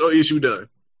finished or is you done?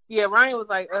 Yeah, Ryan was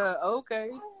like, okay.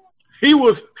 He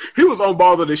was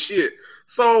unbothered as shit.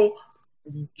 So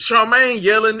Charmaine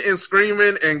yelling and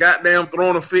screaming and goddamn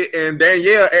throwing a fit, and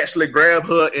Danielle actually grabbed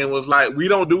her and was like, we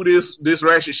don't do this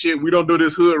ratchet shit. We don't do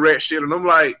this hood rat shit. And I'm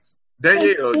like,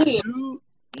 Danielle,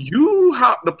 you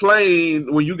hopped the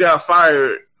plane when you got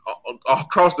fired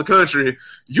across the country.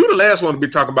 You the last one to be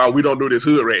talking about we don't do this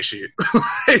hood rat shit.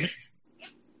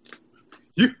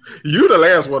 You the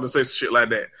last one to say some shit like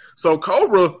that. So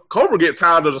Cobra get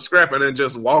tired of the scrapping and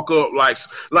just walk up like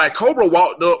Cobra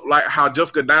walked up like how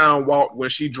Jessica Down walked when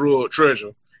she drew a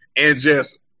Treasure and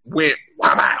just went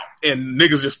wow, and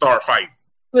niggas just start fighting.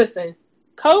 Listen,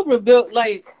 Cobra built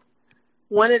like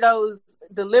one of those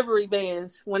delivery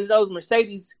vans, one of those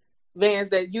Mercedes vans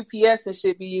that UPS and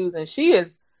shit be using.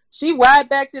 She wide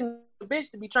backed in the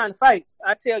bitch to be trying to fight.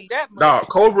 I tell you that much. No,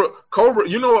 Cobra,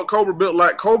 you know what Cobra built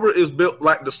like? Cobra is built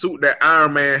like the suit that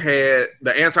Iron Man had,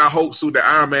 the anti-Hulk suit that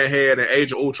Iron Man had in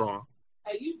Age of Ultron.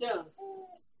 Hey, you dumb.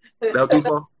 That was too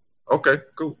far? Okay,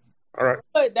 cool. All right.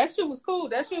 But that shit was cool.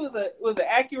 That shit was an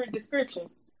accurate description.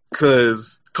 And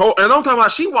I'm talking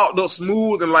about she walked up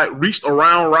smooth and like reached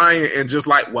around Ryan and just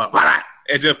like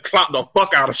and just clopped the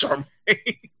fuck out of Charmaine.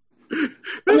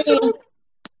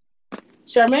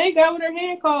 Charmaine got what her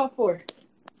hand called for.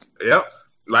 Yep.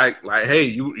 Like, hey,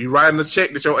 you writing a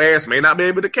check that your ass may not be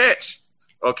able to cash.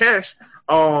 And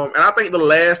I think the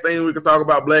last thing we can talk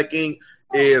about Black Ink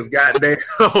is goddamn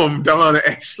Dawn and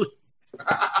Ashley.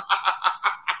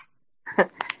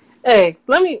 Hey,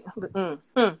 let me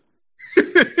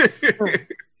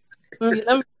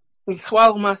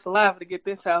swallow my saliva to get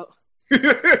this out.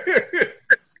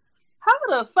 How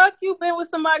the fuck you been with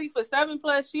somebody for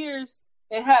 7+ years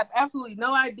and have absolutely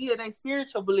no idea their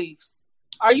spiritual beliefs?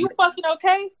 Are you fucking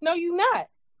okay? No, you not.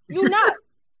 You not.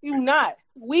 You not.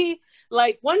 We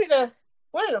like one of the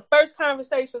first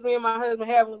conversations me and my husband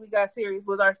had when we got serious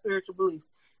was our spiritual beliefs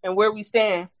and where we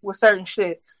stand with certain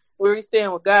shit, where we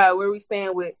stand with God, where we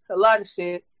stand with a lot of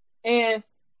shit. And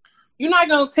you're not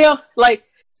gonna tell like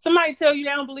somebody tell you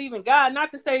they don't believe in God.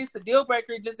 Not to say it's a deal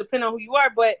breaker, it just depends on who you are.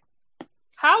 But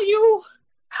how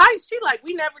she like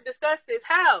we never discussed this.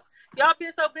 How y'all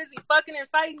been so busy fucking and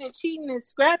fighting and cheating and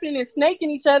scrapping and snaking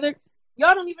each other,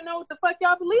 y'all don't even know what the fuck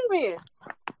y'all believe in.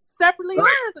 Separately or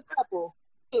as a couple.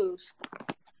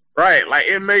 Right, like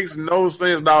it makes no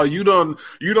sense, dog. You done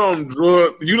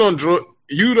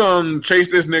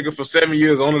chased this nigga for 7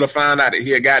 years only to find out that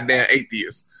he a goddamn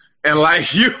atheist. And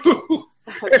like you,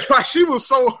 it's like she was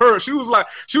so hurt. She was like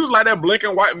that black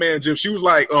and white man, Jim. She was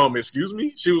like, excuse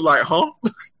me? She was like, huh?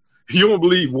 You don't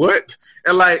believe what?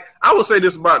 And like, I would say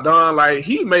this about Don, like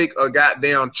he make a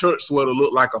goddamn church sweater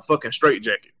look like a fucking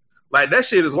straitjacket. Like, that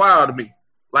shit is wild to me.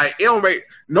 Like, it don't make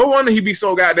no wonder he be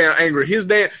so goddamn angry. His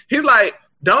dad, he's like,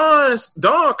 Don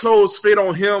clothes fit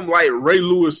on him like Ray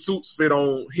Lewis suits fit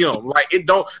on him. Like, it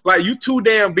don't, like, you too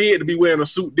damn big to be wearing a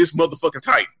suit this motherfucking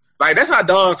tight. Like, that's how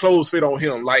Don clothes fit on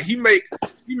him. Like, he make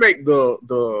even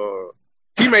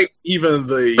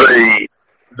the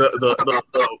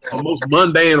most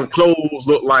mundane of clothes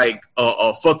look like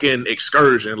a fucking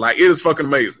excursion. Like, it is fucking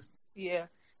amazing. Yeah,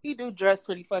 he do dress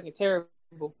pretty fucking terrible.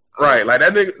 Right, like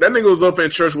that nigga was up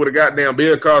in church with a goddamn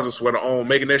Bill Cosby sweater on,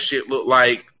 making that shit look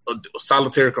like a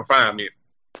solitary confinement.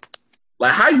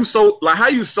 Like, how you so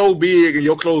big and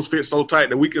your clothes fit so tight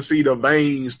that we can see the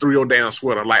veins through your damn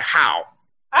sweater? Like, how?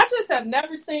 I just have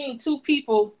never seen two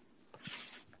people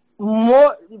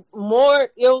more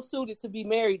ill suited to be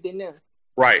married than them.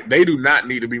 Right, they do not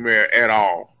need to be married at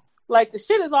all. Like, the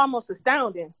shit is almost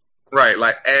astounding. Right,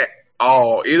 like at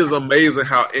all. It is amazing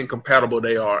how incompatible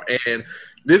they are. And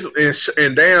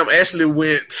damn, Ashley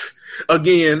went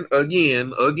again,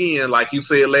 like you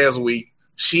said last week.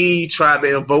 She tried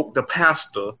to invoke the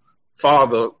pastor,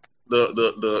 father,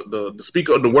 the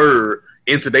speaker of the word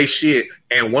into their shit.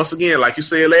 And once again, like you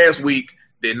said last week,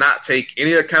 did not take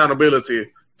any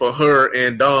accountability for her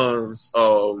and Don's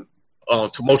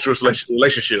tumultuous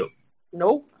relationship.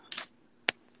 Nope.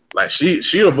 Like,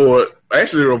 she avoid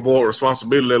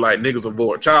responsibility like niggas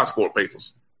avoid child support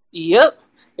papers. Yep.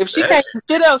 If she can't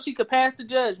shit else, she could pass the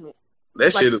judgment.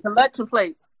 That like shit is collection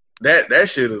plate. That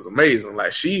shit is amazing.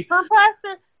 Like, her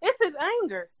pastor, it's his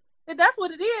anger. If that's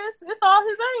what it is. It's all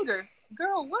his anger.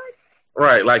 Girl, what?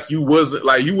 Right, like you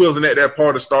wasn't at that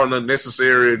part of starting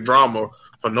unnecessary drama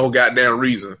for no goddamn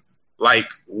reason. Like,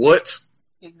 what?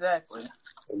 Exactly.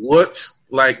 What?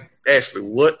 Like, Ashley,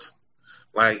 what?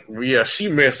 Like, yeah, she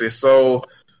messy. So,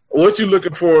 what you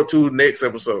looking forward to next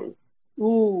episode?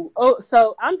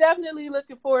 So I'm definitely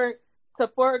looking forward to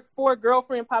for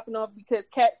girlfriend popping off because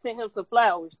Kat sent him some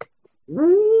flowers.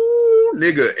 Ooh,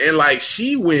 nigga. And like,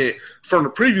 she went from the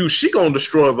preview, she gonna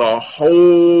destroy the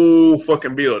whole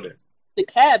fucking building. The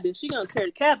cabin. She gonna tear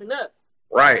the cabin up.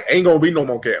 Right. Ain't gonna be no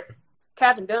more cabin.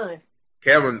 Cabin done.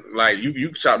 Cabin, like,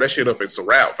 you chop that shit up, it's a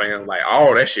wrap, fam. Like,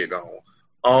 all that shit gone.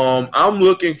 I'm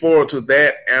looking forward to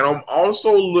that, and I'm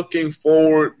also looking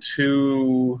forward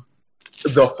to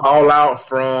the fallout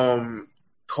from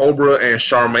Cobra and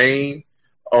Charmaine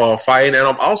fighting, and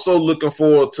I'm also looking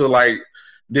forward to, like,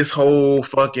 this whole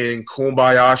fucking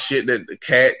kumbaya shit that the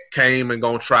Cat came and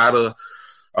gonna try to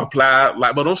apply.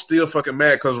 Like, but I'm still fucking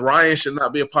mad because Ryan should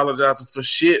not be apologizing for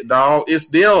shit, dog. It's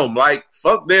them. Like,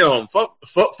 fuck them. Fuck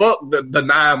the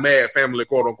Nine Mad family,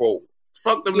 quote unquote.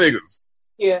 Fuck them niggas.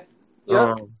 Yeah.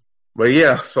 Yep. But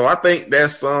yeah, so I think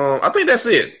that's it. I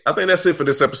think that's it for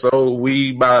this episode.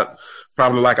 We about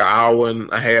probably like an hour and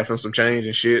a half and some change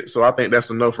and shit. So I think that's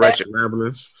enough Ratchet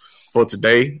Ramblings for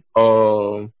today.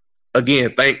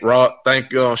 Again, shout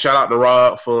out to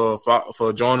Rod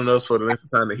for joining us for the length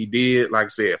of time that he did. Like I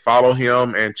said, follow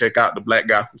him and check out the Black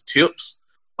Guy Who Tips.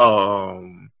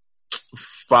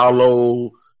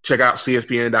 Check out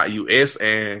CSPN.us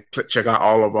and check out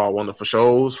all of our wonderful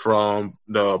shows, from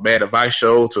the Bad Advice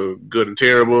Show to Good and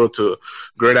Terrible to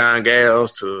Gridiron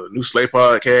Gals to New Slay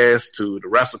Podcast to the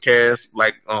WrestleCast.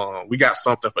 Like, we got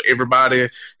something for everybody,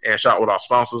 and shout out with our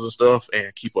sponsors and stuff,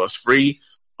 and keep us free.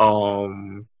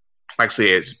 Like I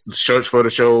said, search for the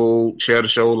show, share the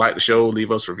show, like the show, leave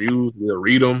us reviews. We'll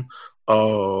read them.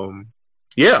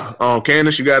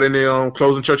 Candace, you got any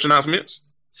closing church announcements?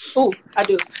 Oh, I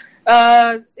do.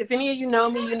 If any of you know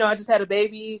me, you know I just had a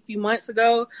baby a few months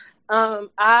ago.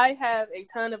 I have a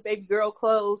ton of baby girl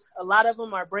clothes. A lot of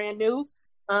them are brand new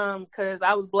because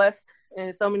I was blessed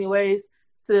in so many ways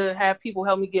to have people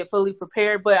help me get fully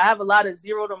prepared. But I have a lot of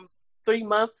 0 to 3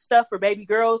 month stuff for baby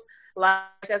girls. Like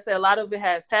I said, a lot of it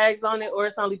has tags on it, or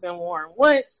it's only been worn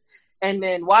once and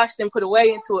then washed and put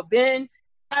away into a bin.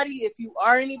 If you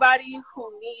are anybody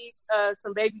who needs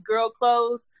some baby girl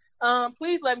clothes,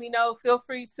 please let me know. Feel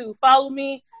free to follow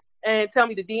me and tell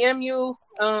me to DM you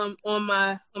on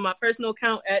my personal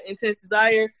account at Intense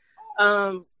Desire.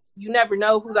 You never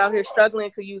know who's out here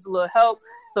struggling, could use a little help.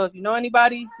 So if you know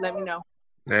anybody, let me know.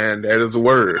 And that is a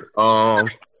word.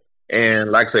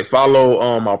 And like I say,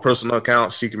 follow my personal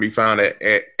accounts. She can be found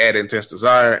at Intense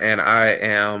Desire, and I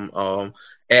am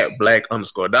at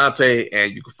Black_Dante,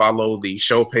 and you can follow the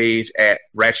show page at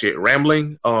Ratchet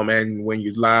Rambling. And when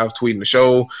you live tweeting the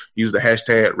show, use the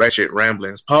hashtag Ratchet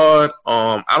Ramblings Pod.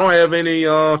 I don't have any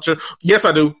yes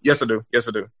I do.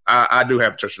 I do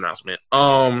have a church announcement.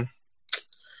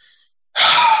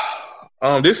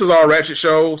 This is our Ratchet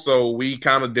show, so we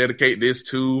kind of dedicate this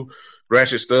to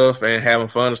Ratchet stuff and having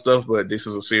fun and stuff, but this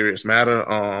is a serious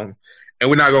matter. and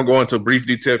we're not gonna go into brief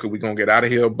detail because we're gonna get out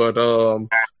of here. But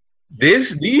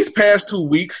these past 2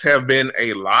 weeks have been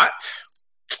a lot.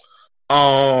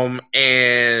 And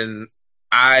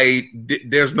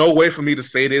there's no way for me to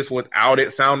say this without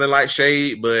it sounding like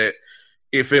shade, but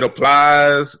if it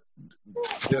applies,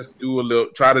 just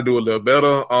try to do a little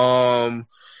better.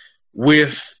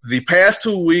 With the past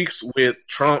 2 weeks with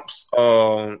Trump's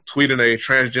tweeting a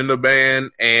transgender ban,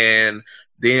 and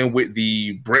then with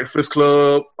the Breakfast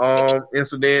Club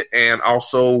incident, and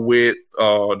also with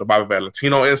the Bobby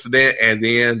Valentino incident, and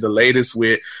then the latest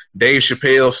with Dave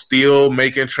Chappelle still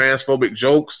making transphobic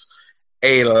jokes,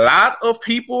 a lot of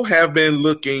people have been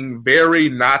looking very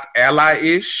not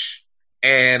ally-ish,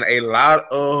 and a lot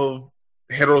of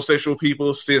heterosexual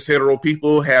people, cis hetero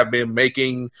people, have been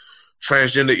making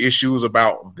transgender issues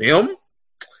about them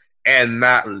and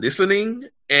not listening.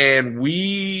 And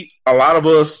a lot of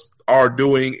us are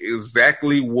doing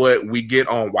exactly what we get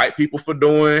on white people for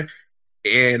doing,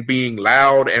 and being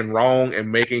loud and wrong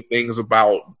and making things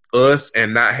about us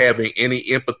and not having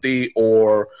any empathy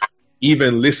or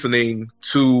even listening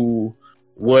to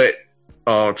what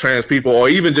trans people or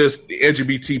even just the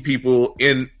LGBTQ people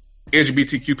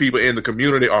in the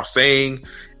community are saying.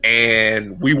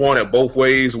 And we want it both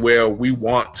ways, where we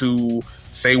want to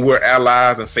say we're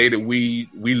allies and say that we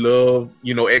love,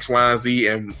 X, Y, and Z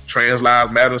and trans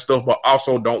lives matter and stuff, but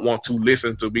also don't want to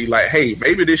listen to be like, hey,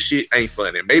 maybe this shit ain't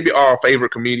funny. Maybe our favorite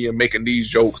comedian making these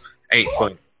jokes ain't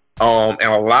funny. And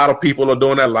a lot of people are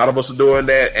doing that. A lot of us are doing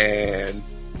that, and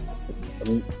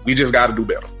we just got to do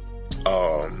better.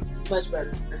 Much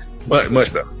better.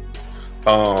 Much better.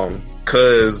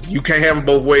 Because you can't have it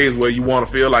both ways, where you want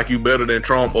to feel like you better than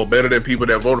Trump or better than people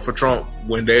that voted for Trump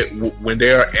when they're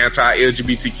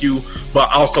anti-LGBTQ, but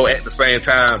also at the same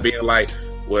time being like,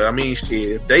 well, I mean,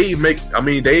 shit, Dave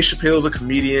Chappelle's a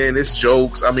comedian, it's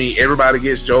jokes. I mean, everybody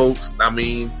gets jokes. I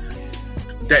mean,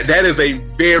 that is a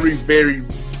very, very,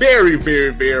 very,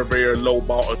 very, very, very low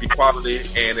bar of equality.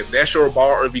 And if that's your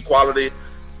bar of equality,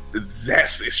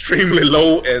 that's extremely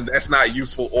low, and that's not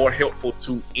useful or helpful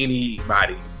to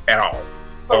anybody at all.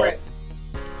 Correct.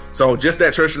 So just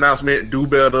that church announcement: do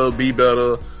better, be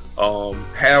better,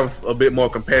 have a bit more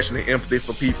compassion and empathy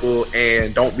for people,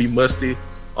 and don't be musty.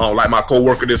 Like my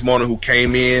coworker this morning who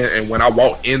came in, and when I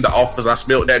walked in the office, I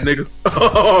smelled that nigga.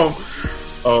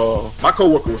 My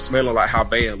coworker was smelling like how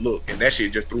Van looked, and that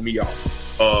shit just threw me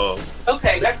off.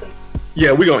 Okay, that's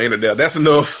yeah, we're gonna end it there. That's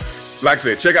enough. Like I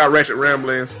said, check out Ratchet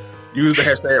Ramblings. Use the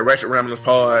hashtag Ratchet Ramblings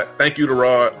Pod. Thank you to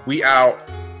Rod. We out.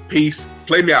 Peace.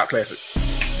 Play me out, classic.